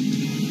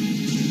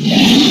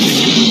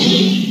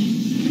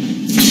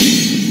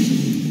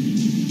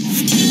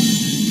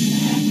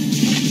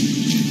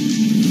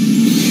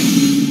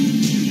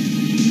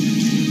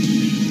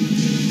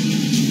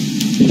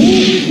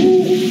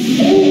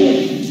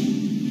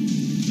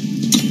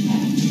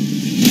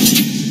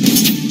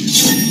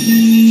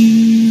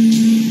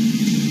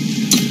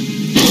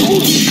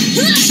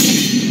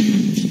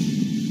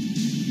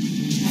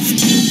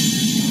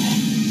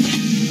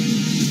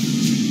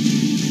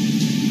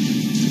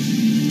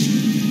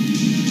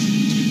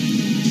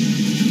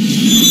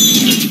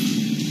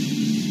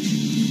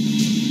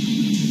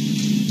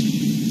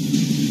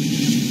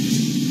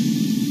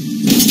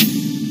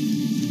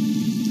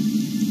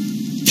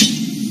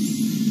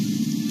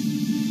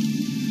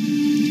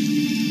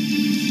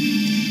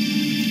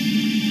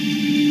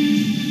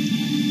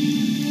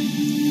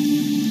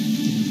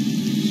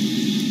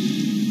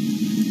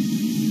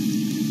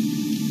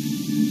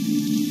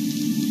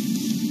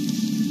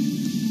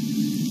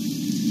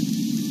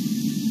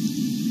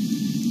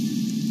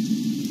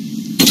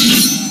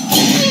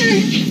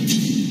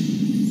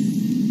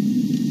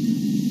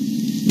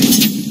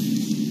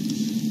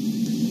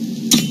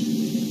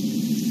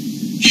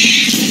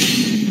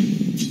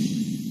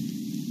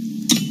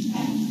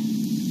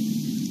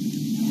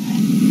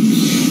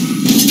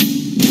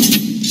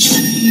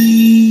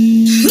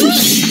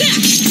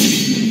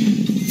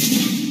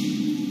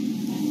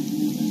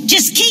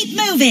 Just keep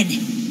moving.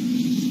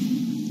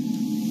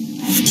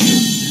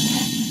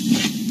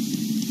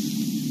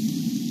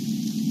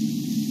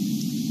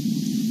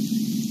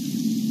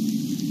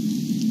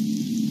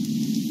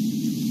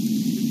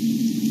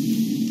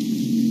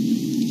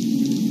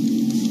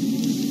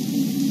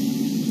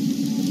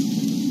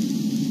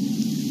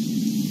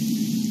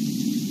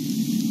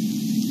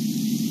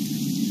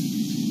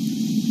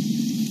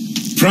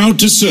 Proud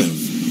to serve.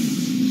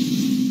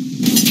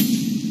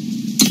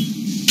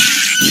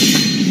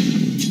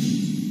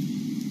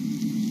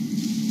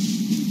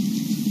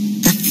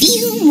 A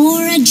few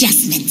more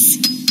adjustments.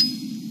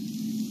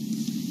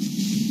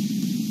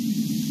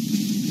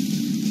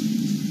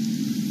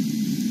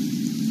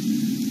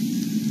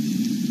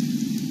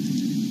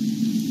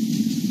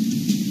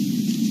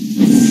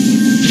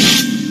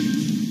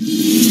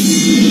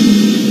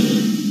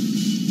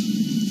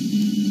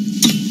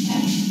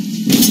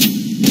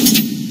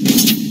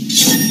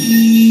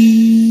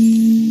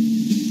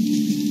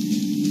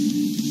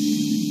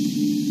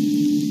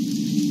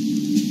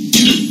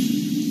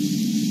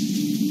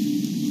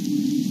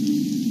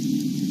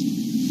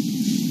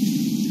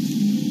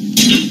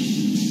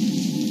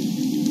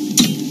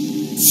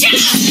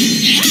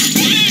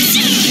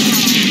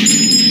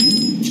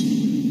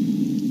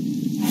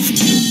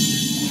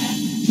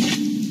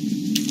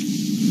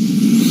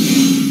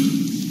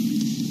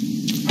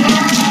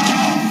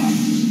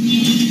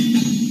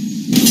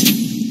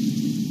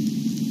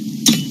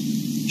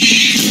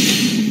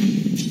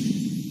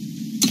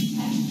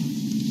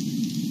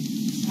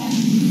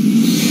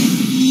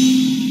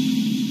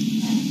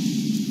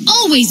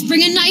 Always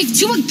bring a knife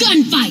to a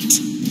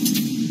gunfight!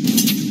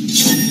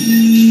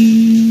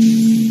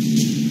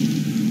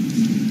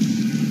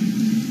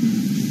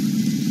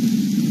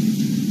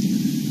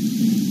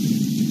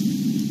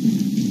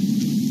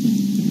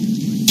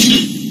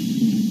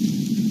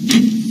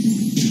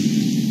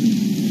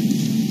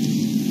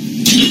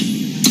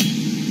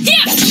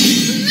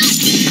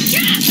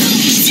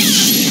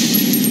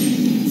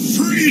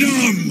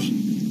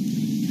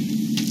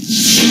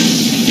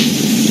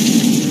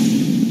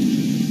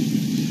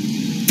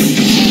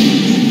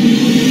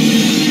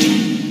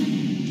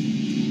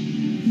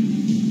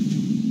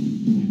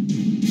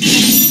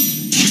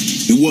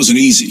 It wasn't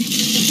easy,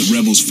 but the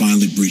rebels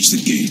finally breached the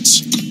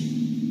gates.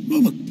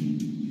 Well,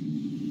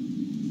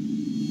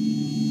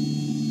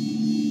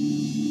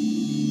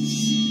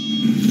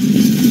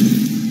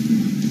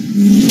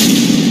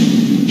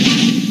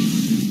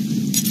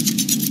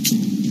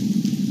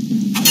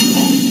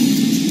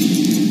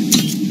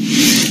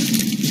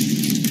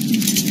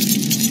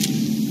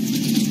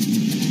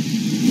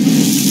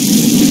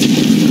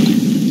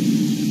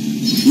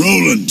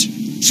 Roland!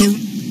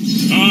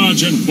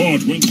 Sergeant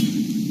Portman.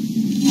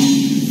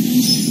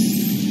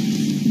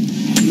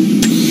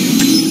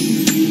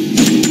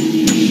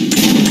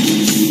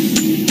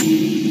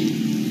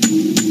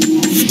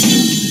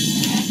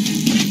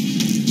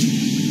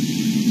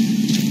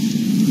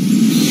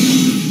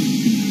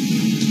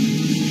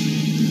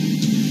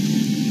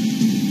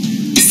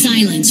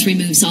 Silence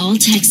removes all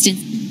text and...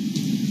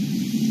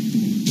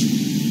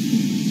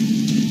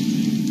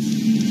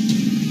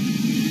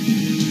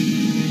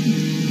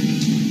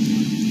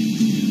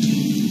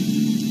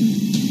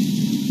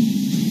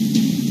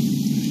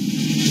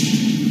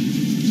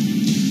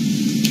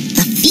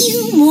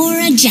 More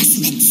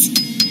adjustments.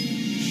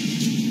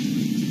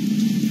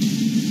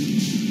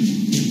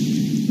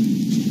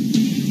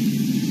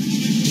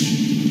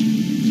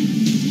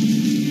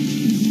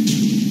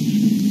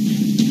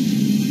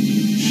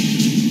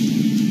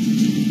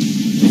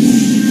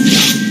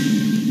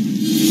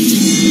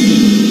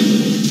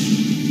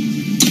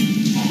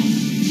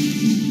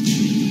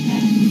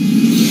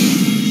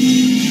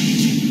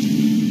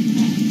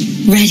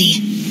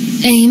 Ready.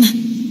 Aim.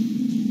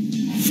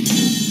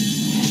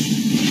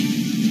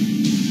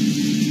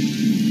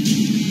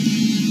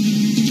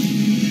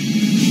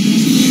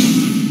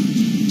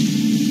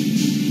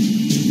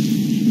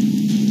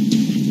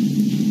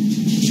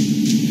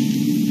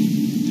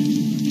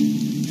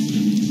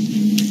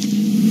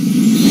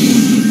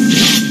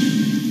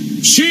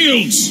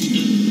 Shields!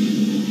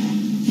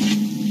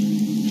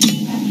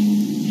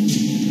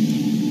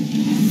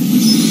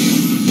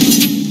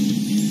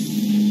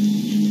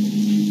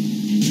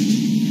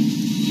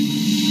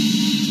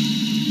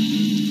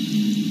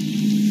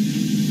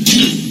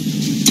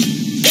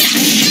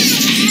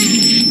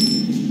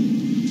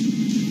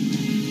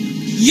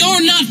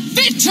 You're not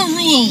fit to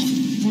rule!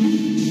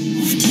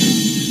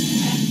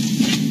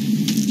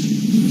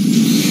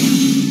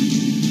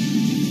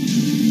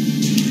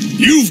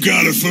 You've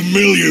got a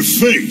familiar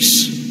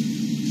face.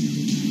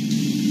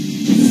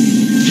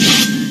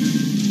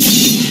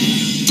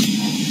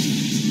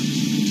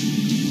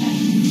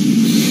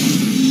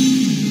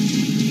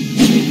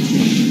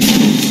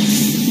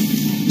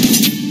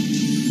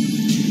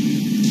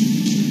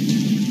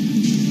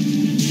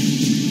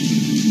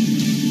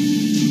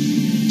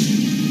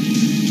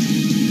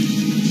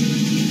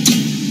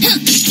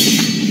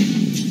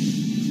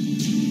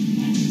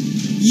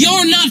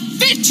 You're not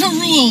fit to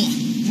rule!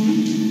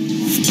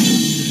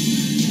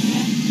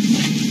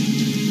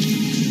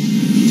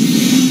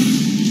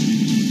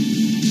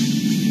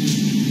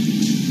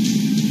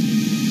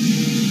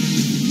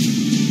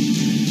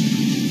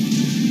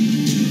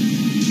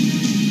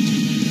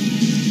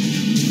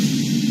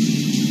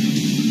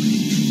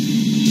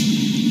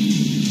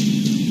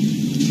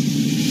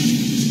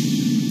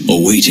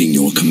 awaiting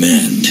your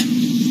command.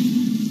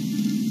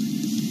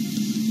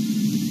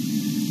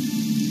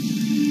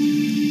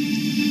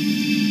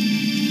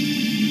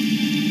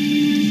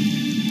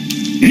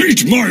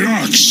 Meet my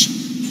axe!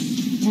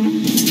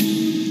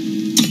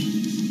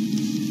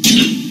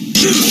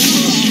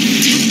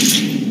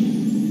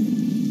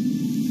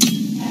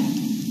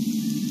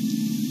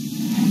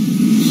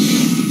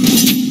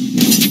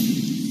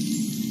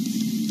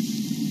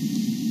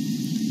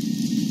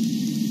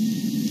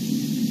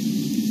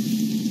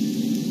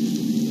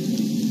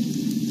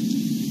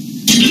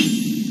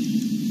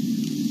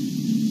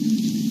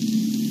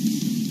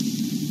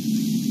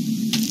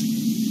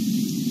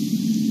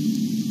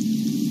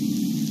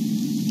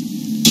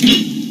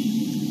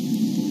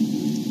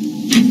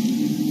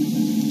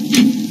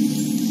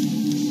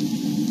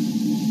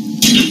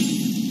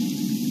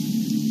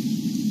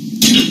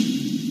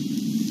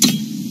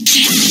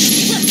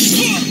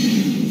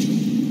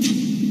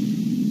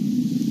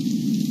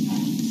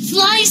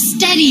 Fly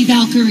steady,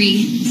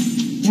 Valkyrie.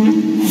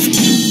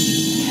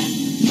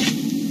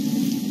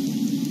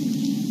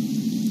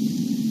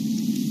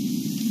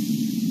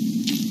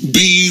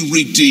 Be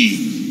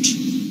redeemed.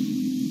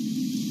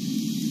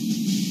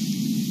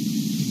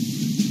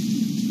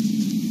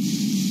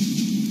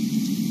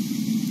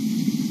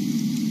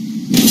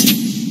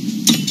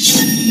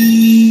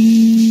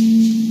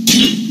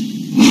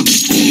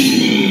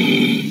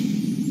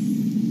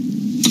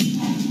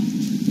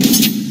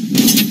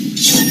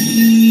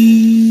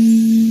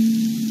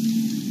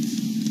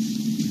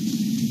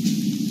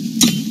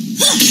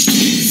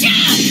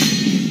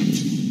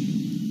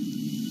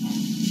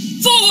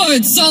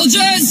 Forward,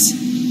 soldiers!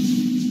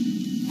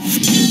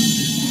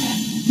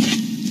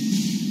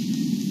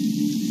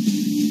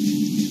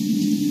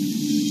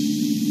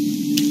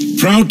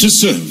 Proud to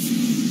serve.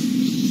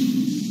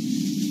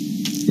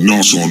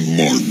 Not on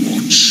my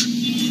watch.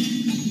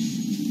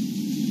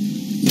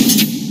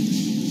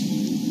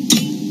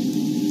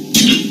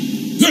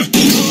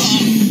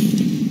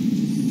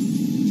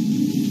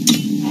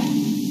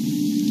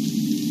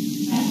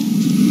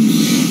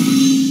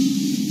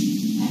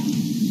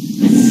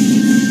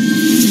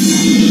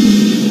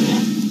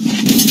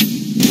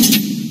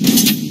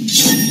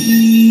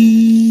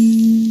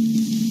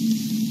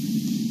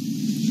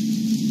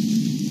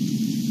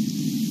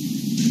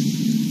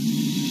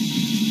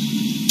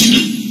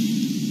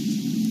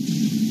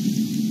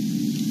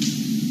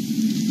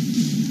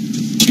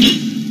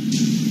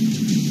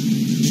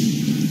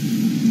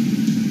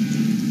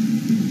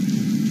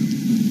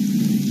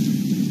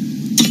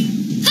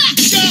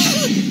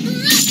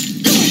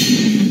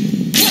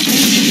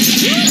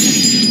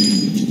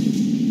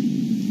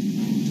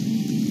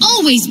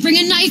 Always bring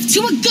a knife to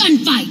a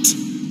gunfight!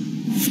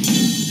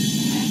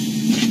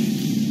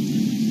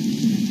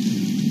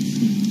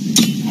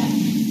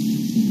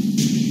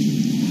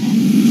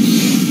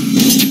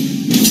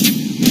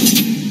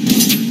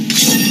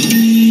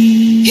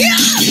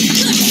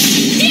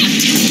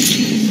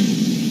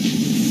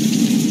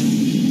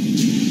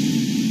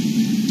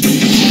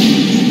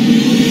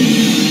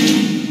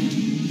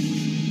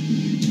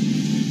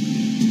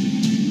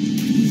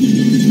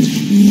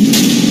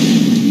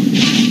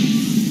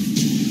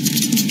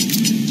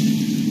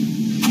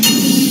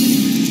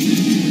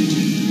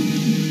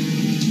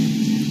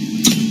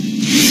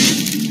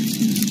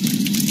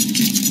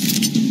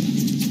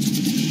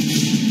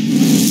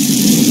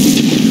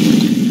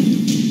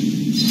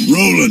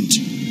 Roland,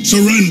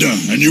 surrender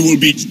and you will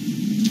be...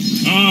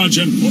 Ah,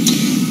 gentlemen.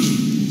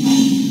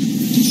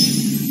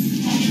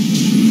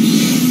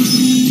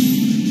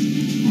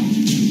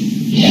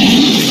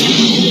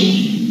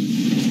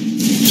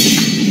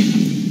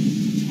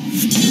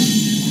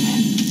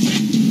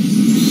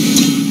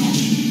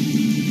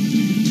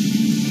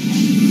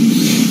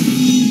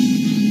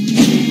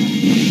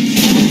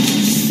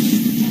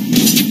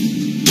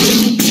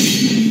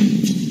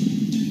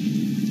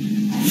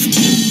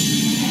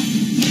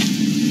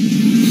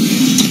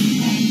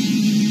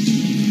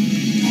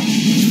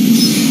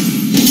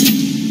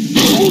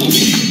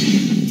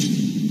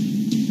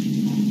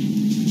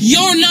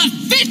 You're not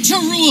fit to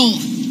rule!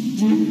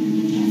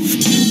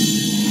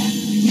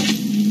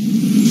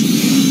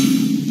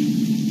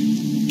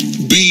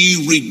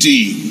 Be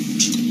redeemed.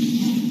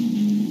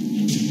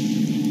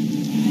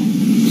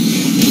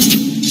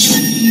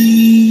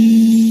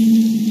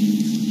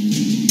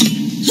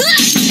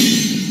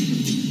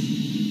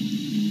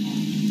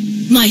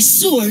 My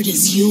sword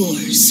is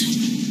yours.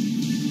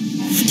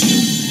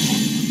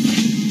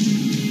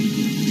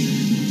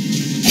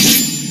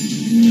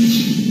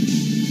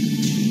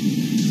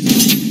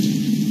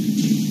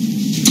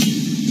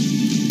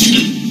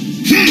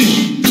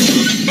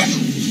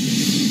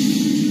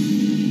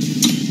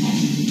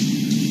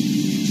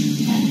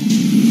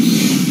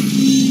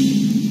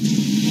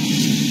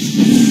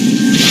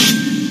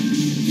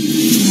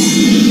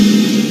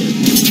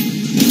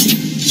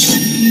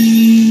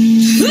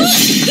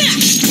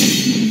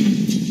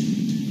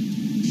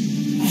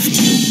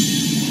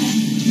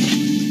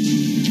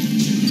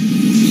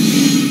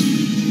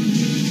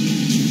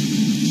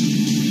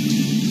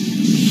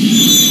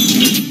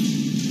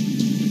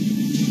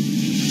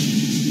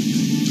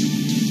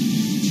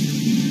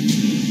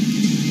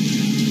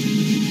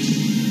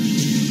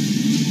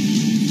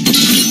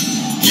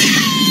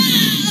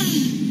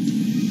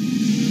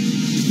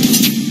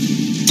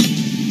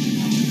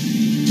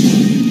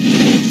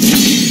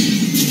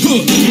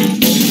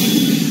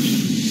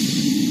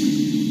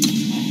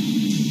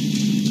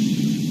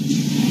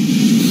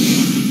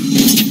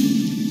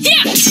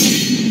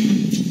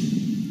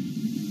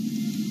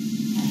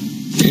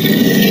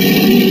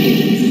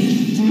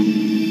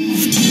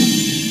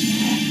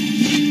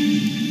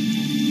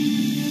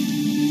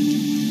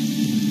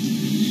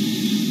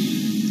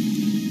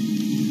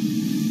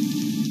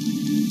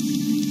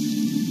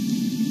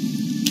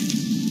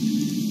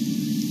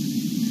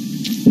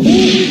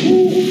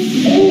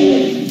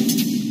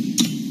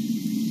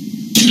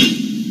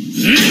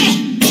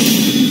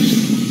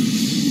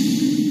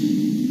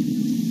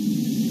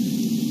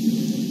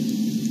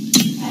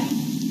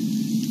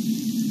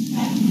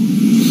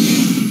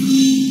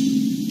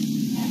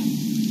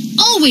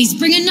 Always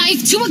bring a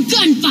knife to a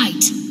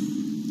gunfight!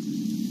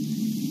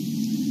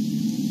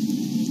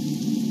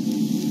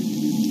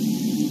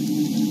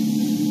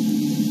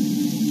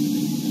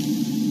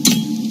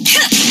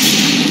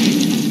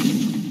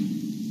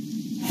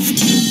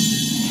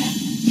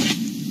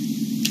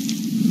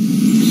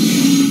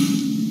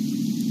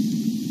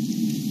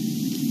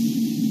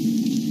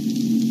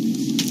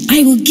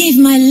 I will give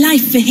my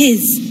life for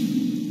his.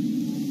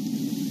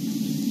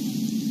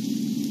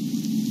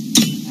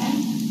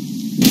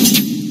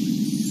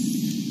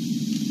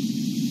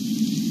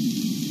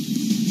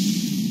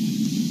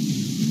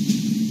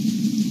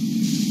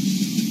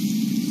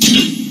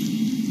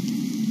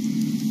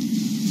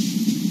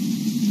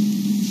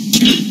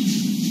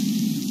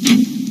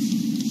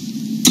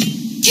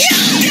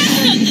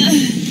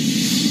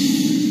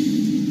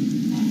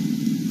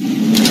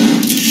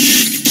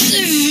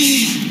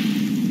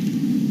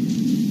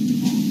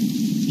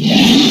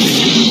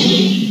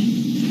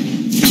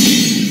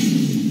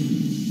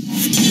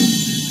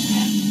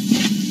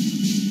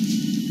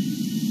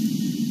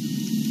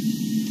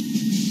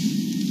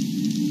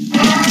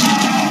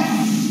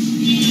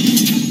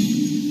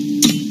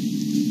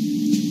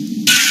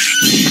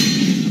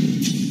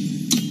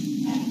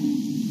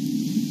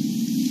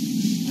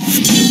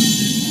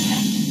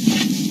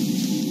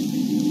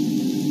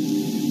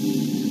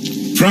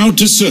 Proud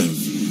to serve.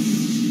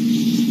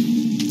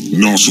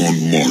 Not on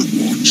my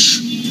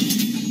watch.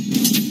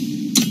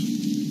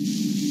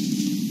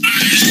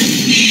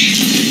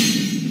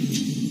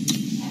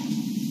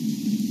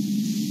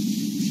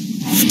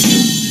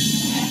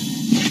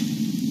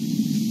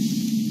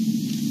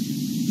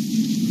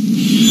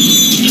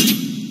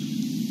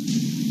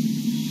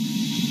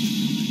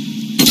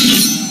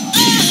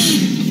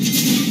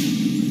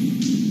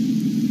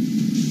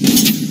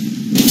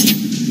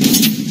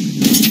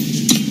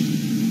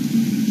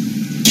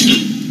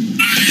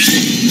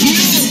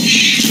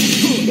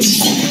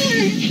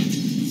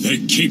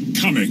 Keep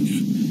coming.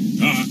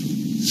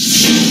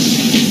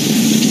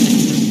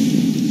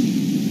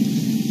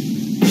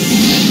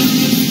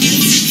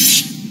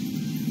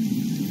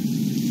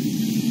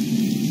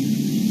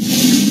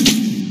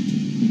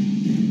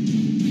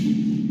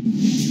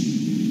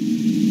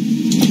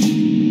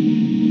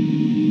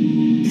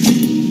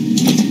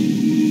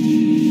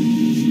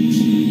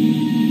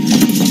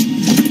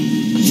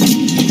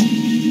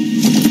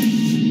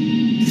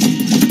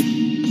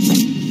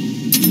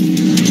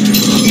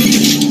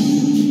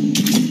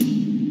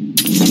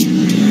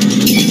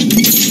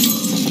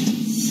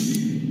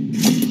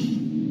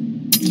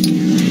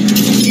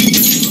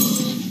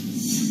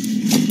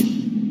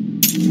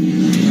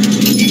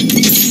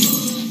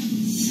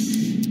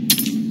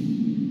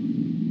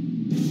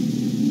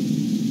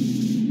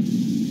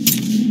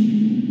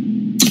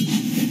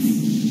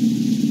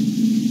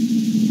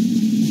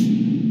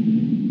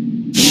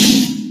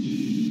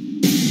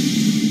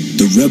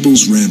 The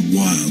rebels ran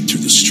wild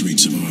through the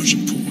streets of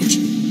Argenport.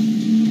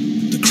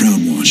 The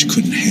Crown Watch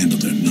couldn't handle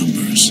their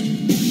numbers.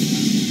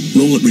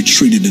 Roland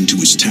retreated into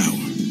his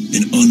tower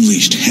and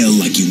unleashed hell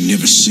like you've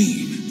never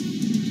seen.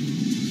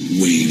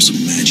 Waves of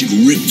magic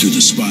ripped through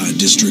the Spire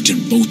District,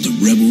 and both the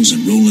rebels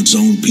and Roland's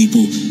own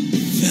people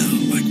fell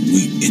like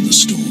wheat in the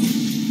storm.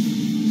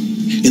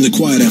 In the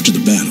quiet after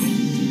the battle,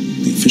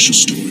 the official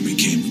story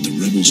became that the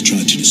rebels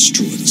tried to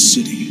destroy the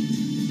city.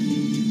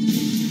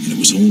 And it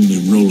was only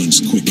Roland's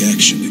quick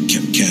action that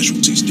kept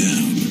casualties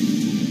down.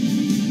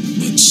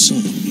 But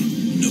some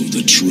know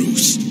the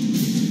truth.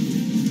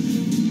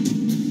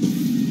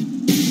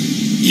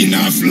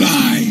 Enough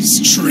lies,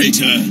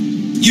 traitor.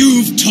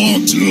 You've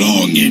talked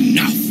long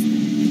enough.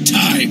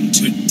 Time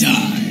to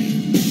die.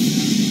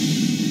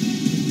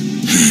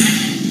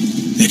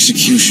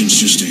 Executions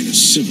just ain't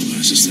as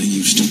civilized as they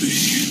used to be.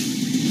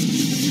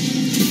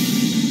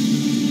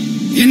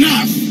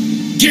 Enough!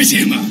 Get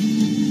him up!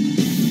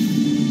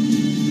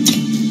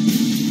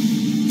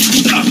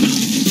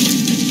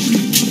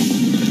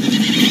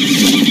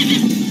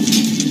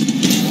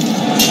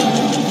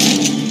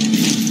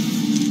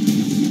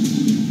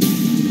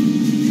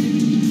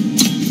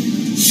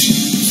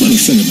 Funny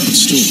thing about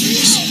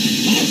stories,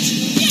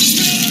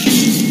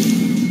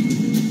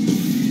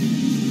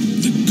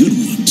 the good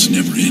ones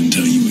never end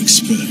how you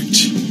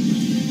expect.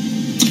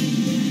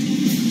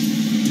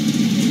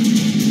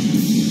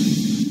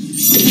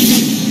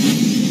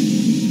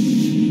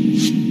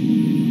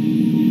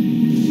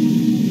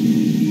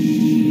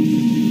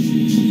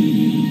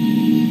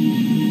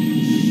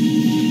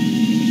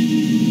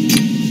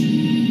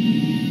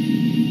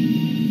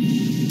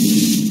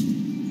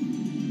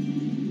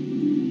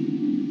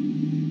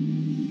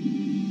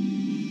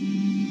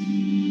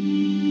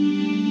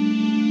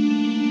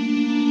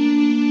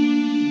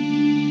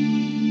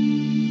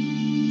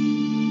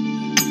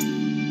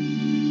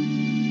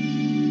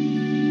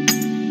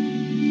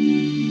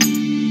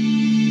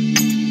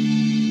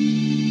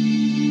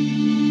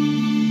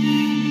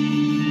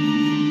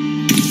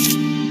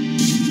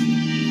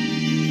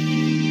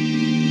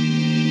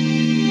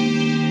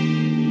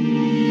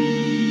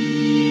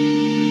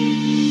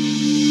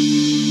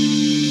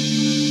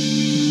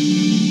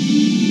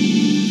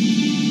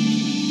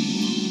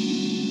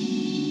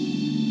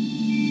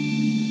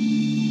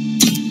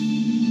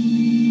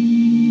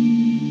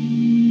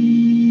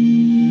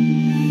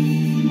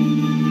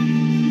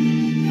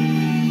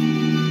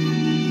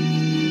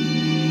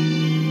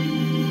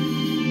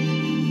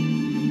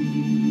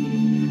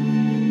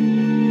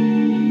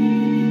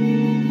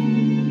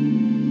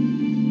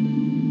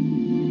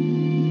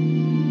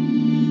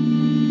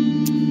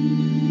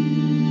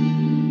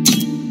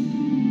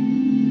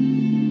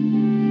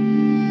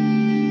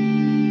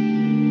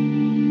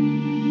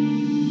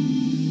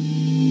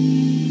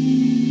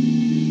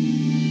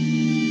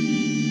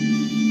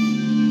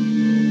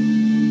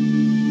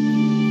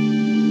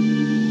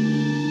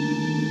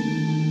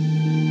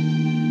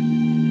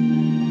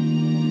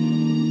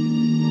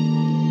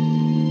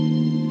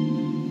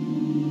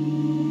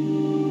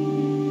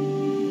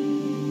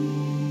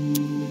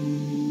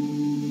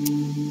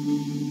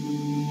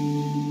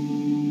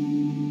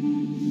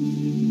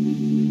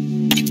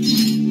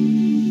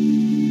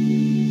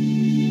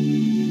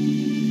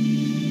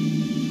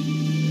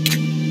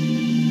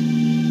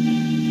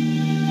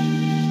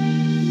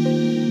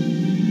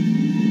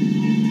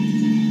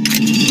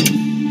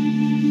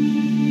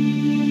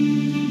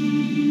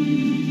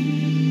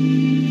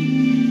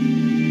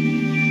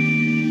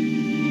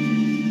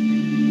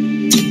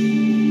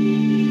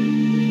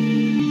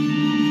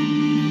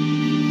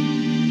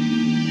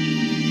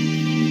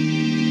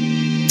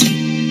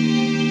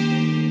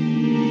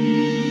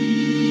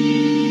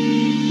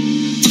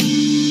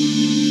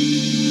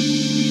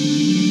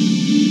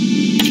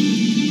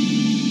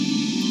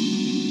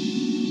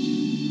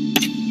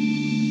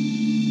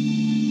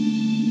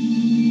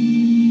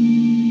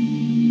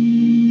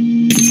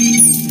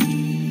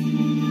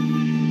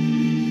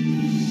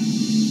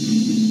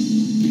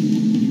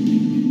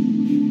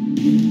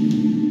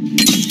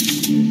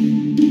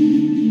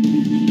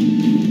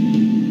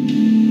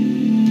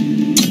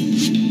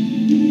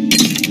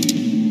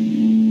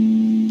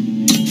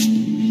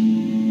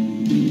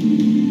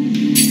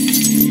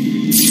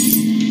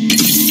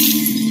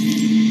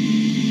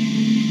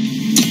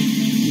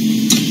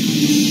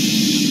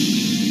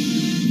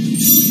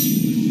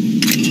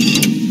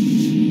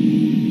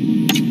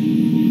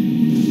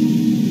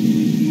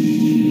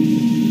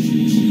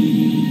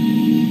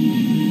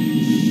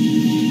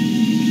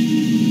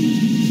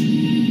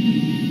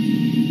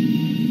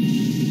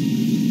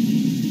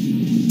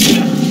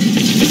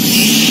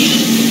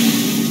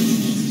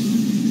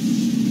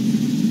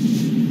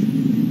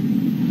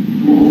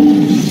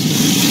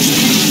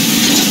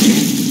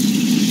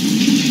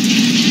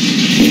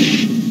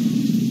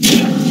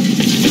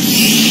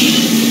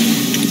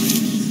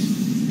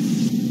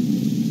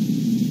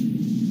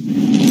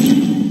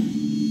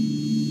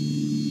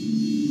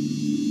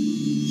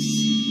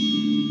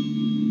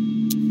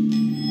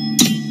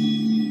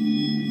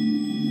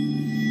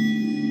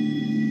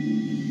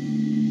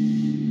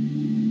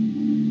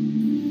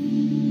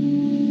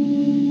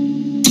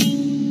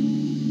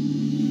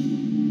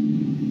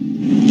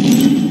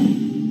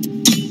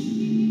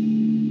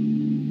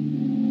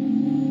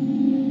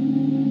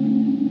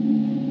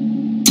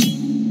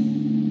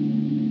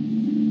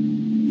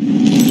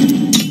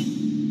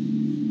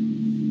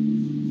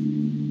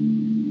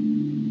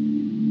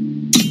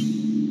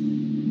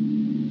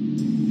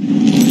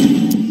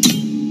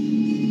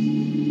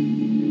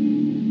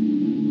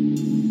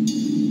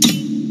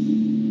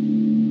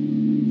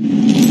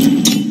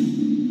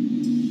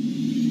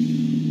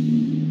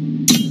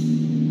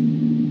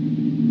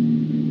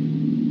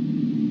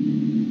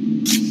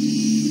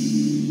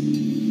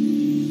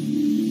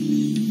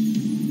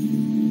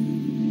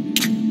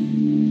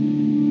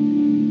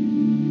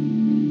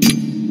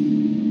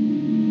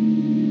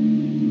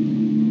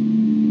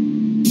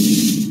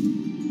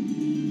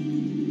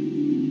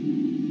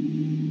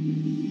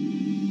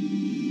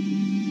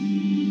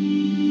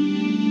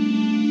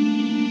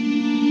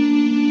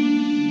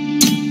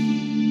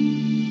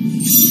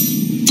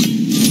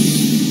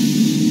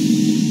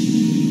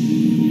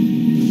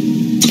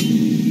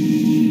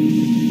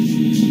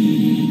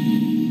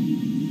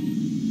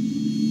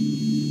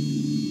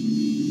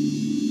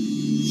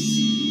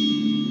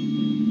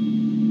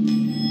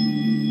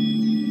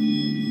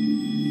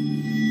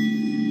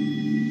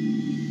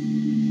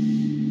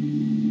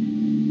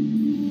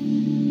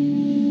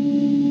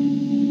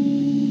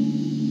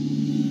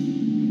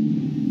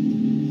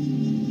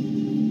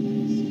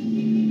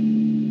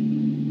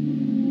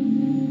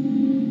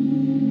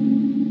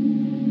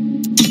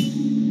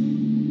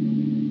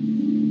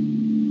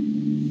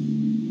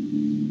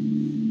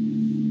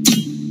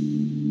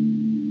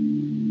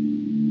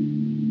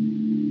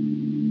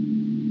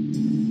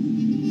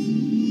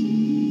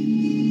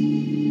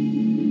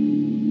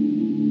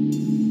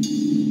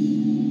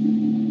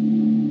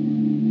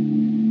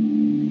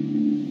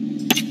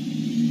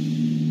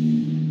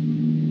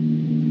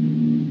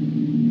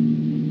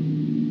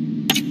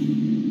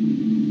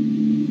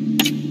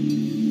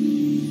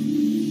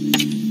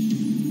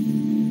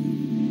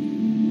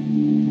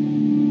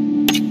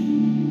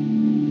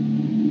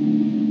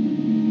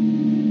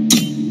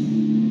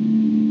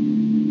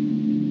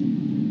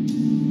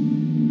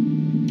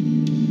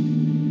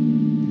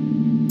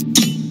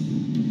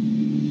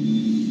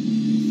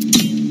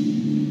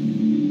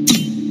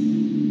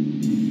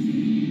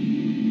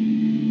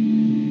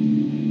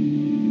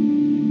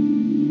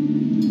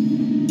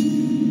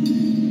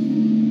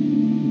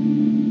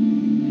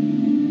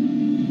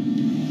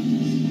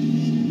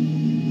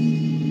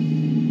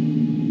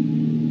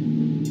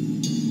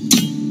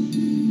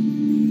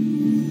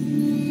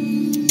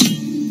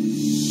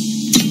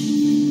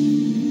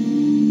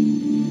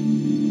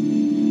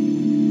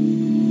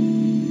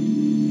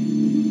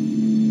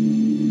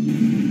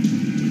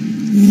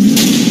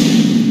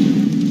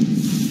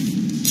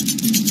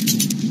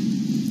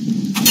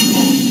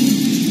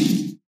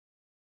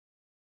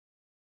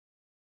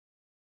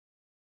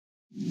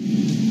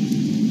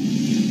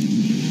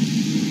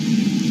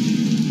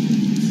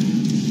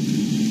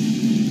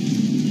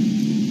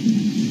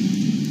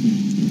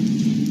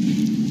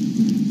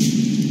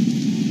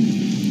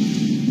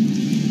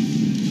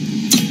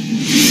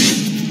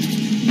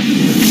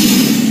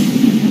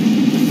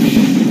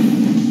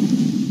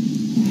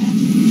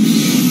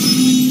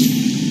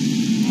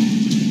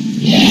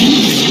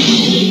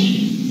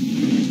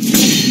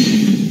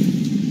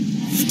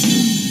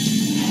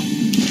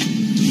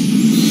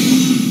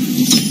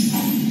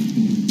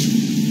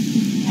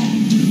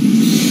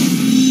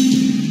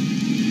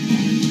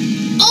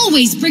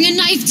 bring a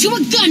knife to a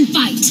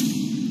gunfight!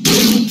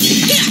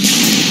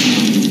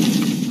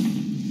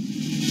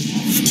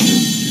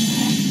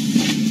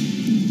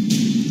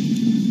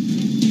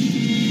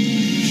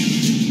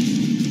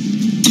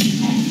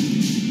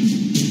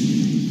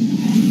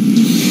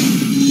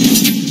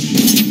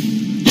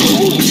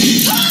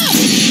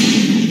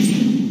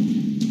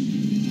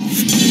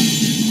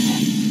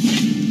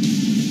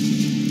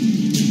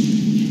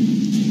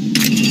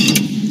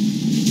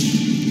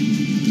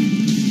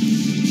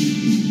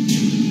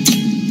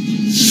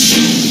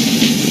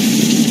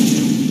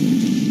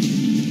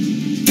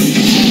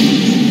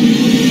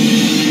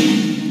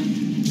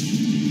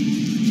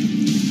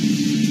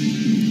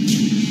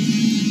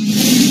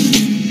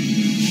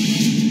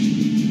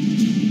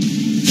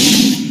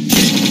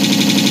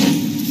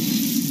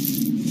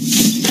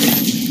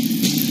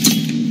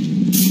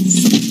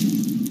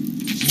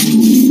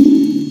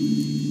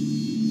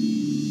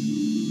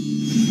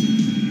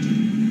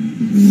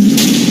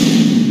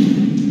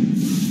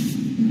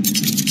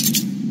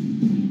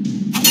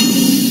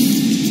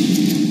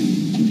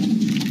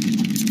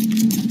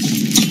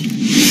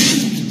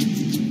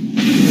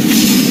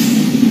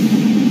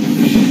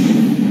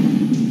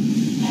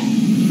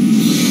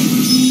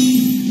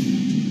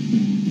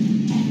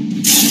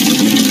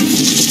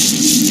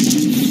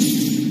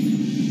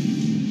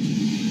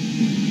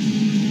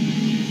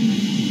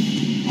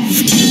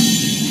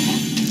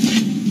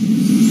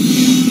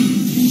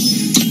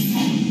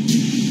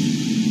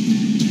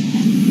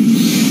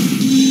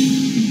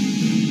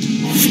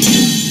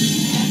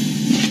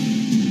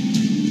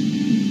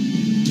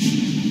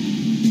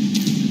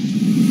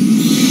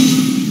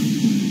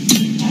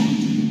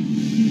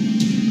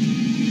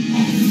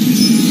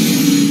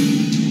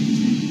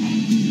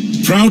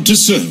 Proud to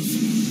serve.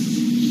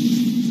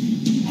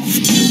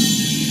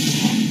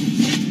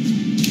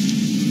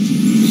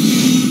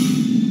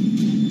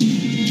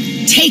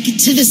 Take it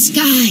to the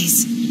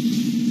skies.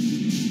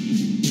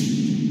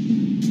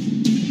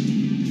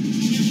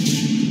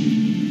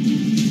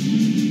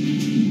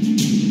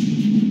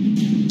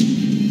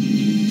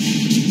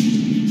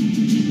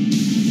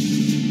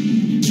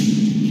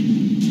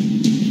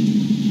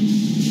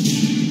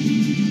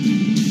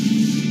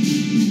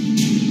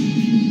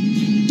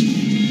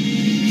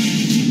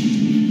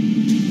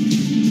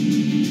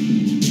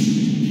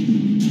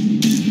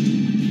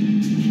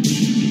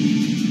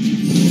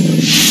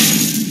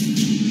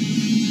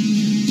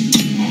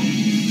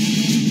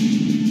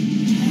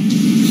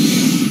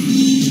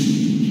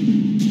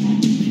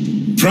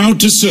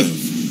 Proud to serve.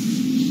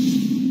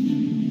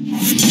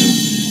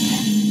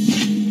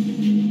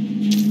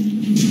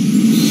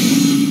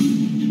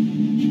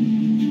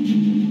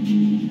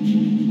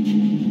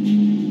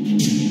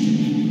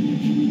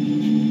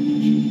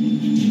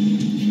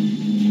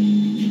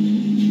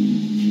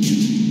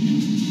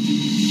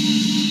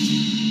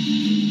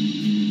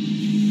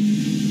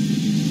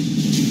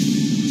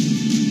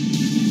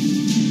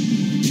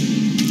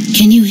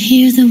 Can you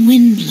hear the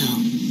wind blow?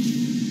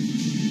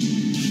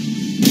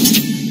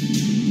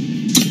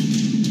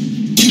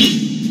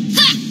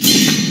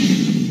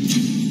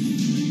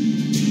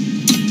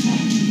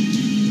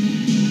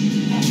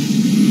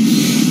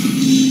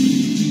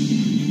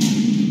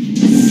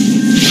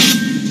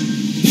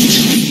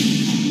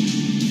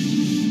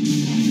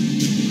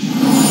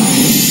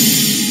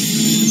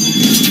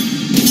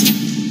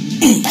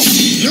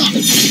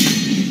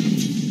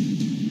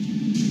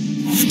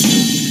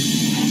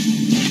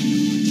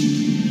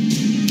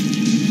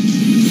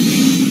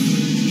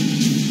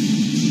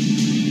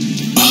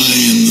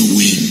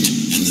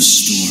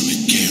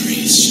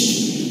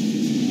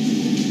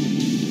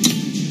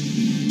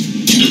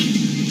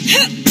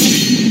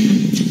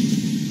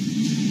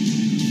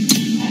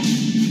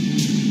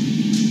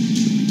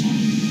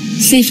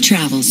 Safe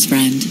travels,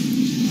 friend.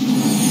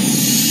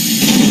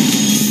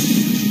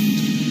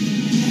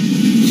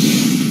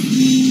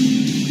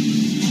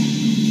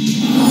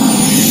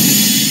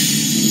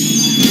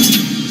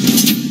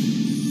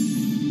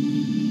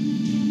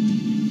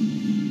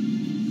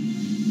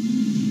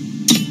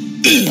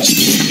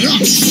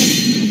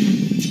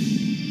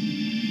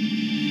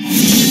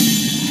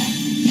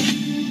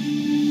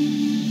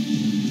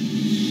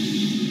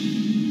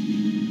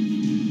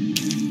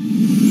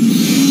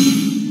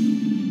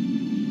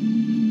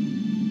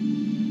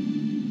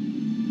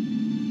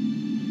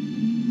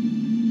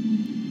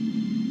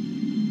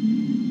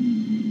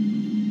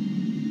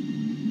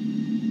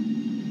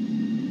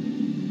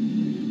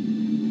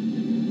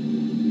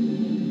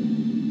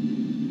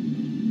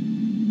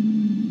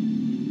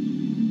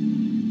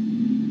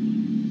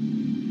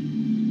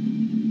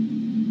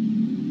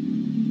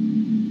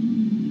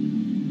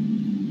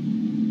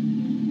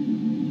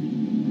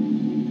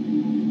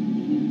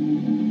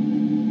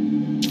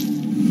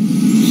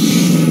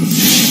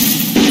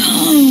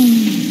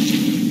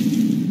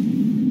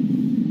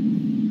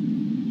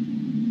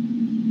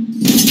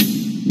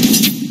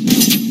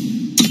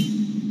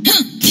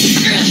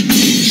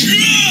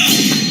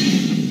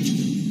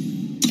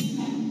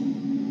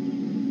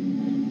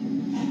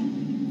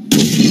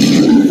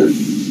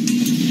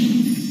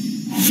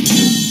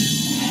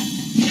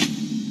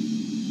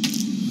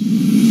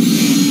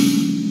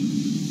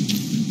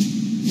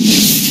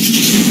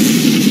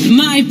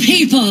 My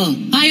people,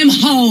 I am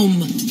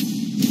home.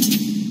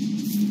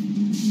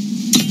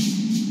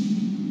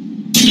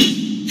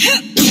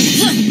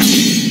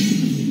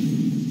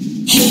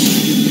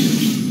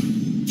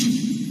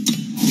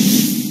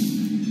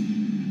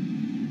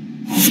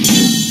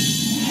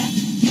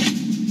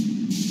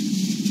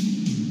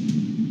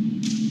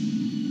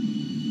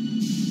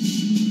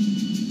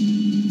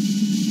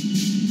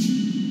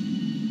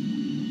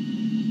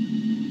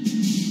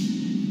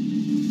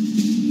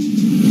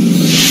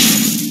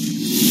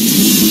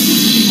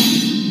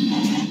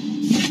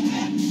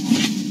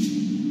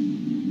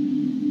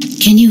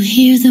 Can you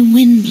hear the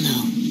wind blow?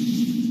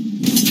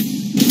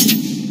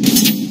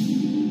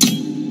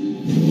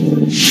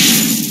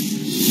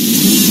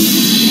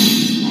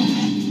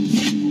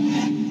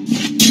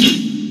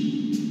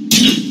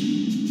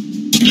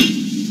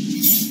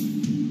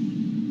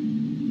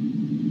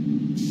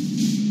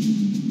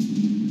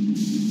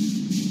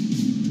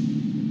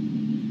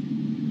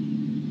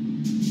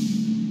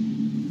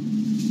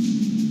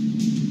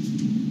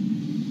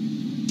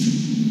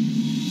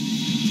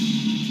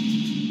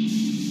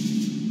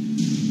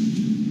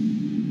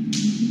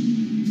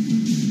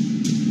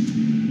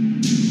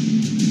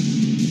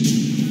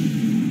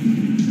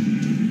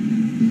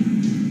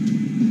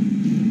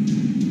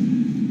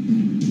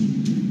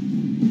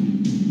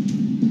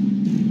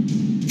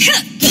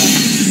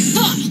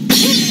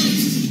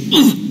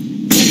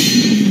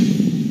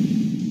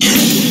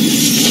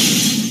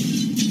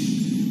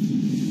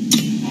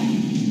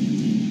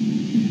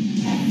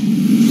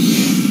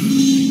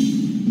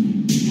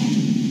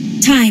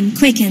 Time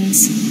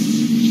quickens.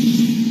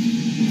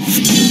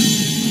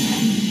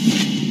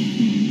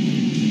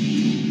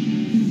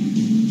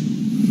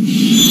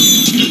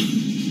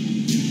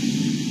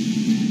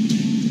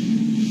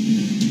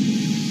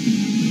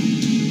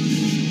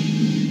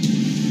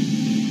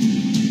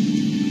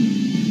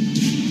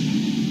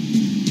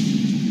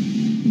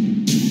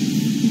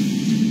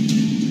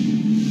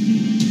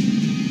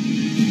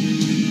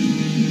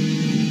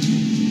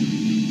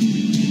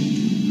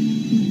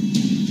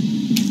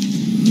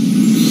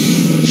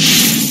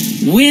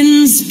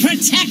 Winds,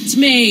 protect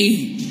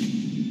me!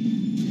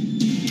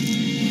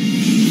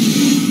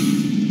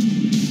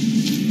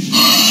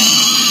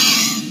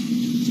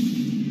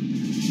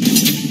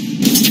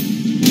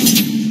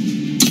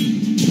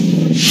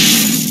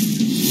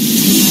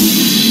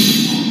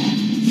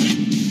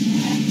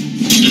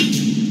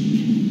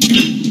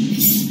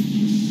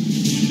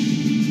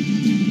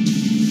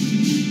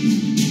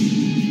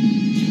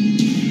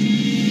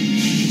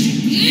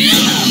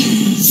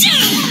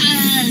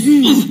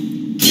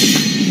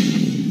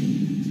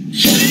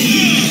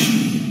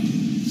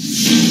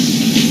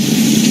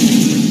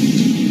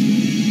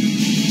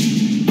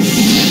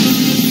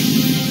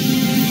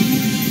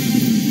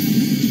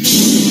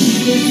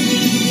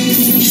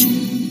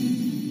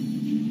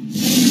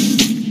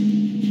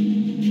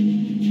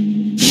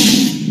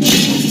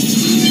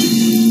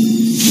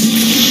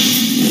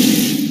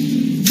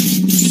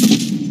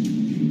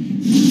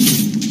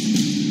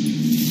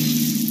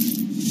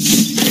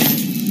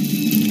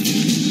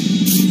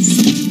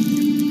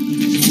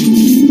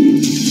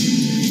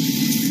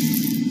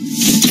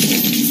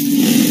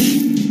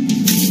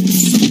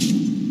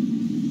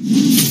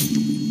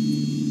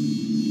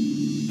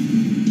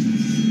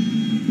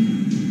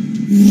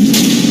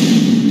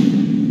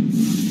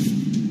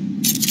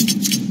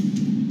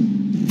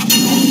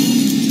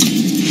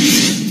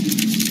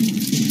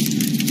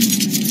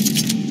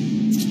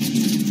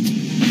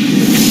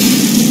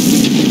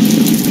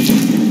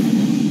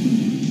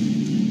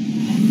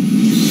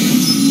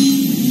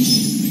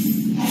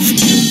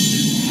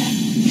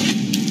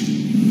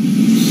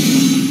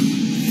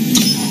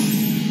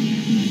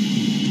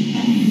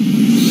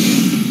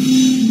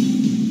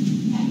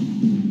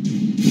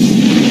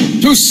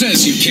 Who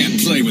says you can't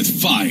play with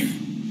fire?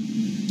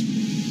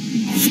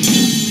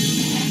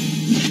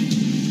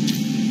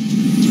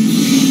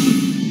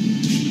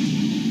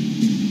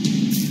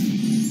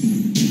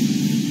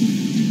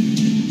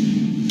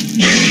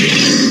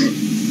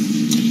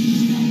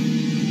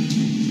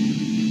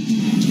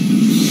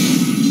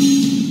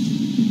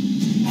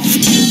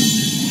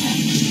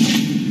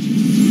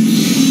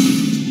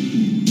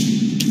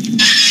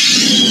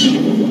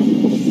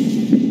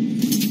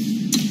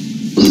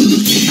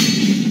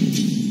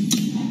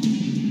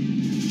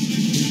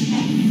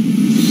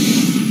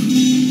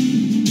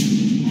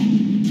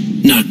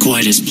 Not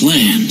quite as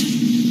planned.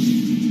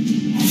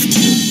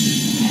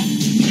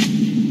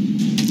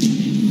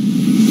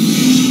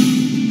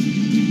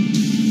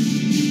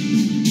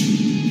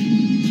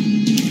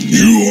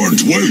 You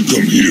aren't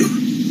welcome here.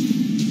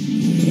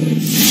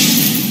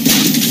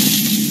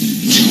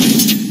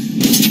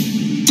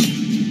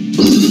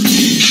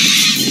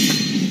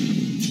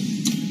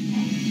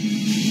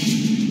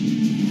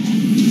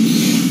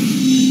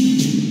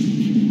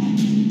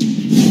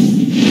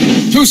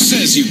 Who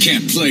says you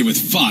can't play with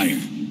fire?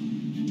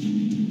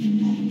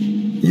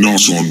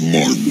 Not on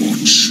my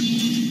watch.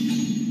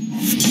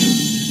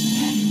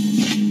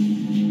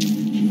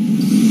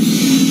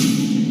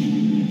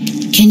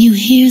 Can you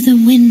hear the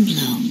wind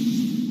blow?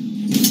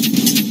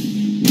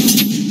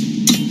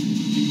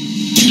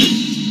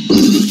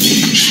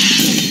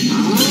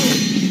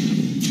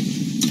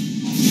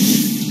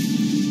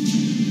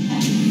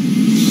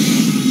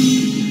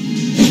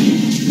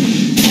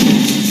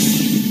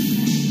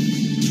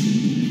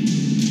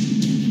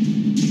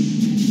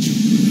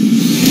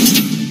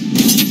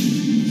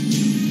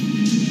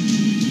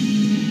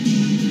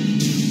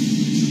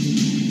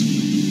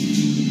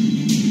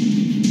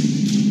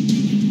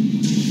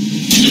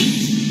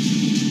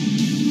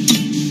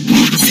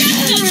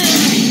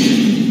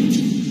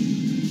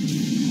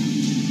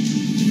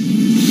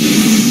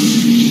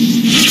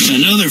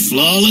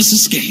 flawless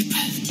escape.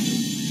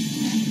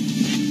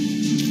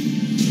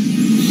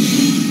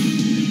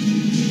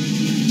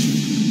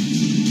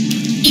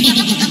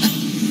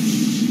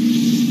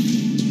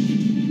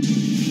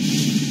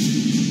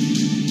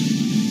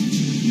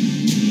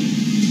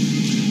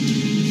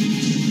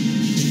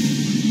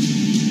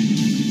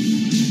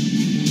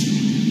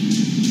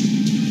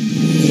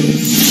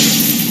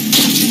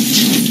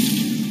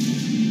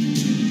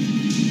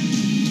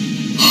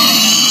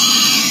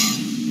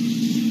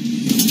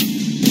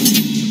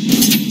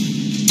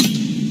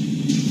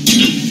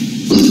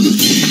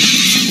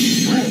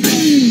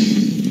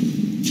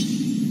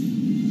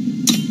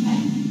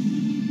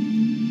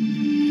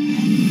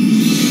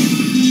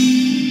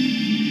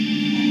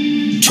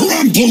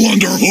 Trample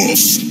under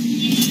hoof!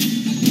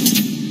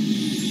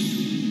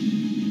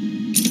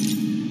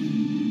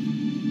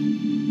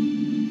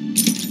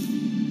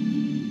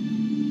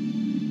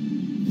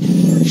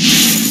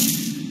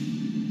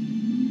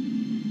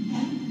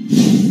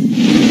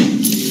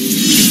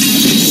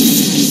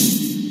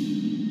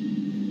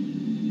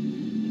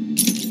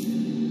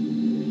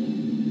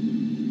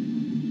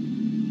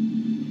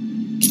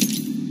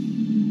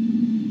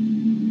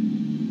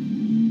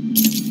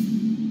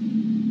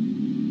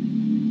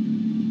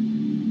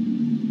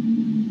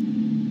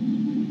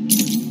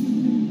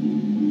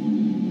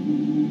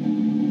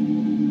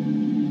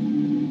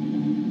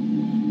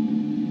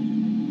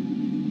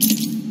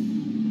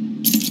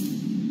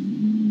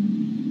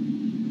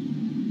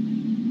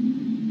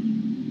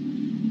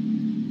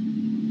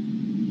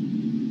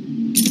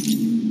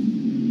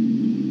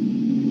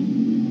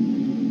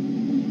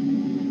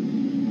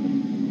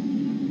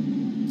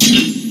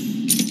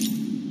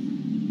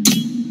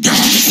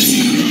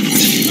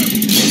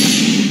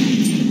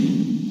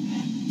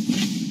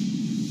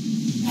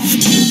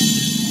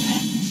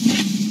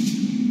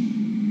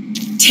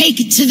 Take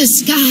it to the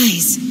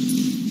skies.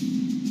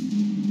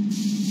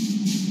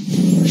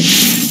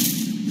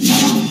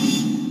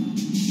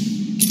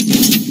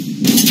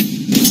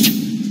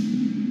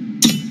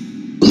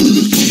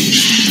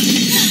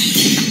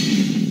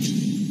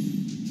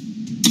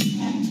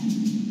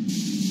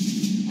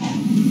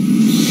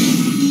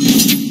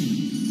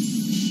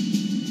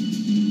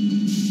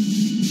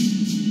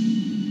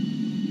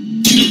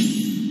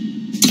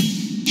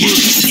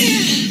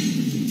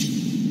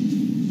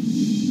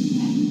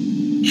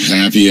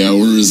 Happy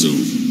hour is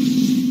over.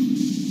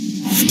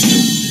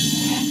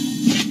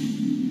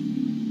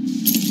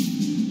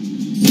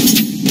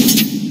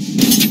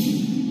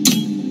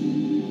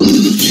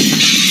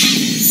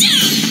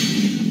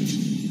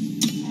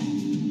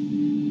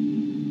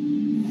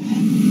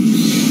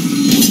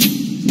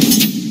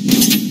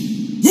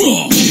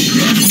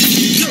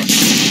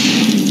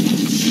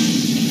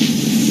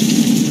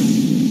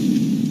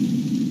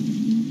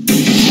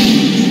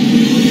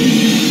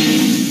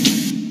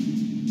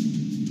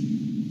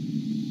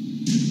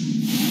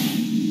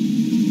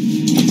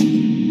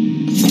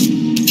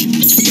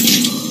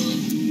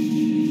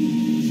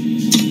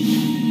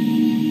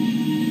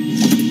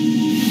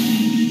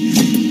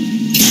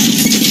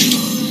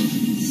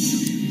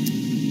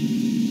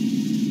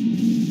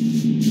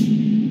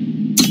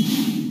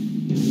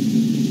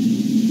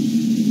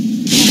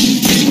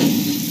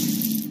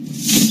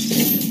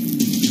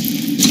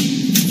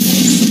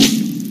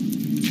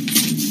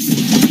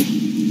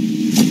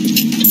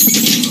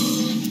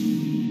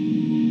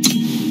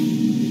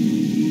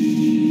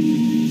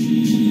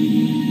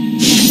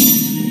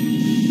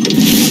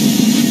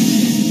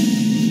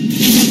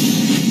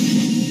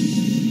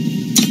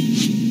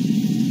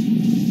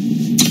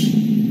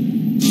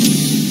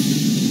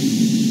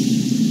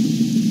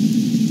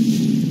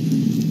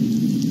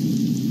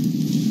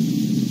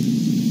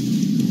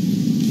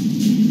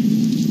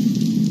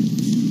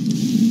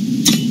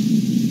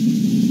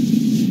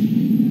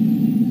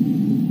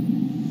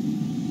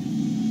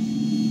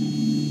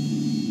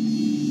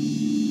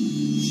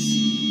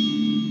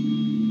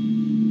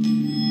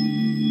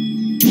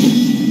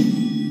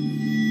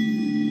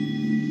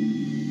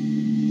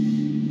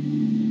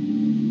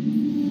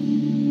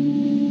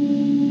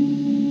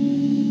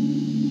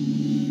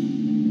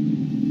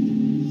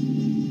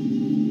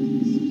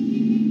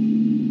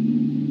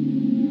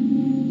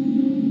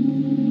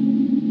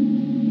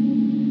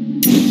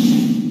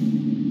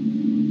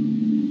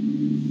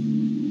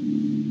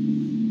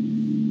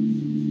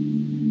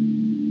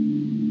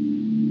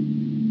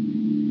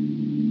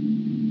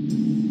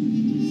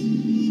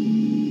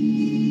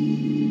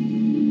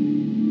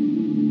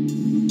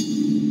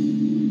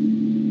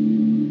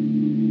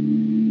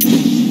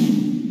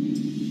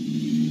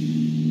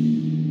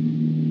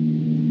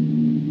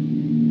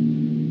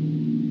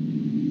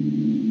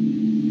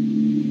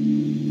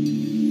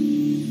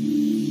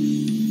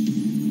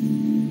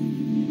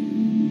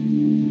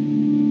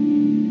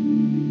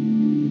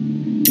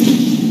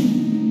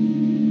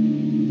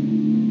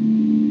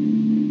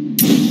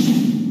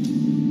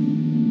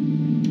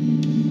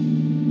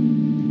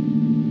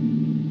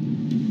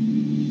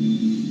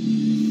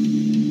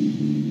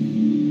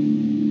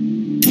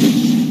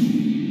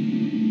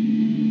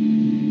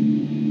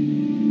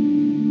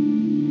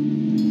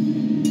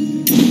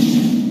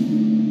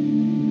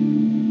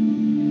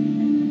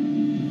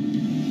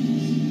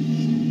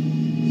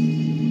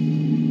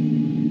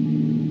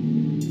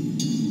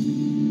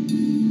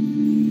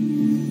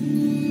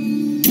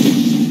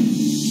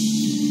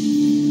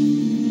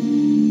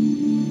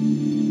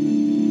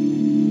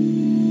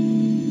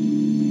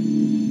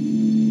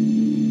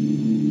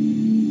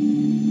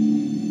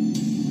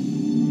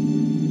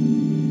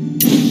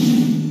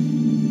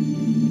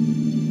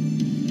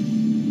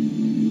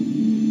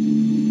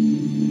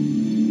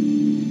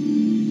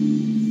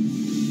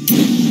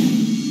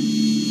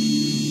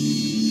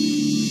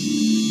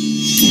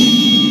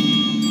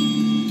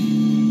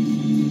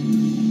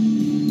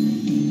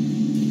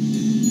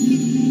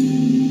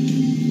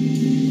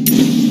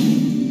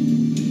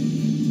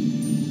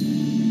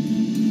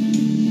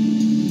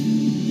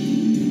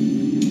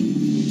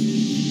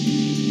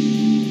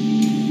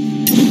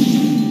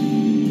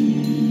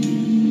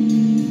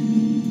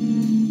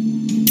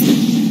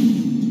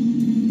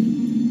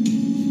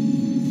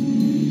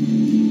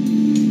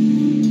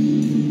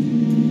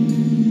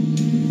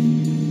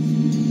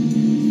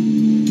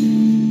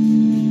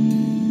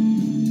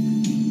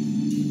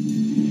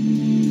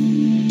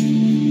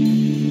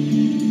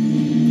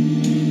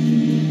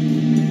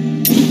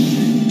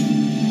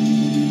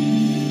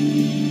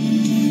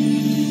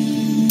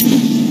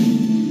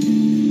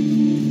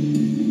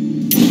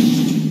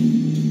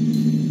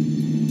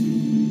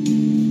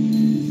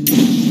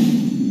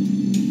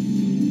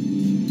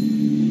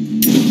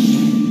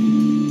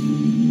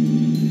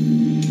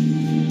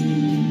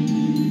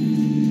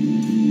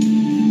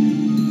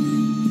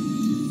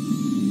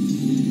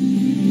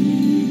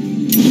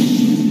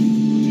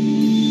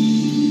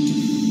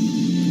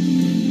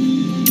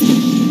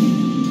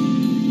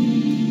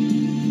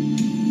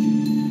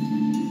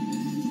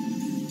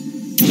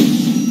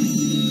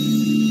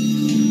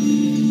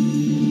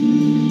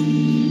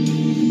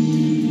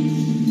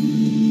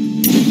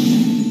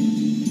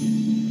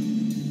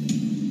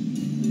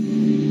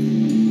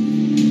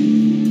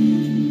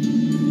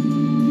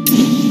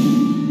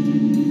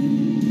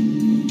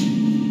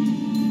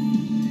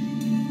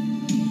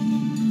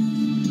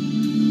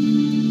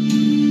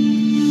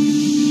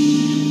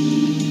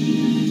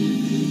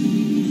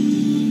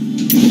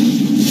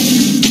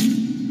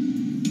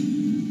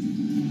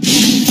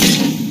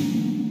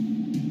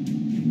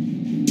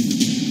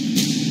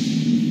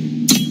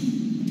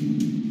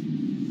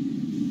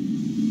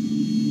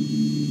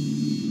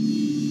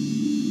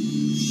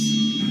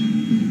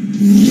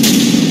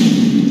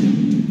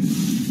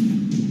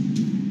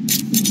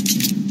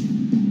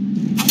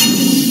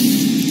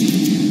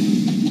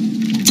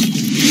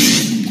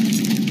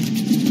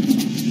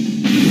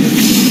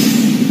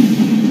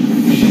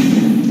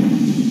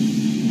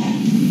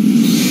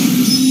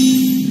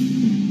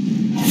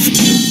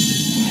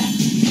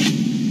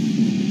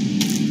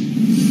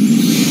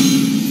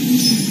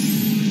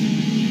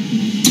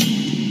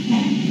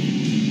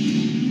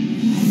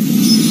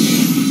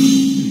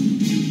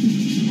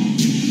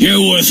 You're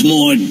worth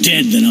more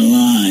dead than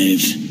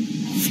alive.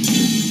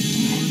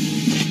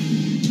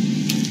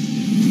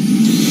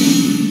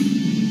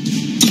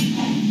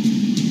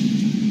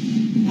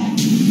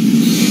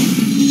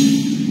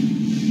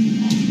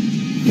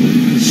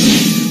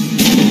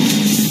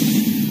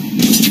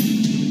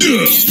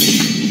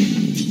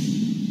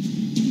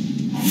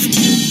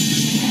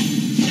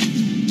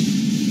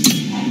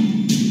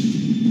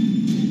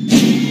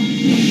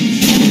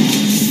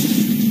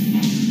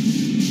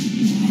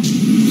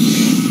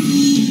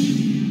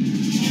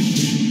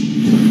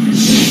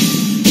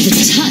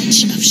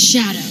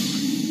 Shadow.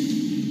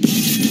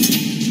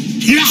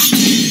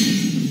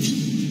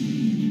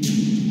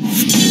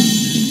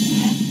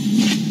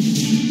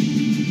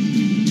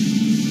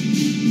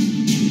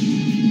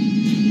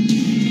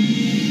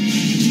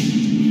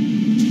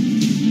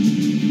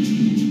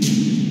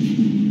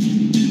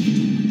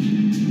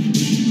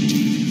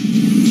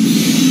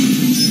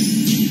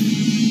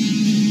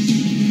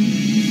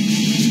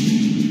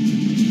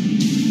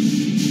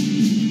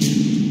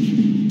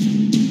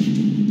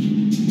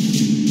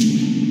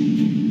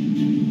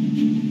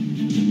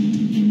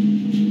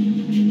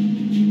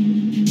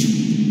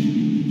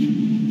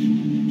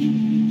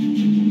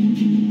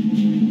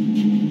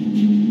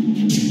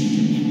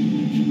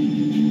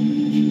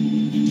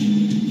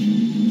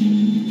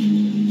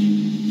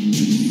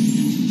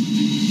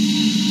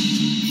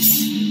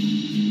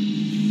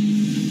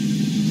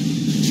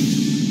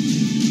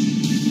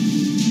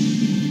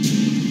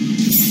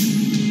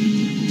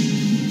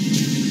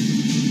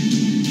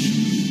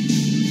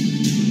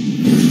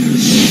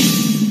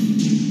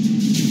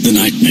 The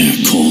nightmare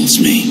calls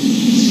me.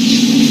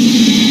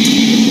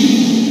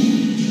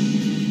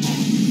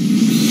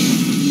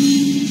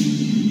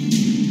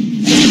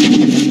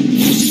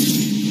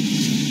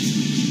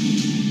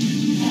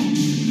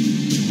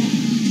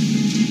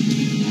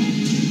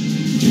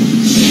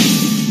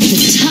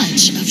 The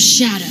touch of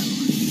shadow.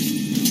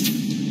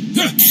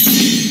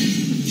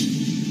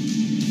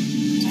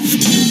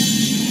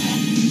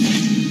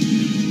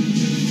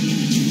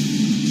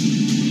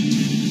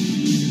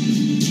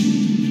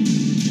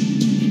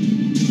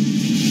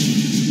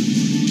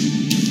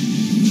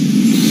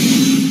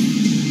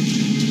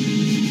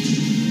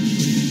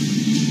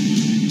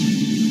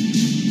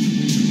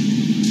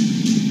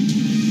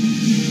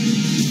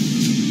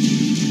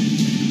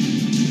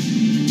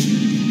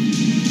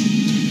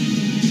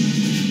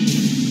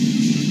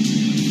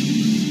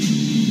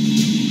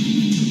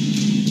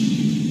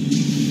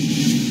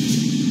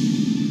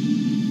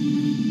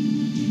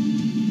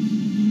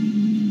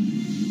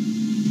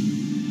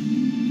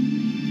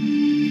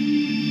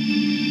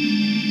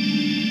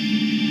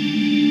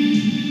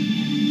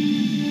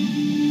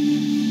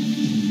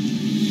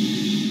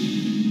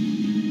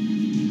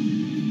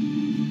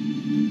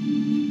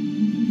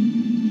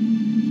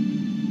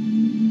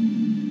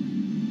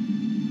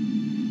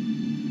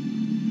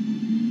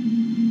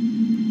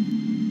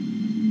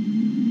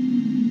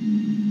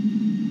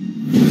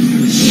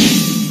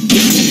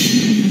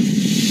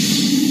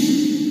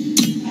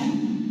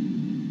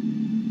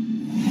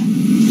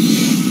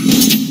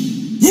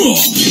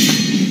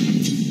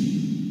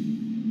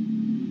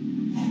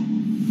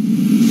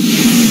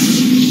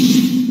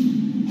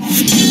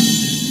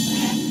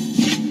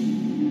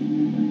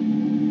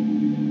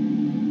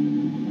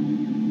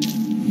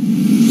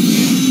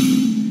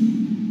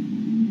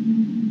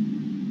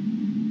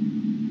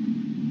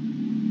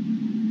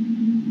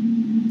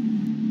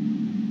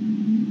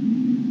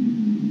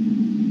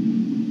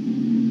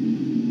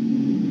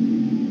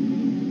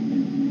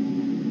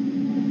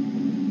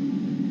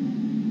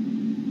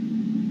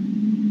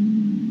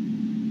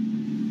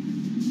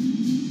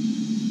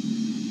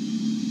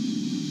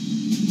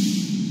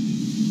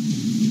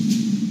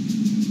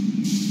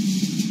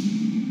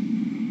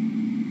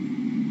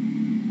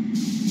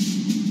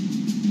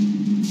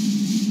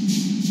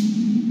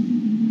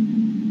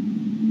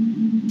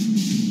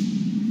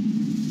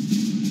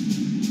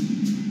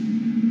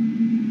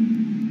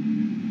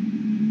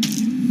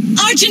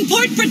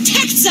 Argenport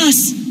protects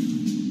us!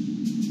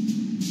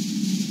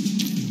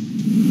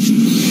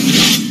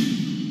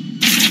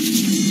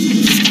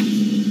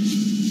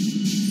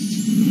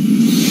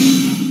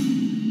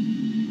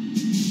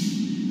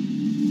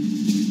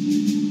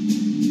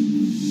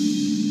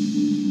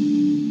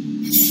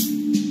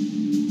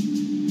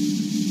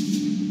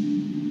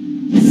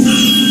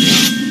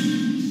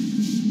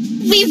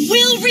 We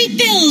will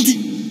rebuild!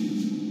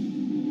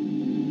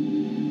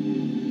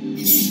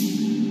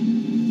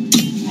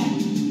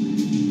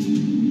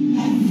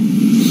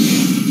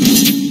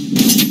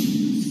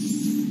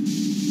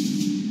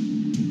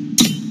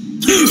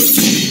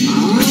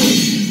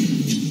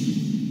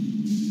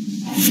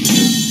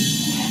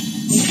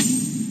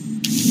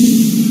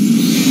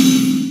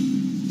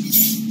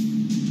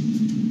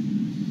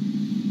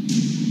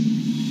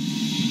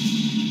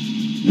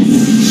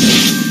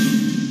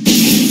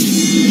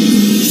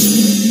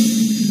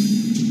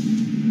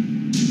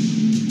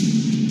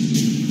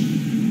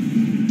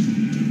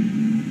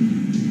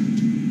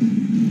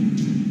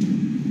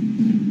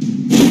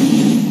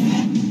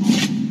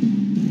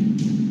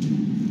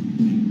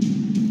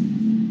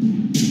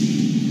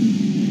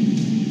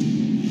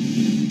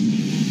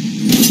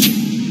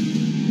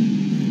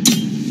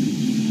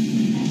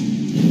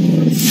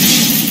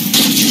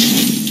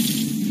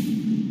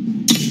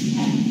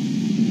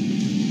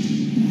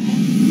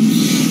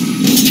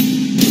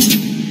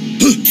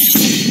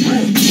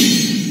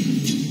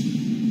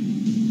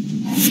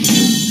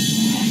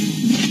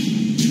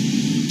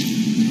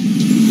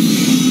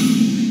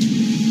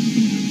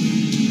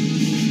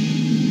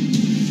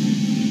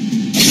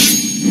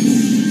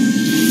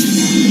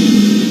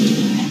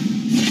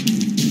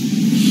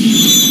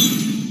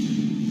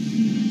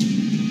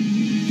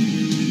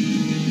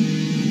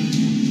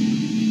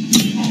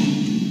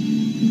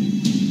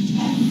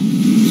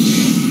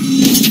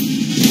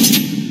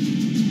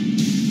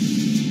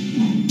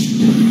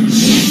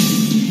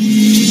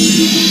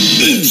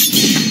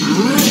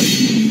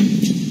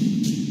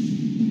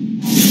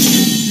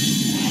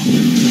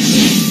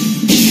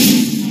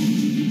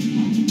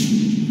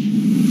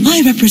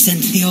 I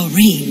represent the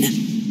Aurene.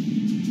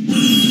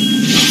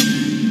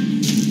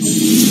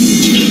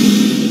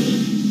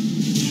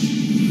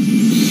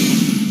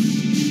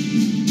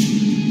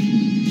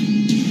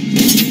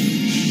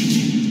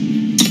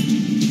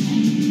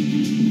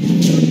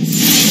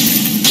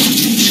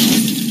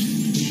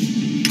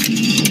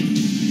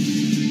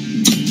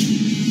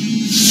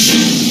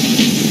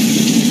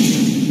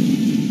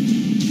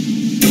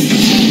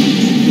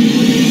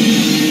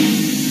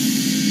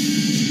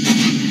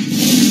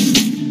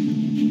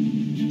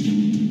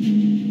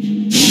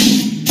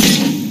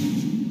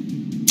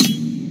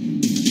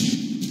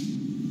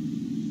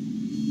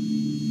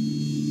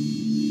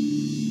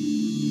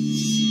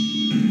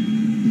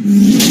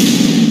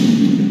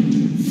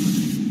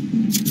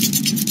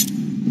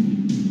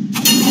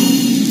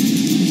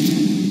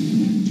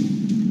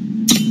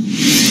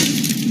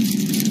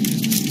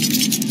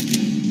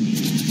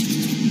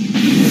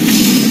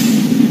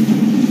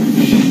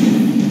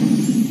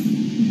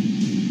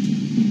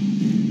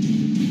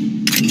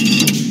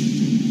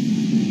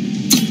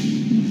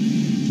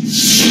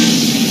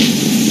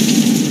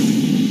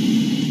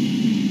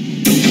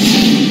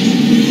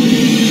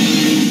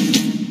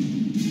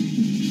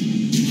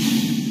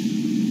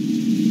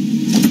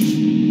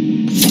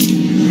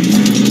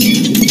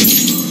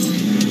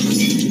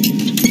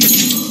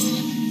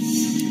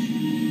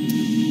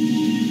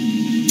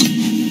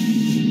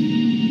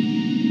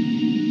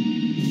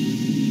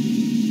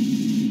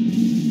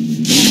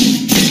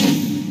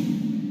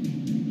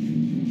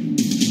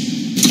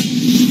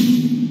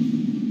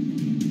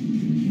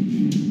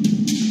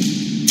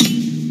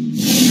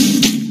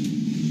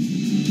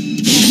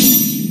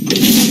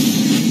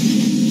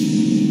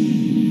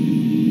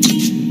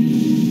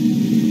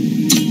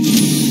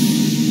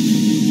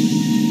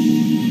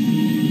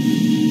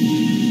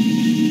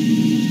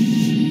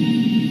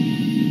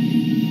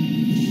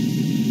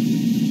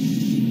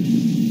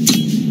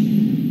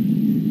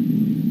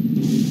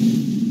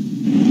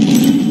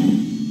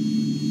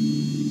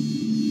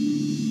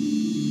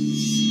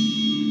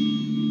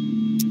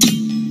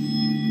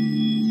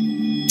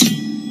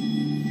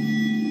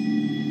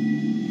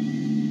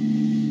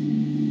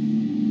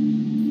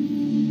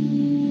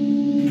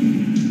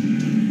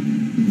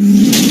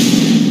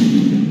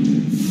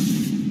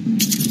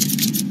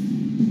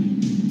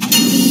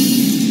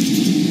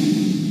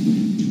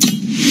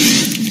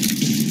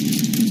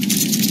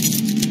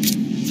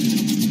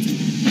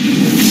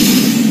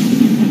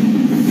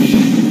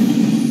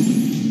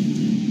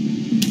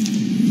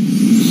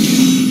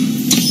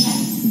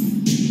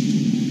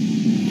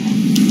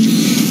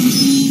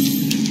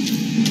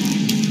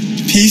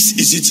 Peace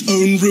is its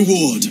own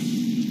reward.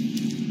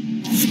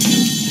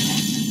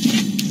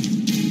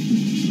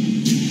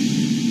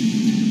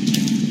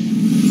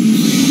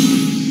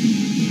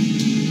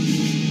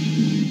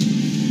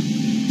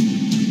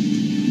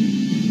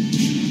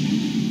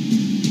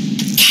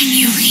 Can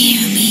you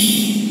hear me?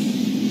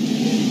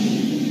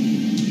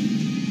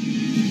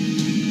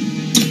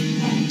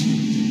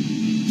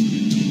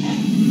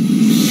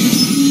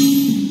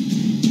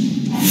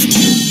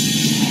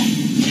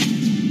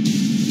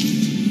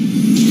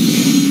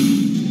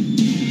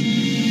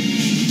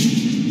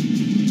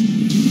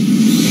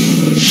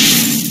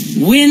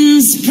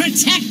 Winds,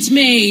 protect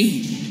me!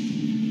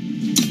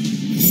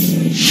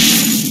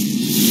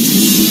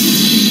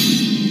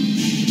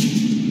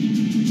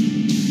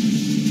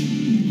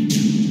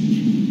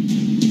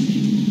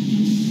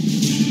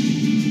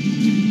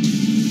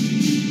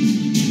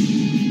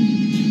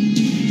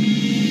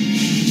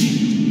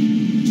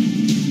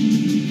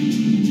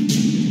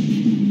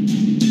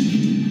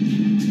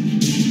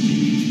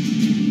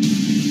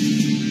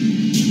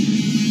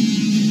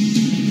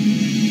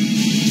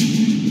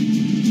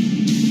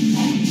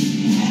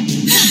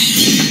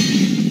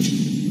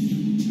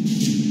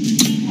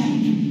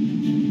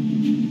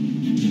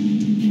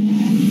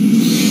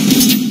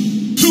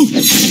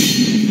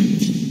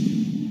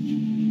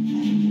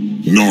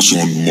 Not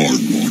on my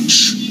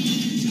watch.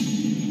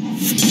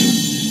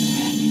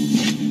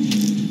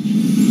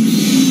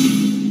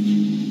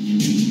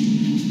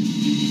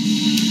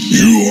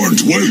 You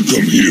aren't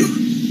welcome here.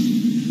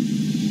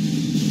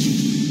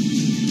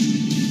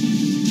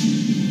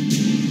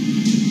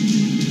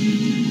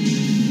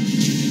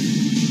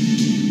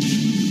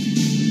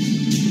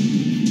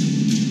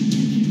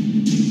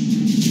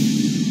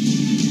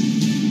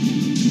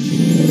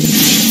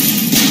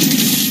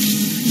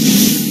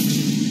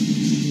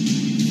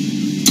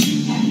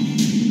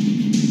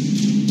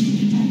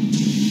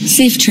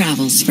 Safe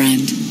travels,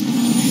 friend.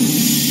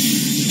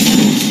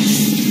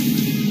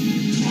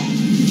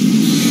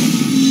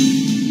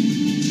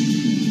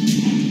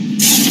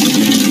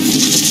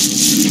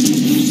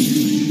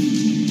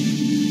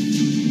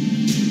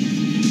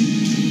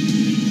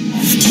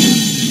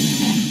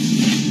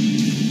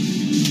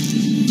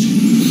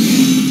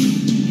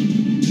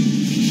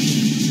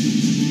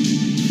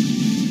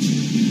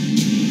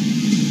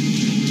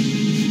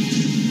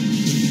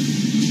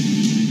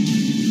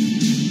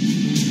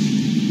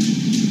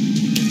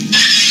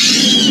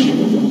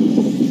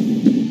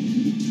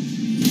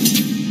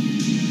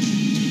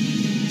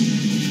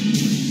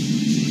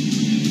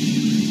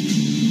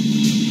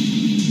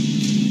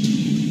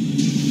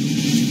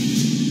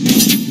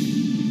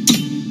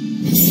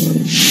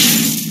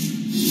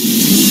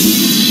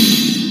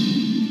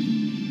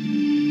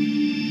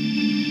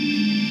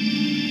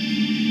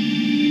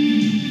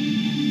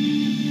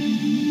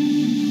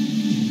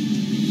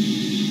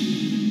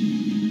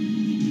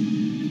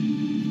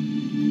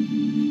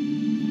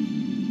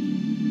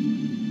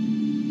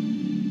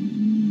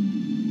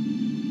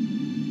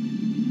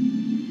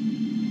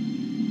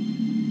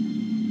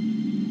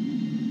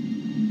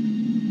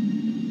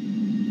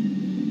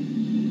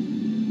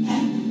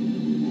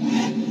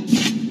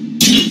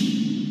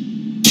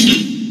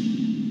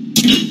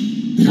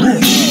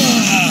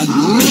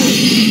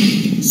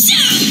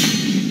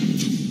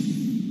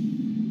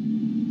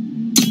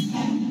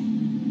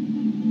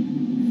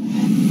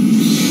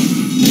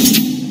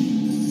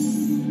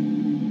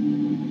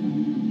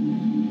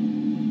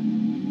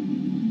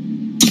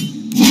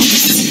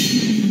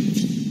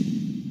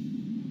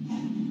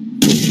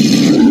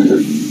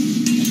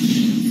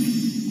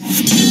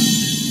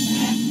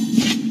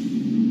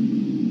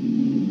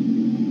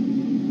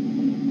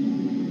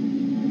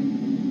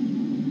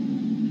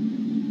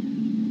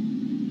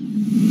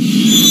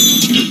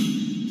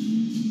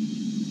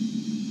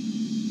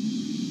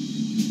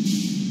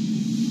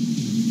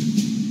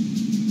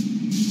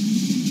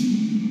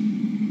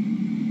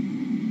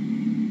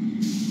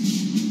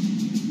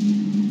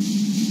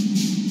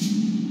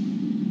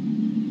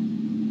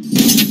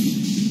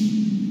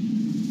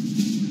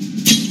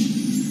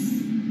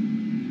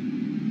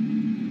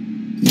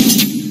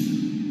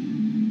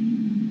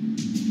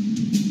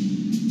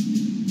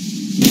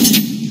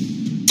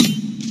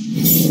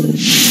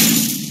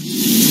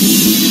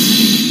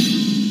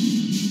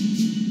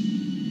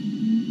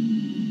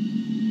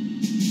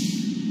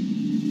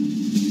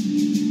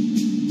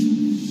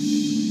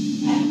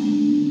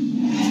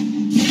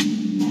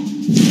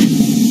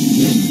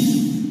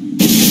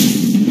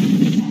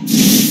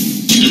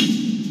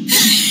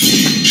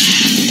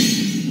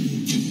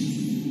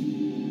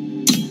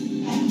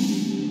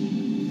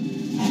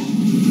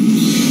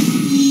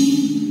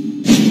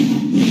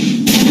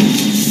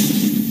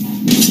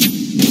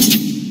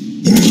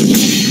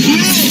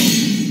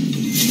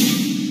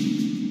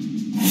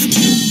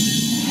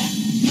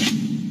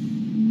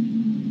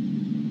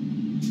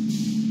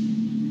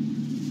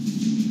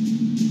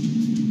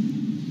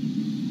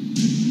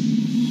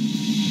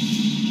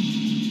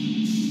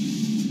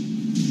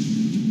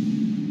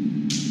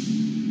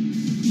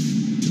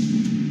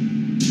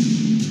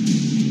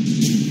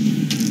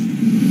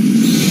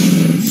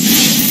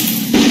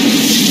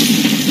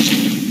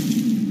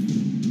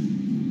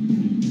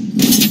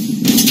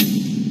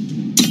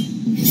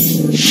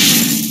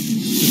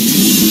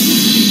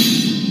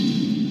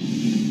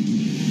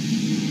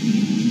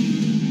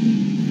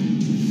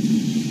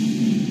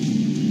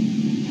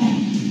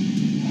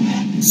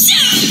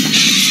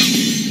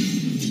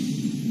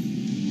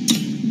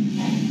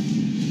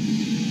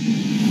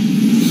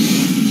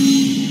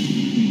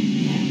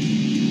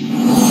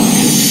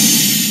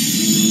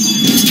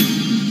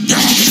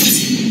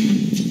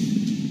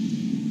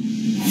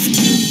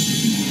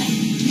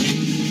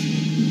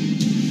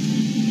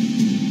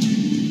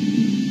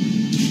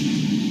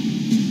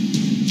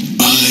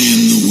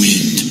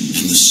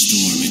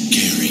 storm it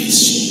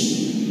carries.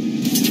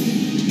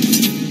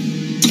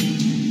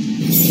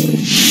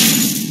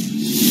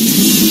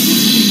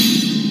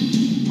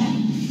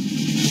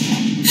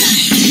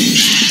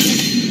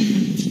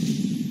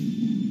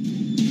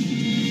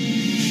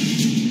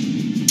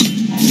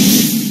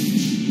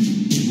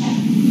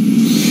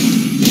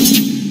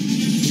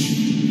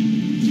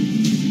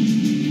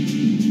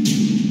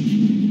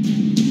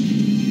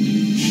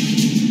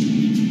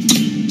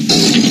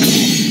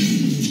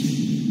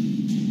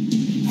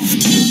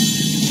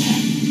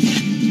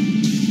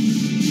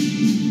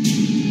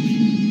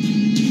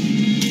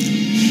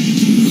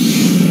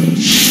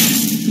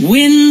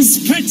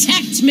 Winds,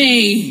 protect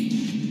me!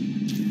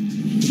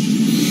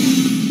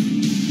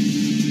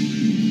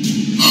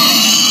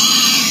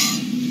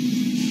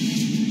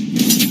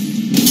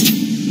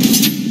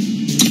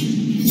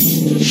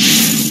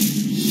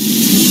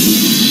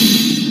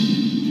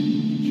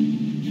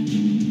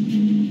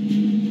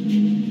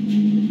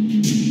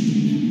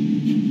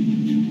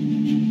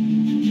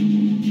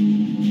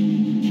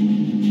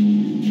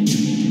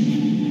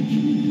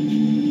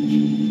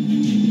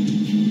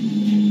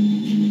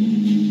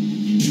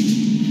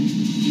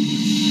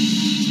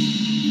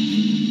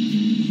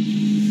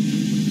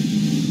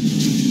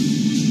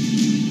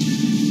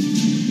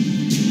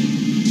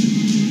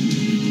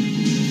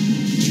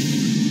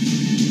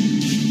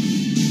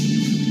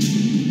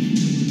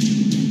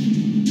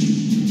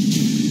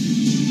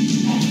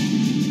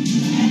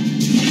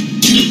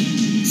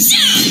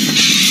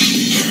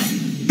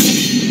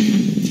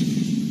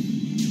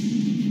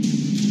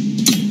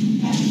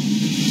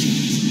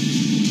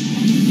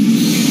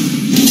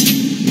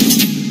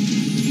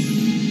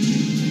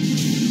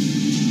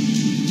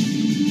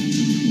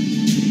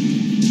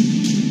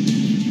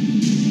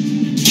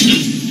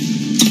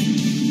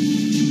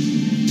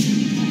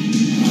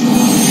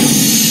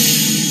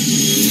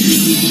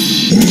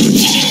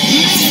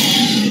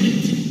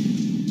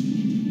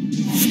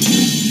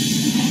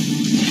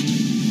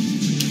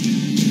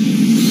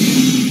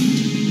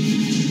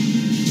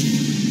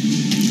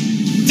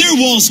 Their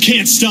walls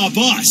can't stop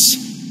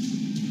us!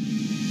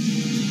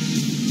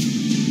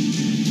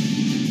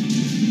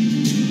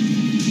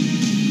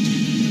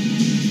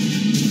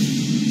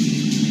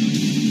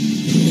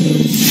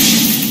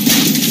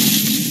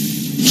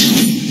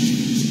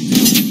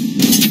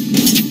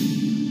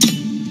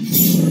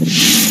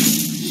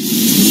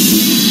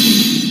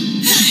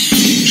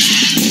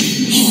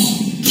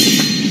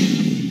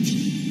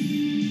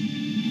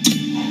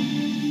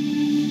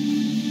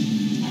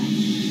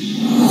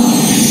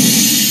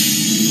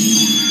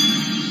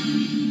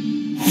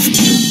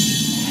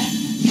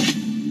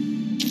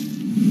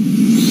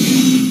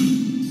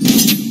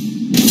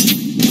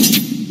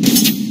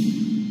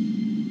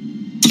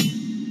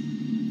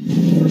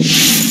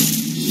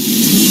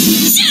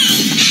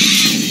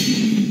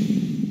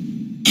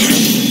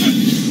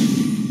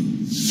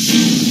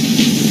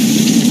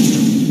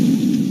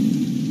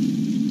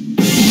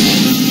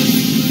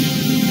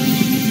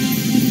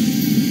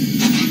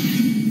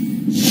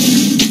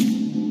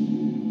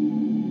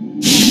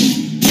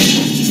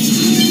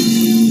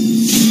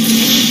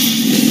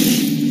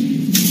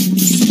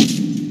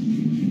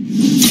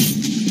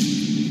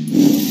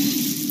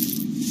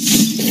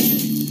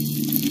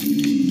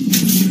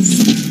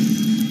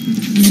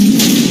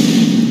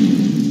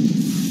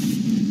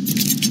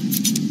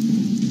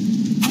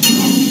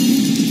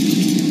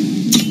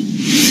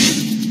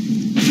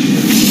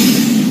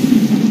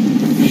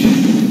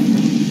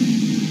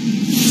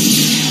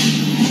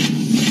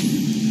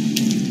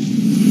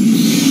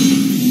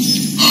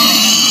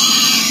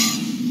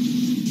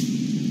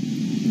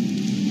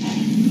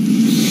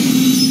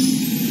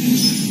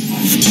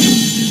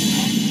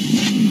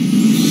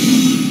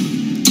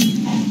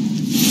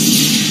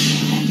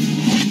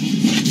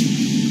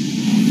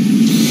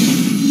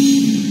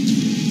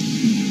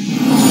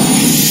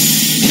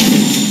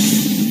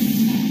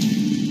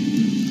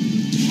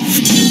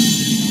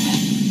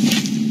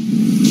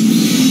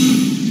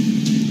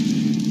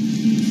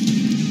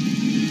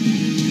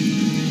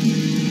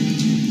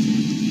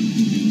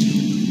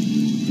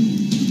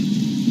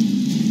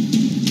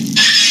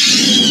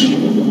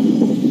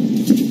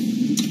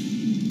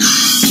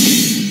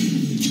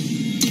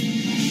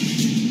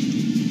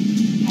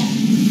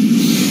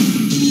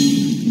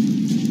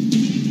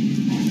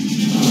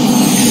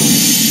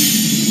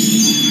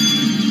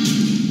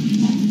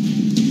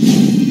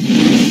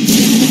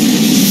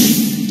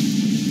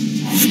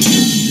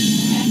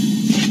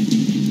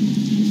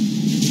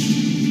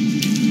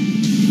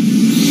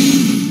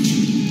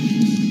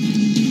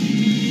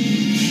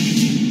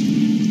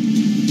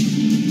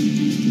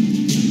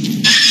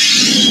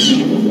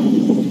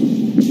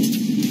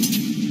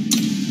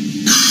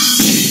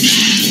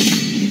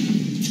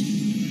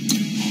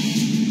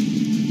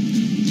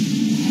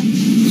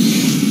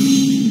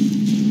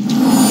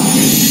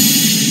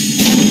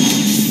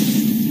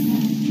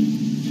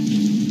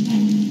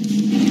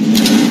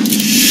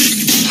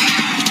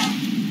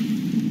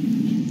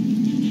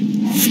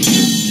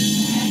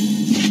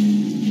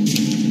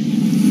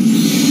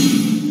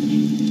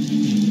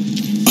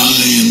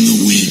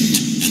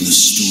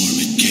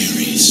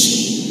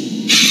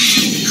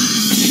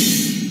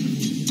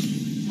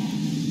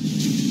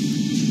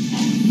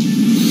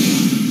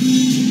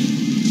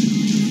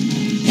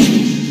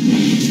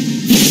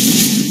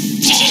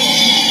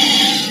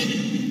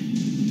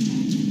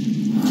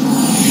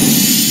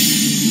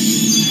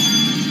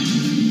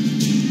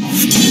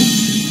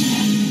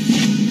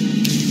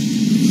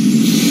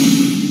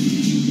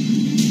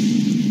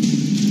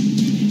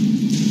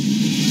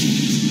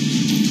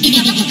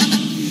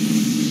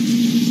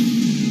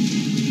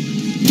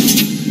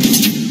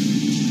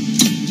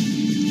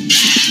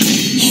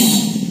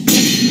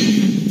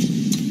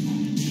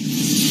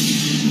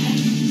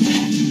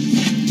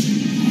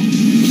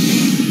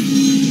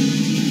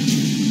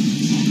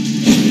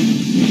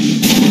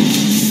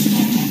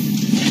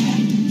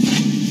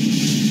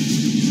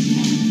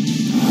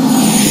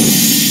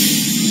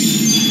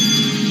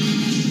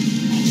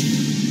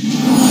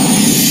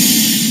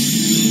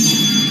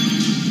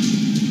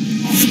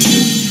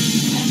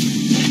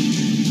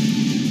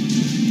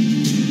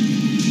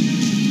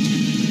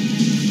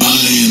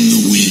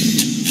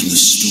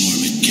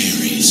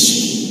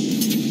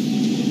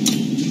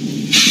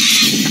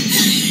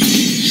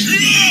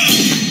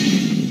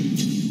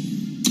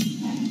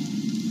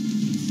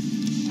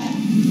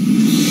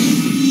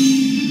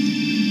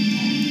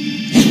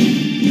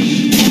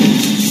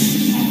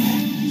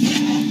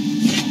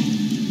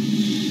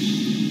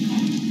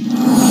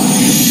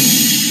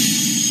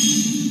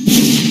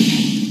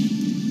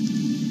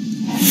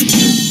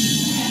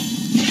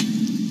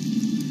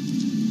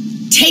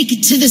 Take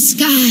it to the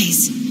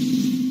skies.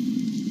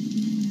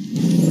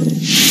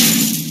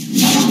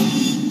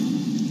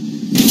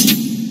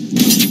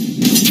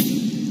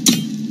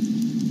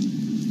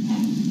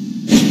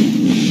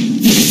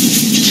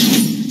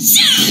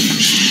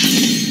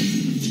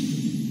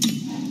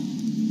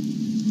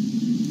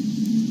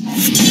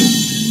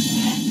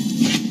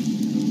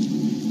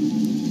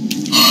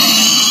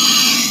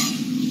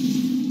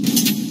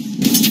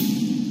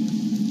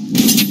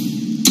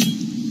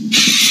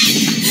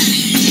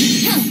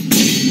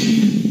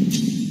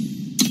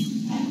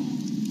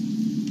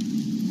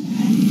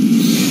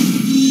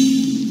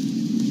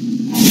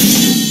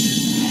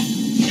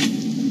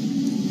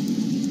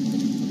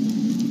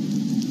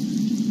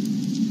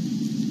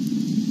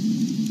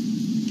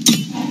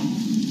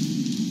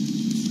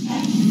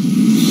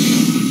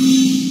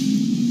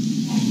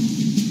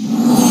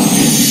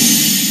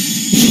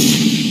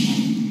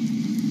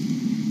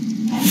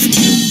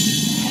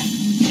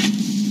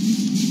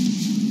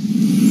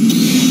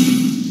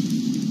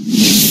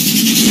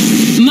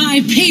 My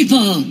people,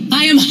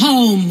 I am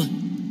home.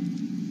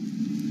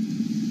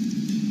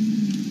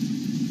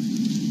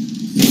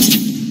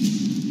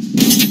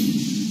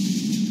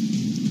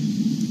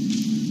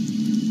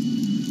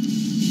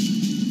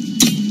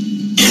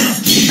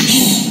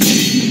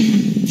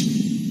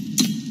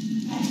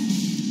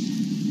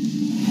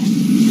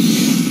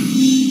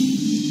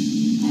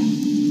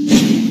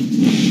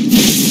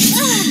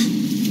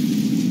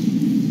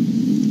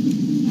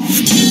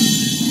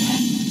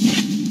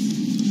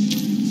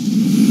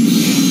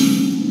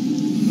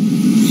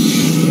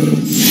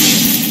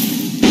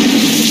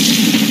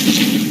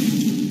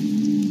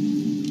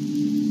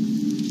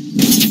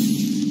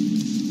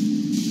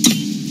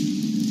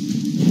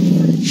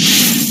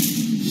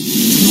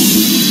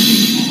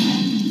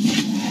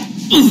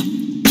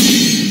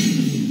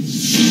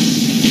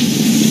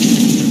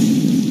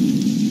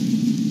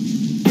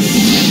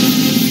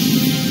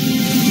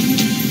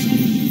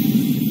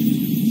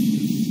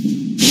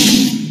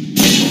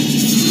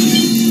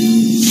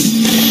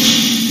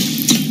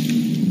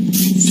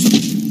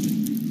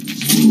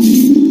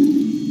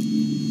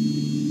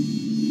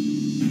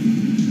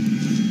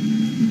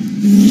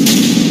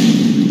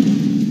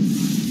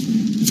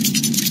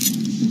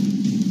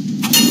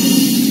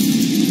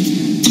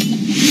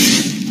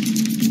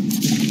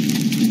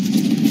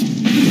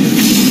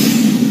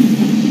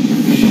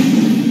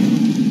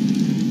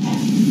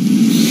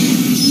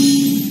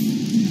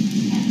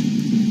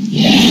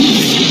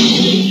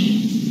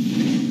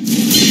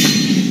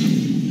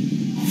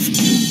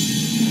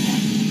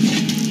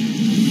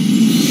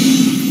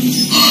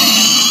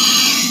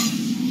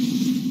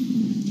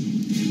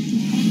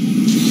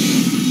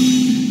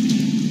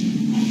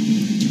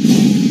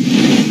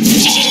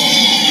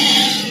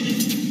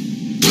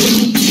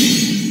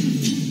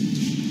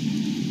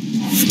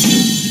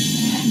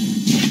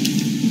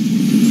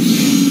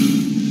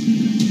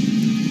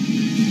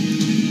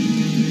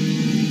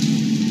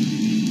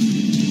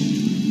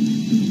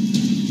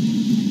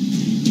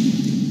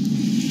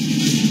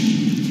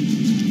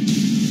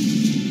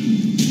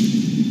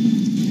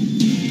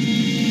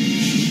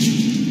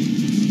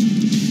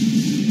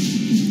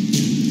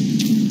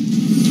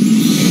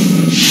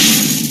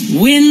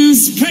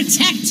 Winds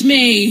protect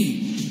me!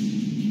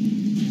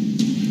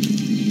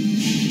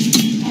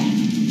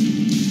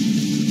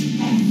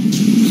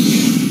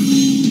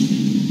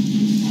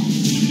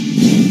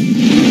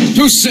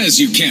 Who says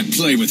you can't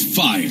play with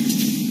fire?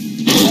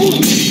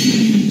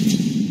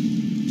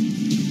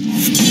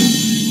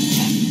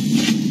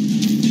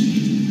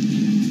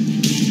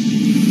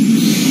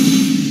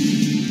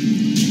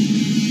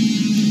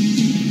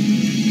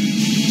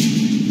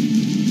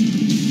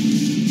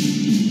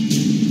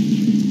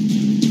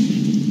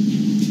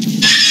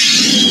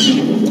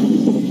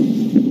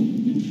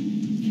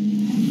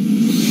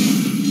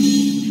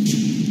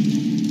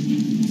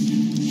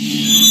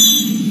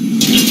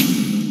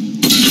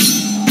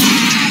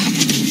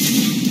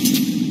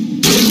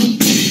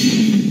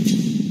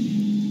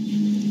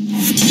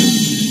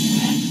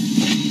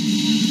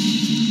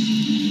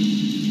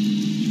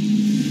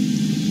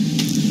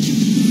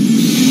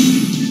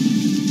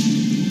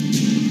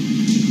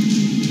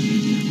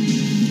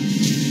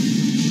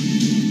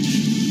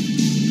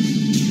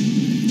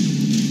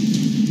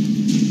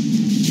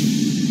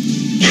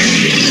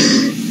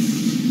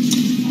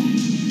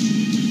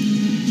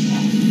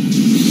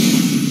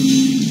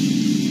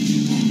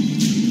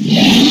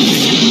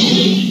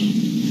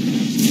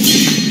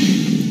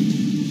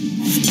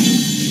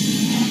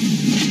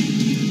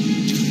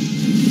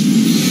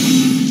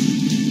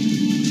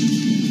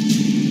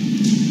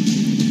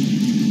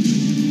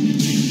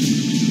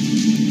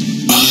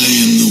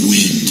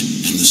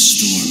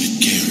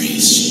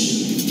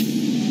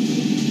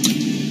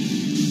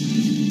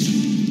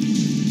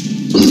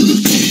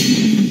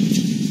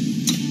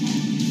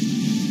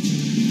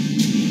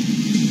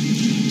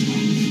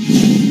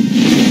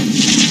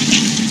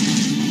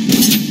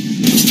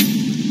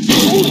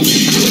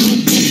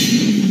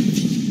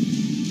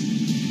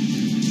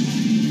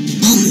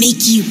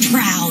 make you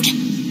proud.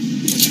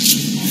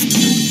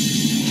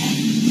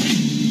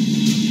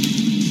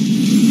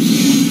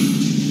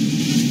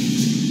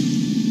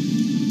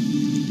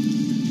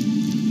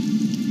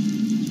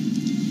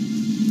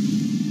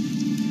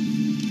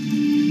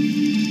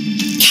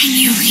 Can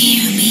you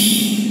hear me?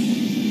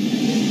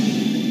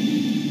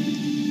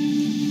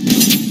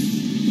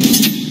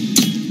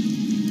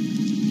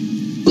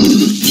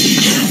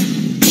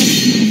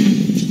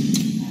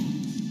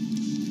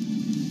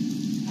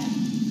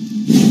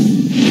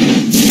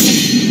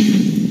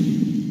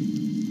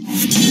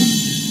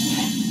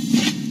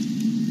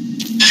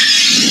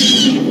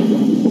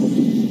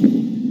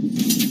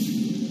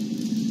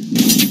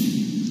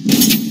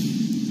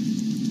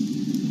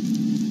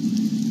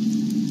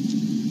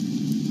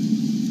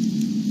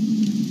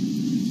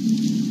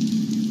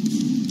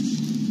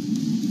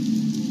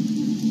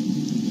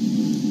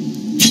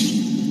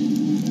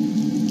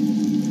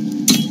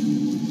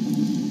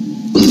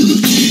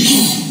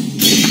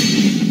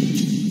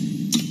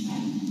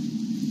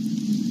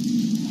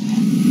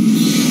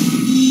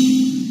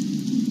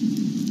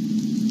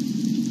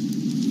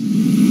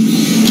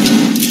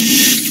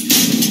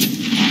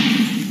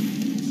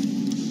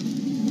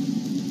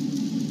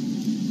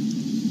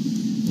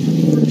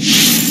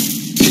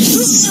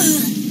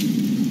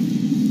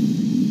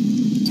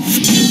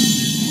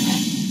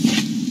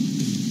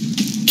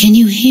 Can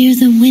you hear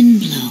the wind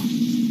blow?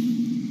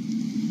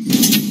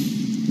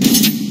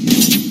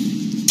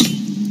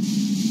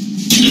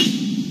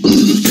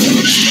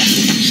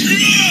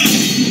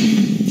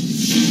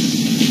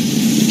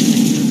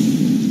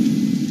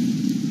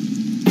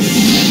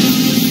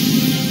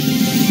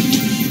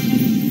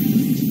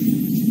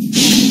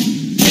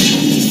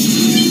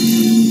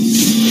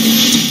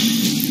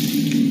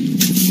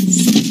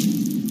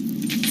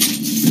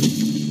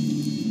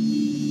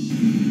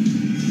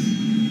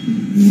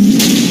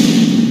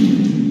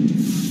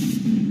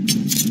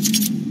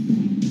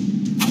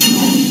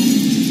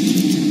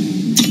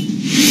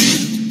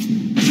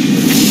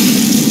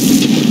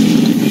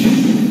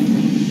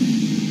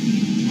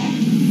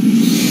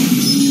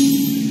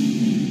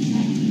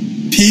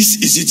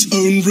 Peace is its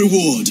own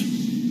reward.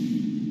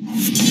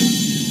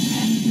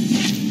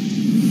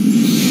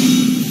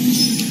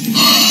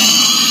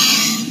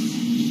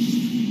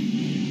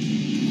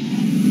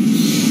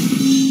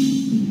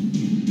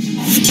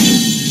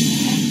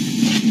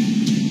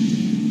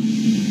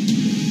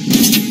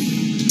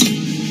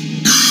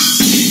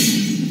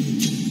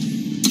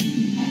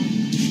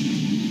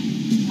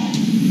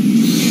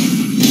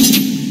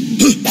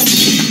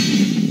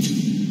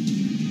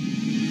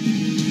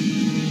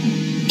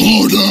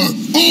 Order!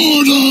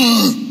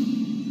 Order!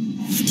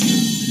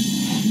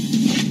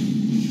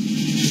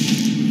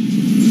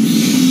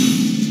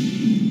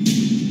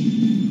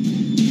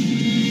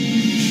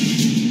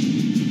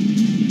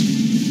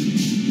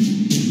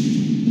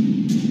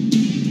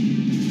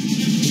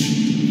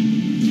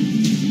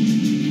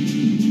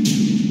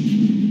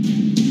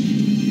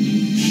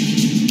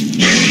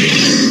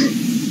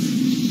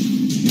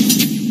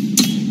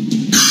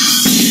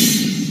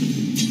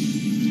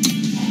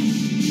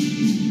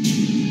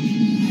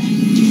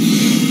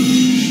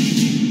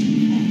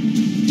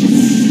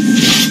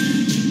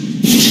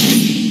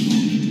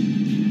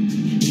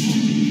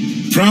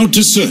 Proud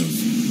to serve.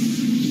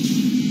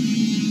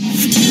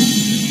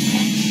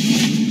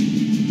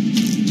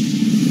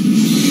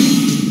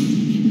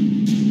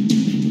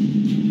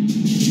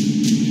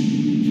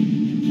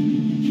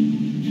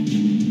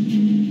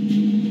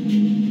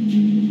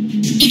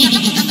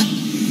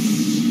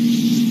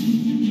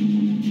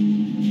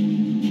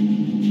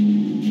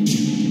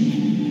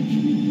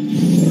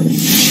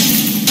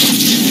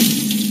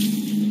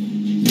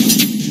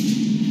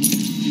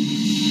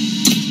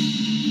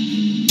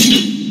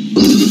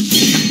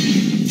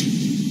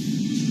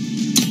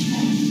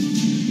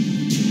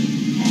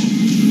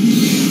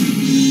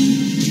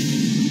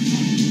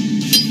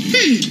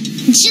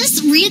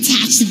 Just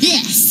reattach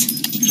this.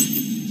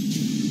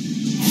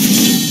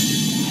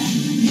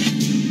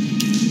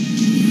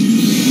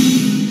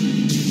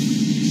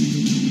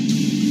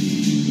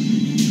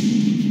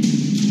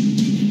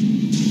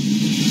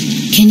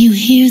 Can you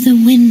hear the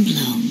wind blow?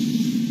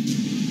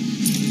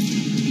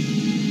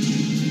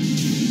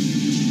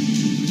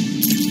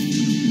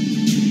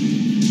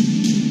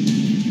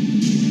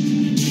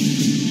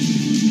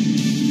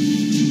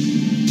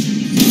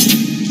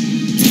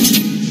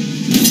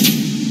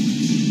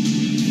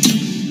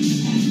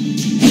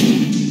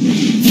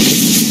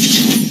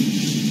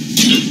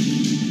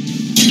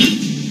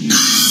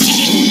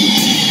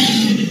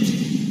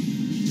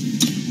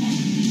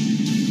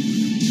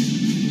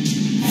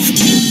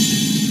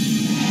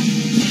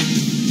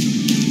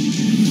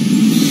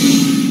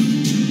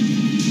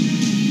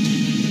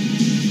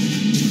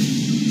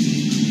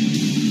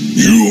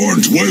 You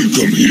aren't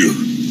welcome here.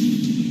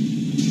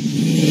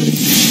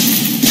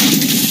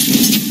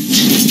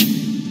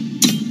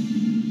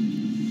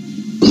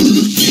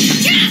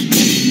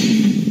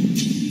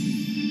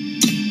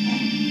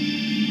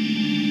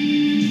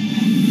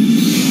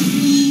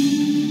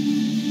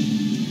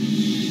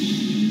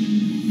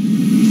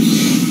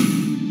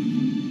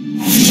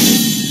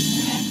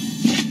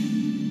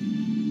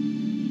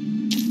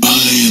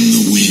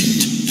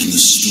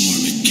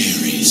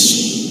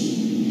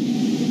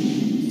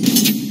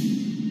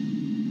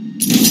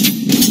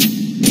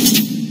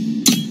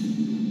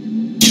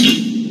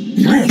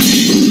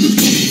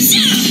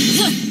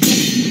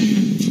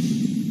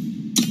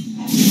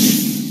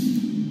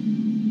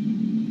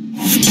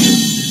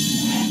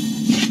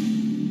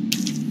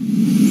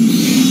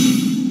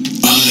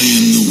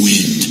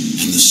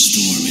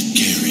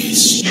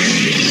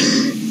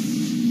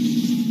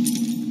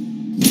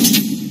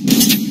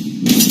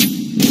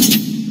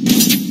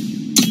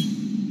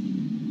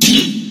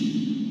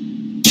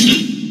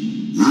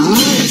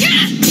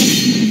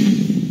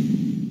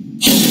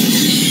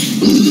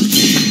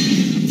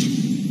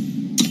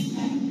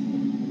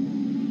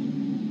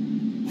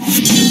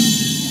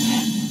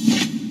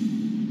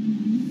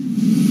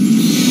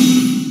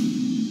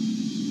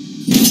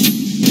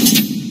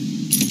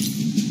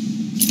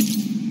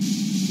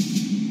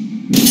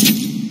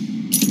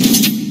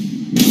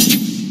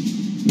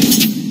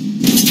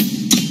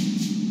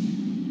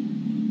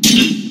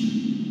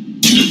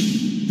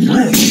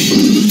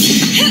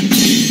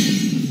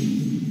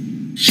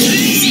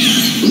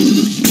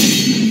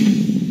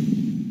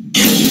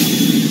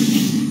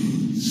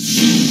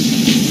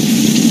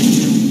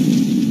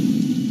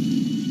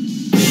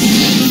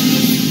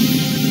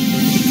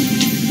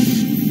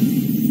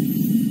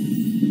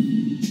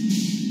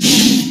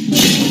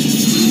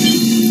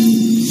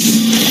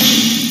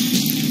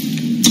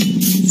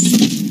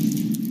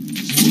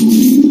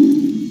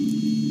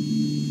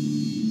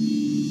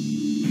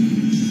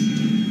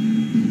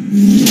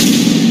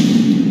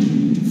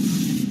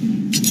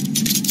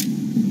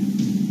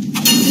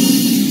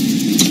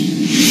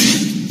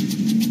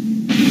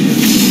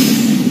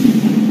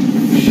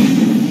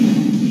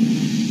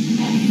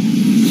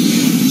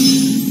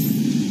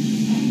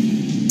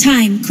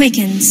 Time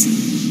quickens.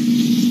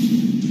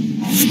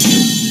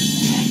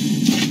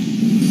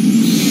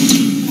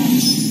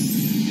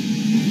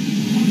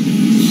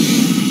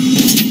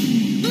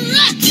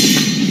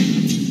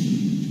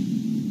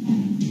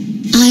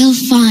 I'll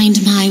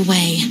find my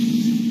way.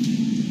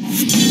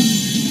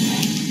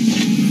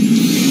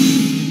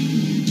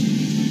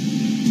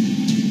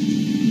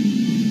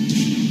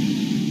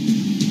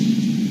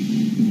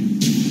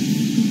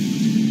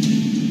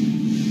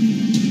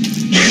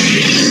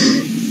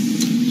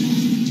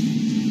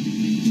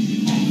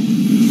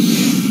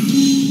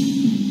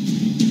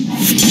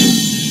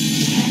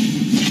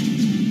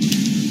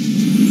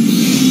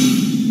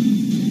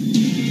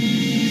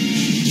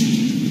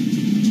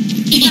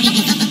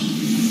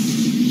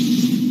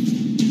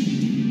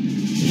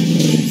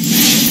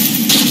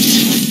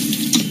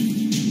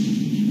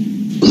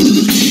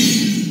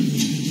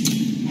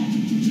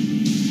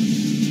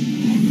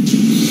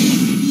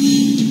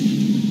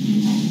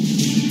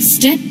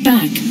 Step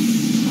back.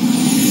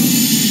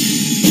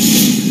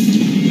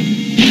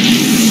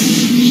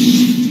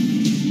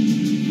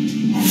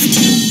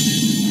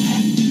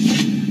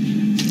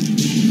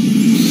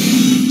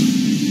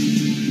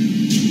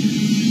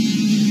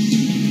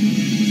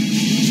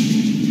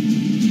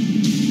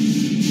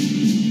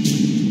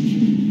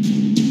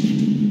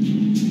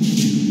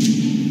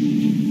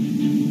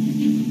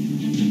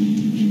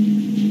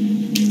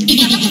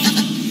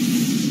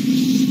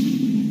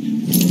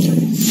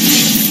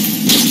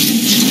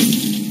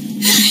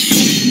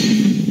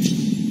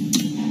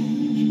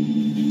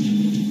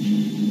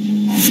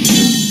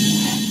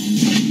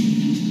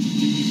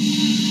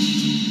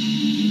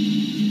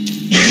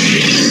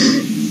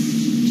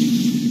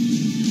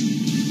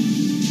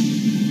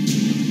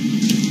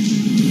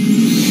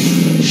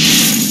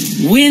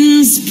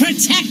 Winds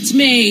protect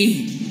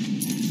me!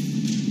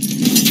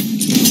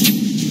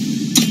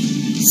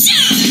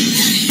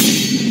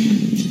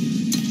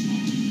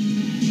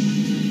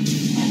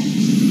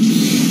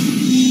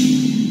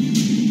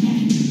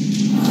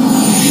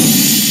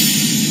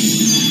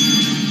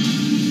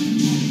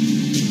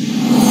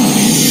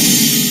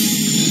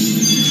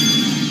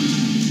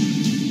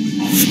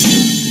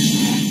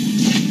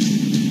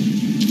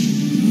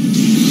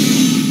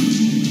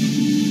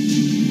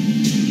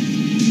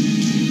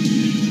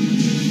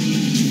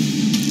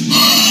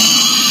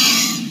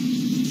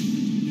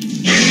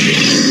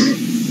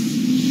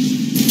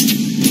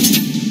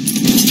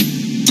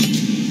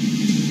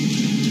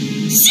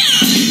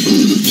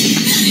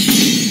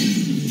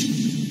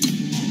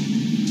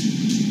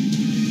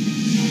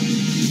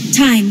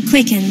 Time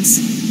quickens.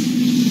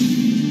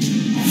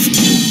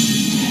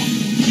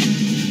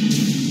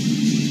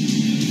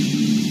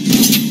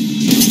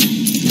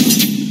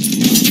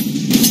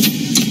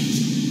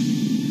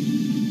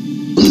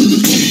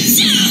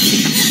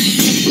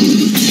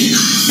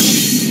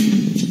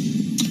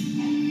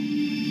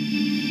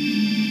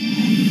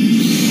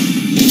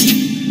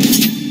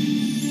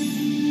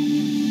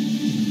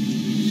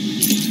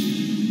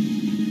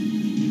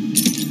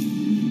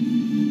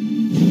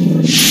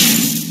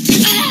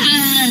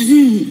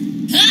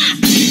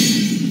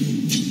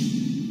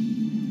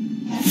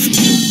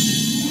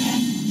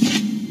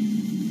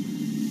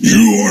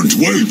 You aren't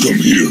welcome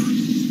here.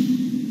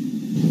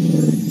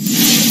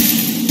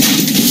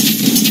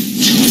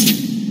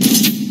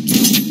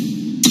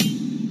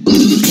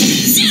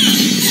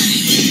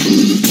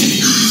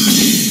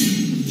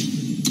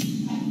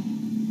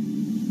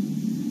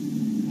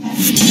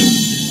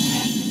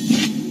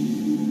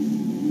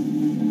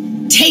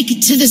 Take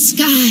it to the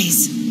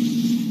skies.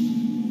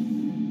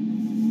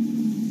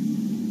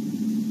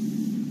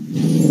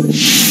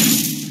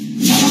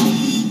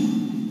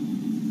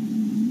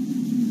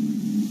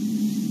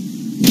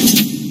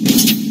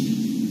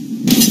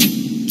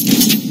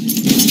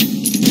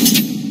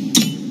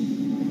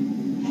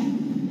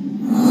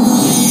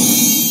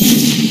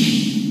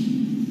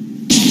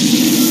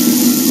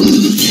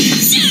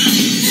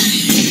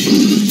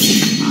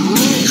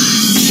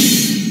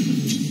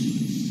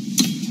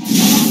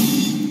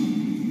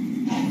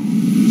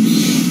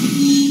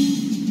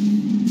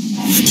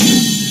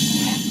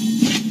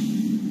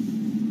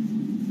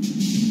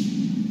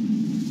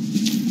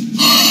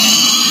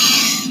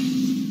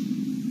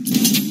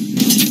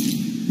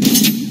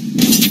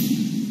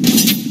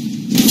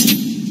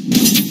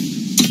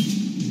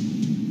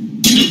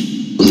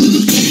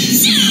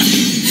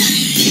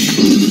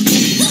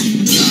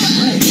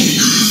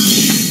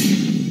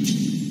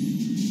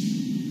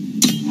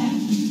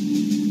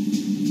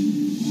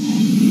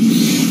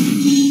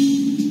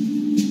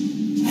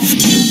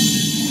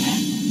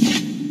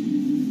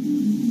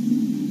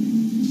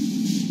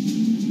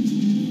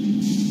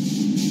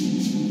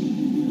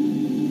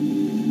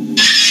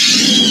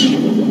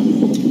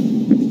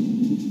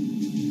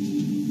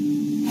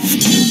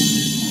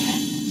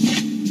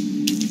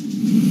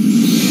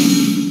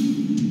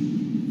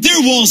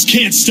 Walls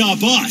can't stop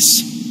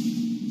us.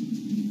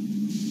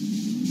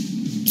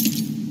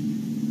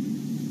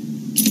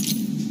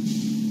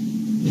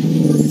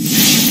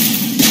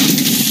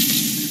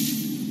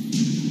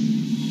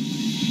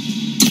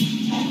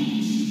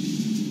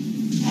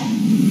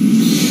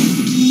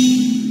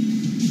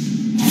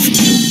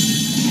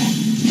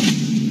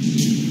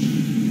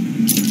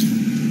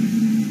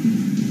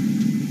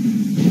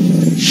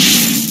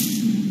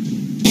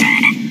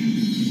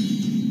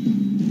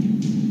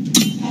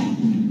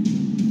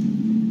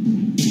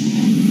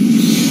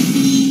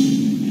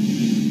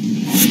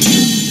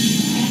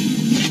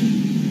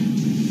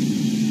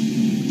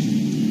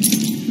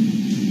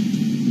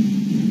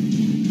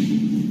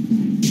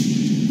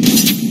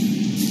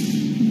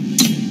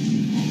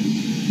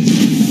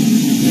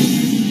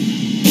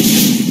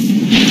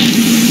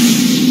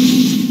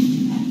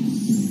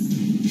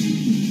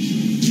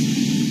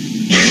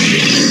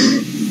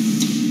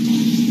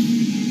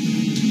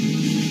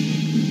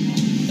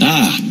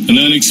 An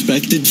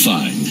unexpected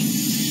find.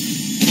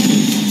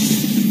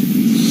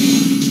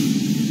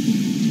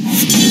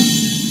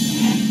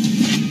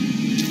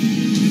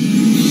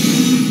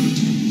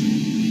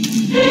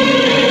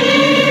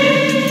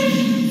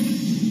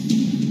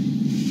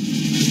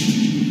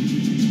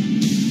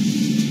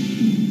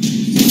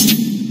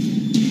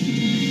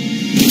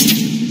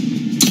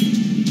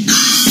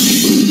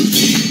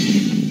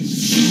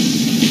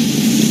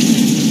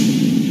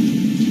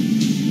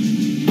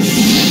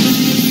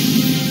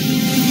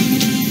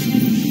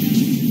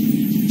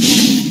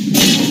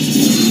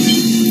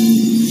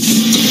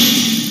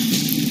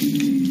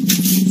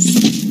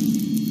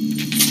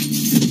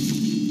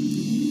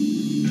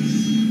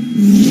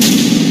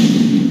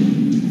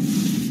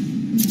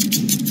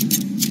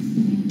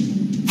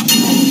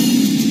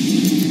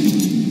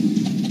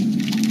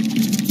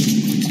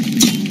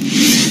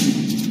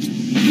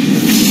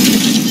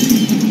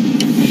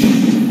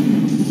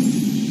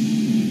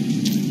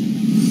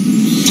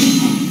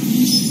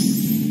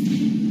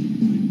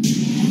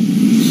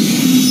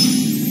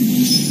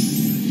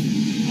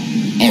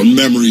 Our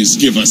memories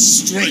give us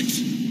strength.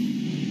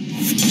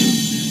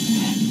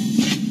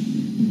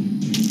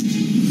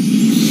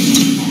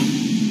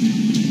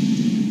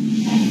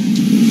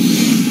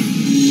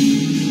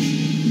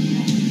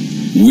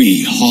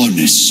 We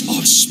harness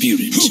our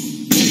spirit.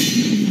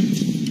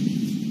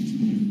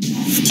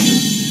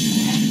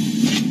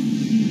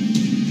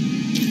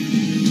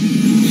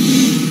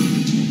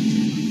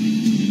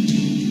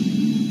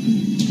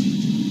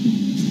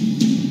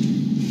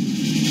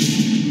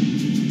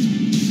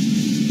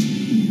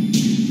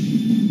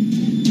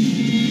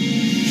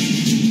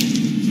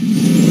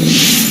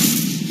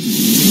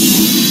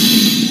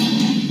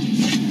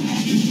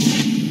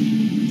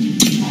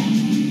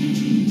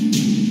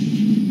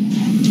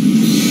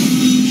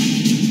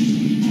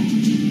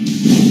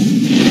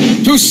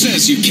 Who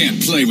says you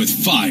can't play with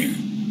fire?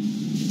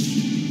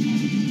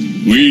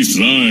 We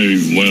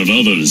thrive while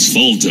others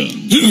falter.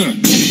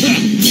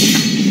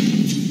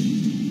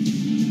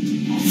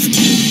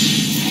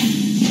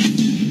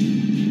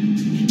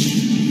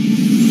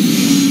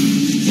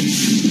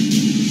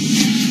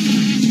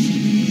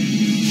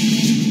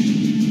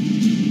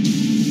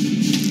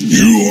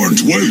 You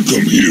aren't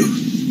welcome here.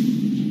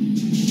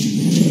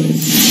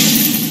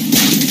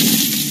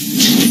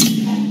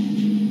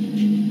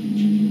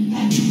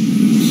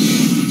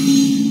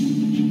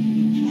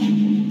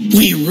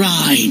 We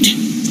ride.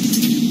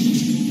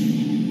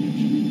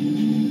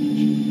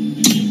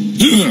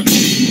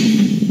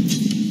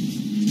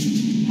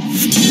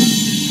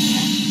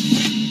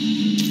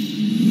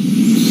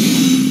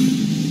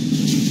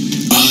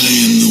 I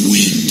am the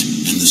wind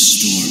and the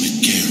storm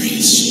it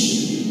carries.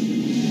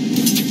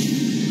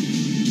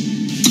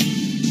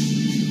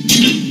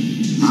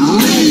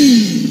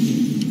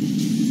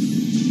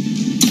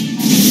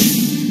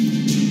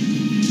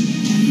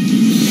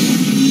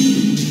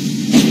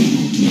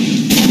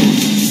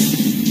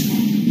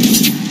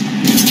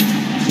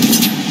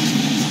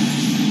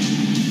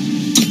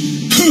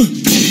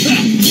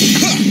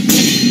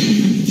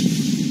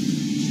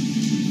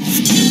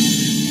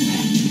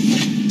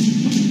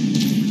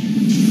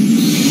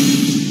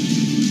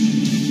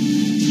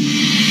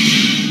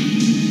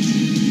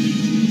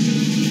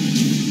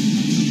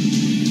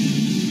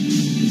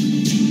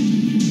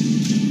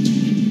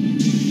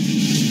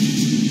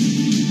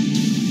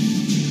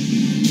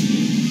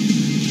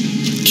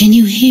 Can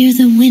you hear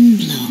the wind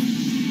blow?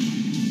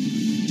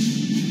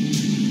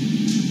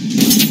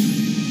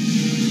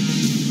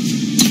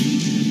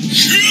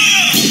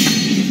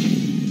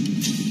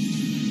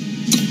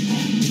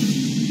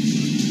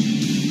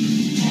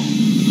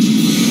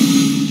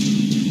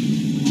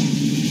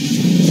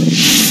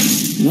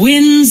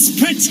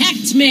 Winds,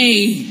 protect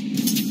me!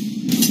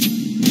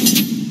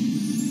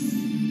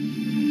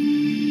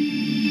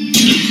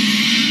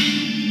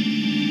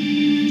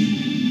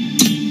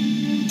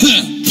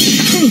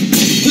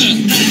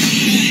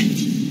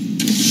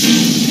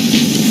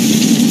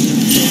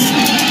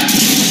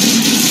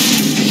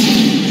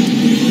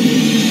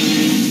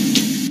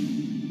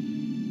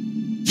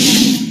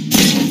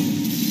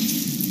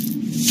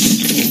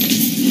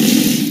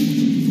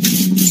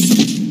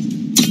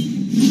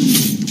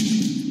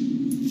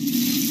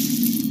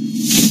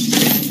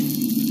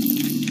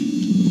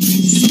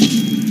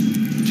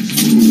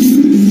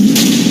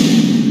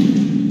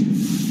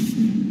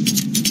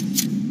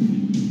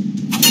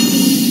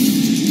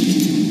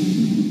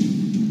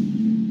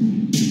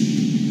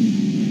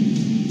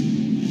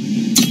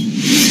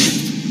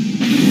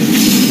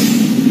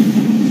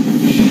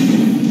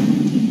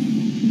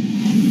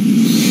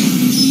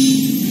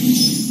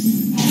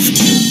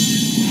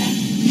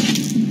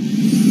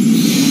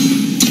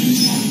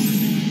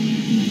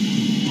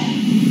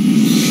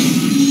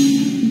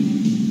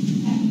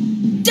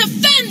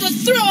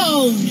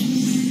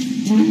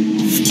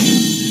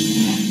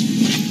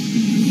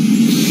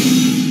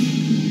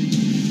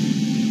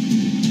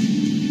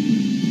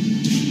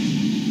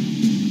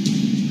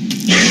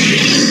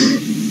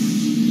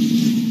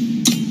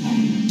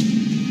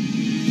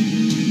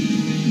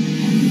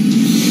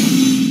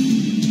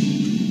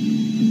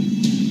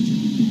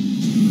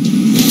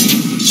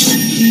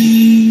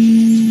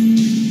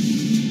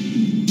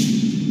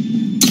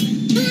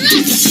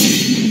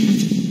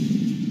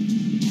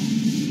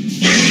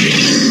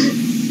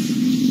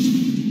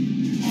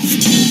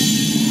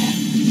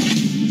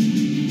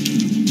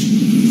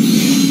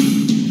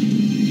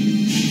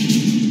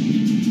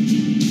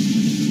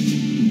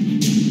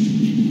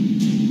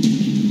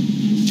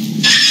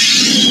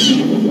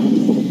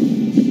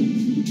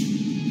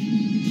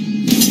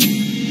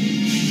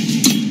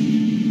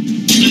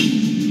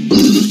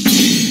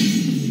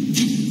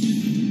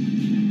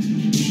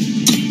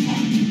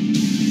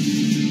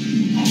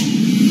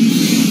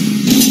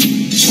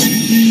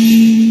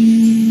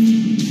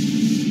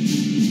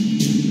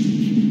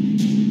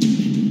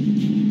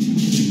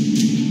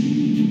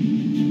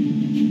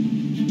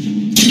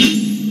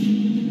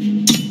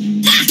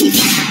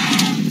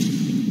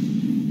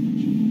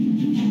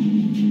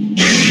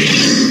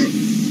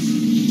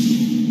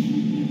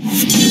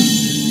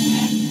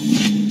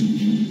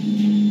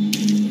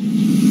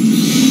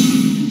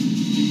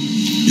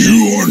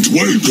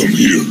 Welcome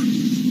here.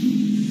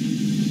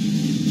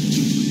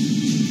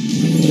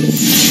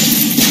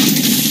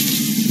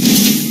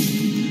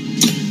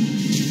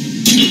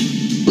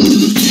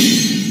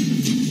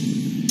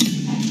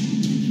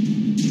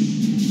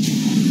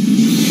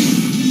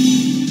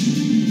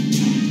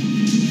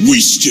 We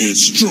stand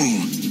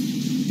strong.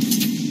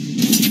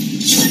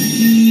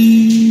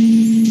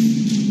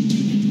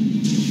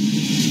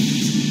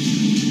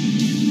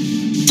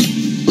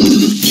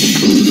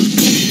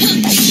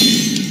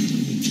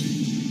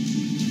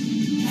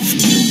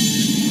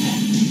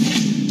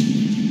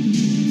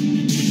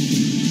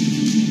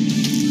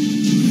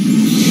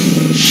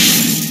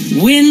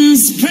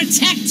 Winds,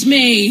 protect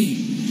me!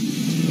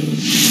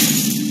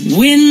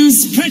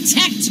 Winds,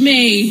 protect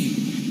me!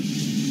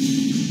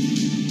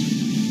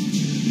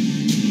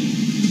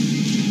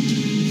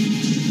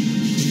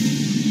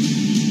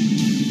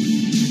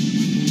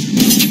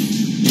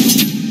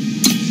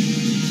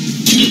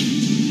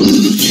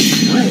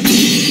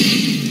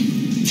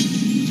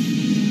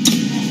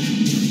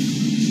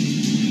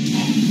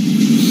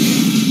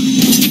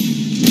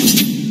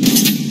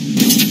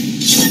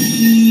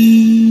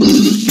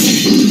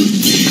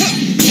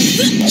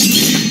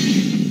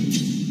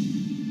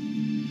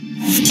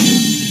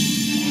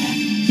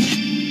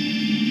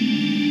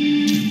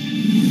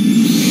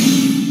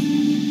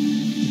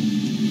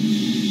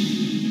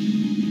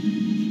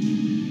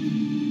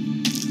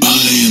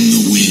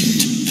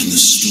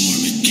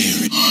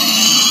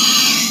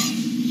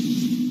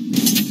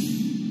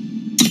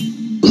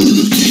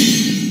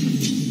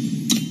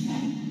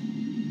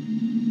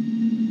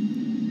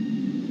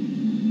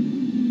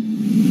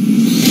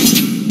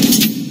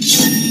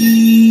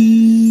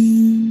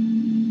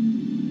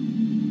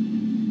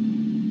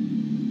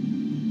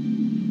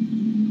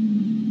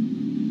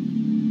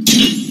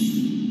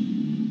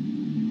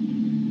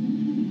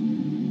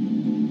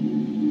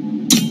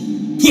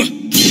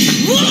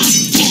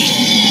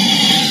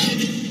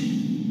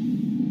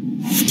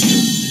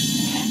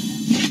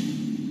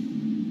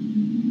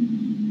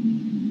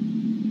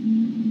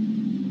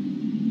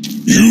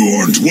 You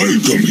aren't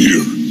welcome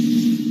here.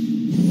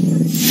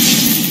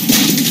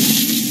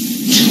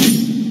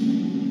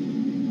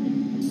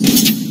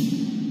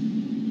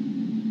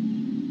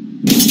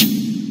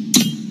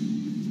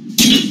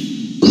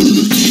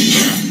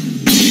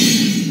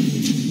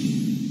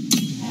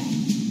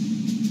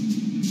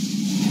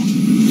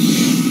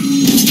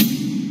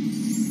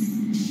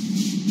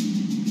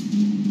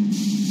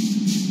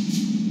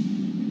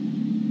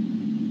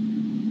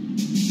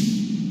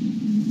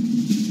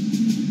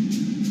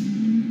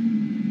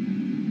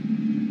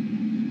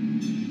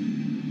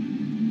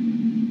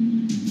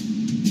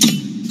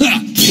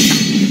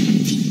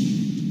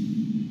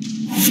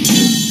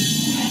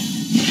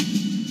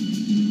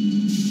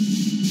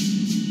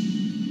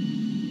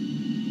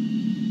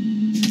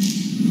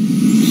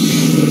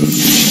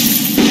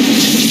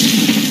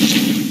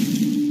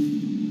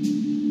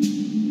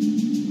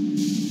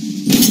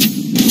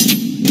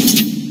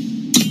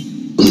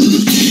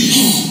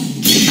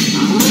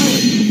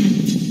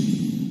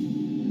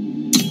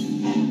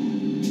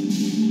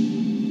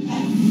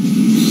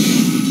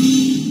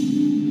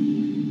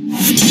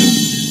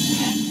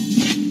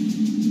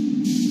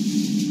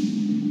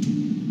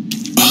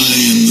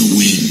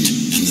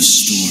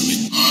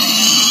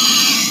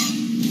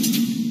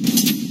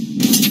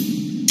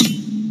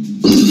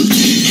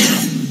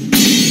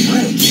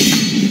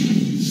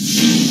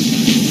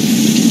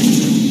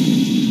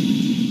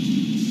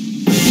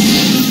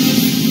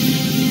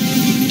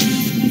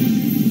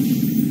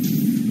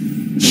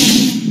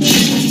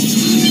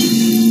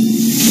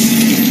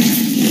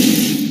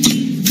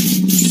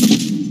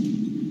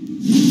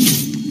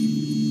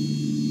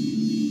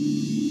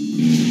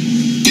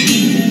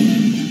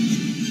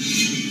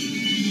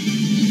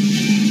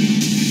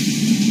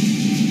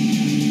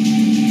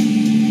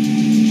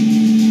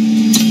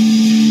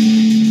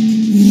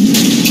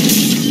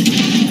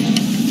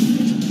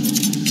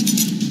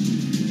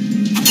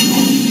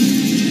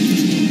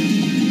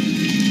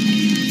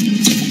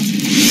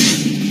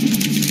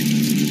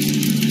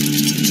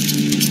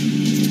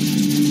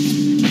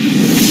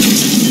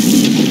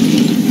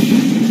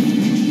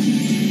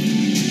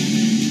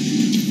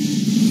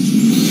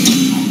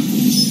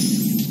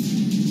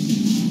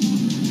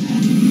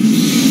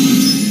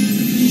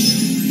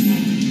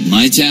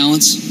 My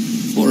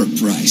talents for a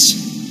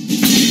price.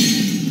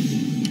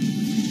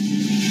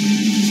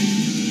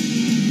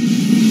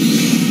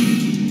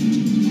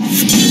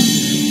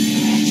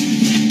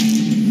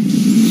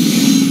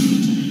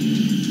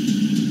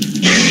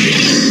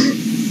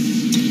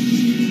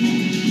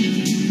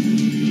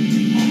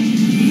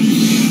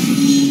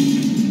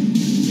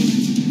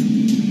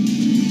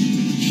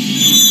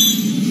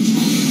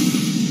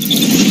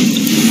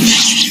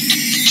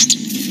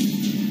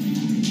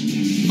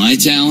 My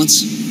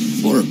talents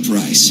for a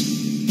price.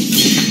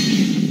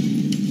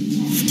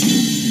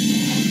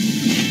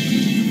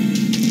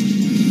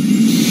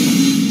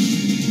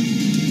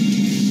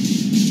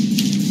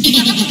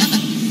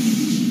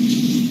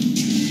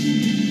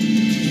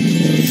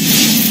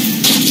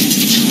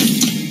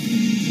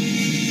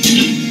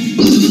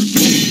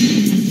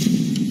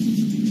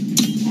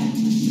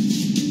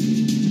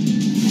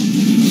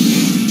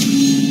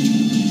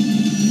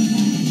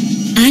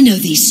 I know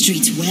these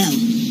streets well.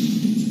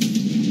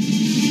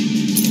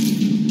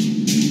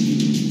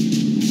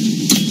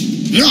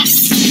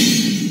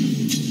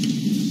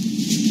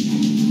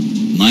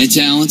 My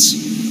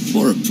talents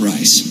for a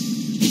price.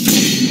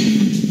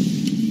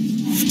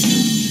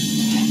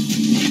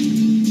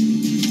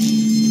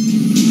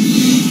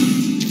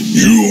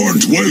 You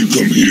aren't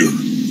welcome here.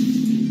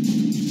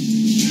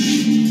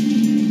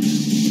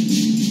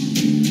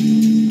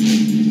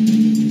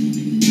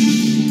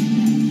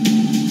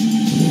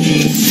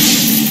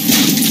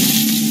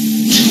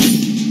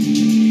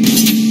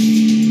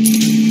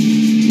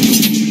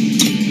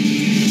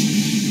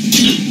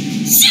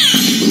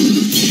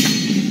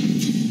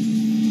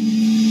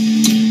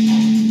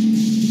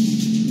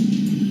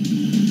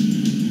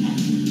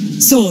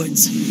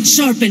 Swords,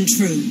 sharp and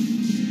true.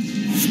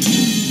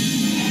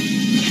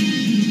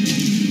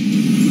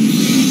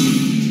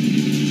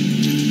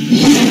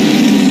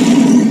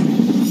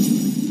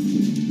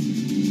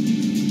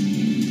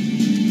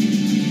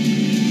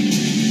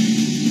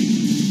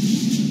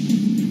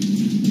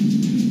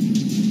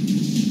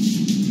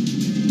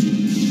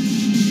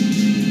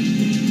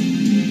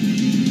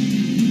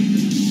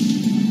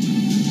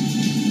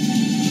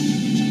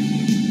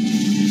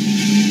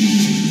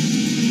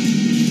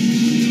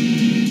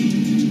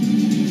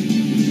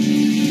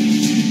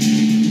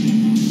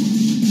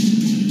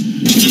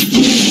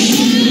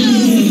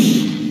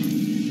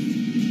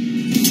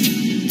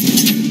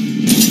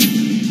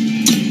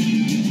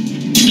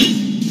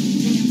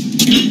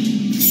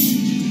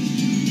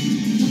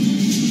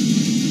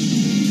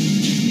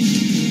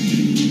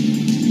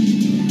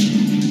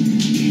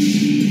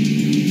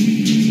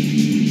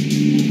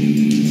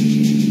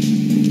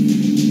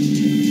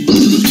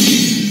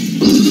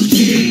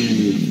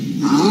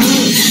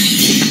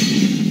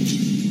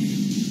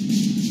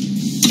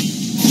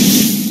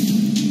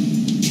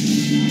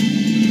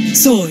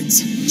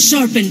 Swords,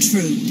 sharp and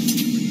true.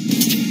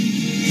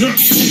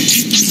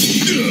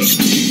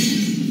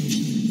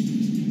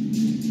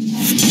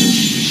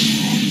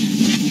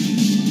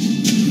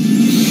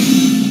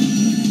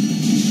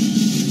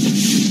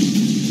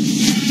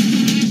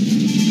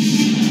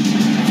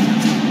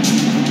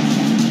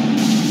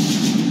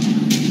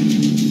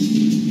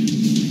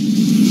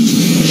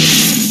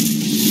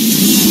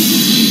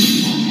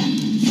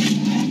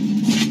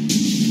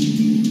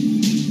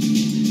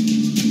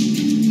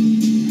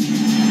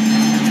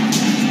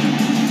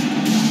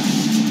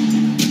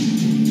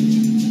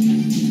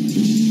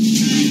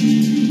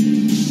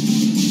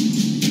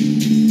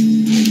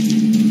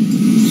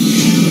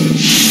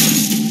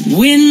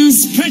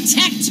 Winds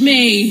protect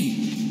me!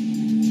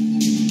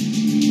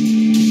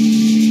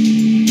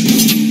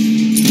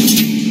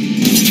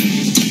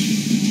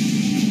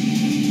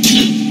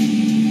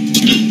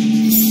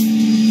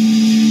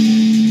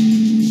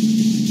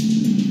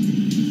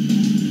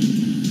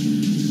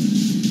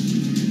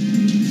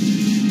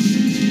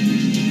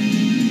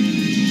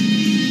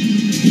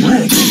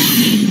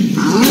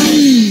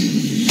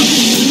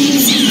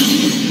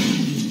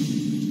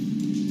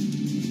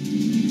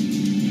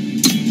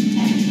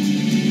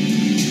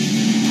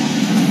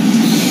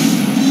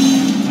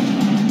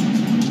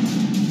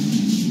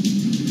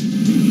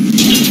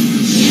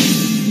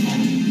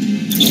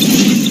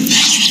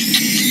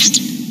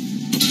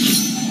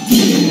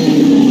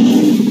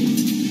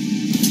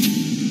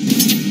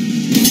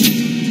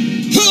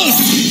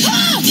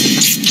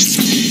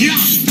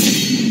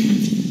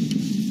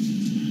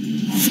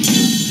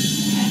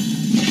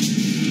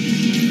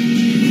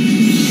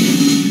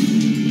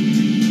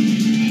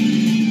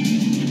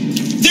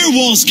 Their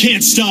walls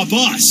can't stop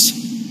us!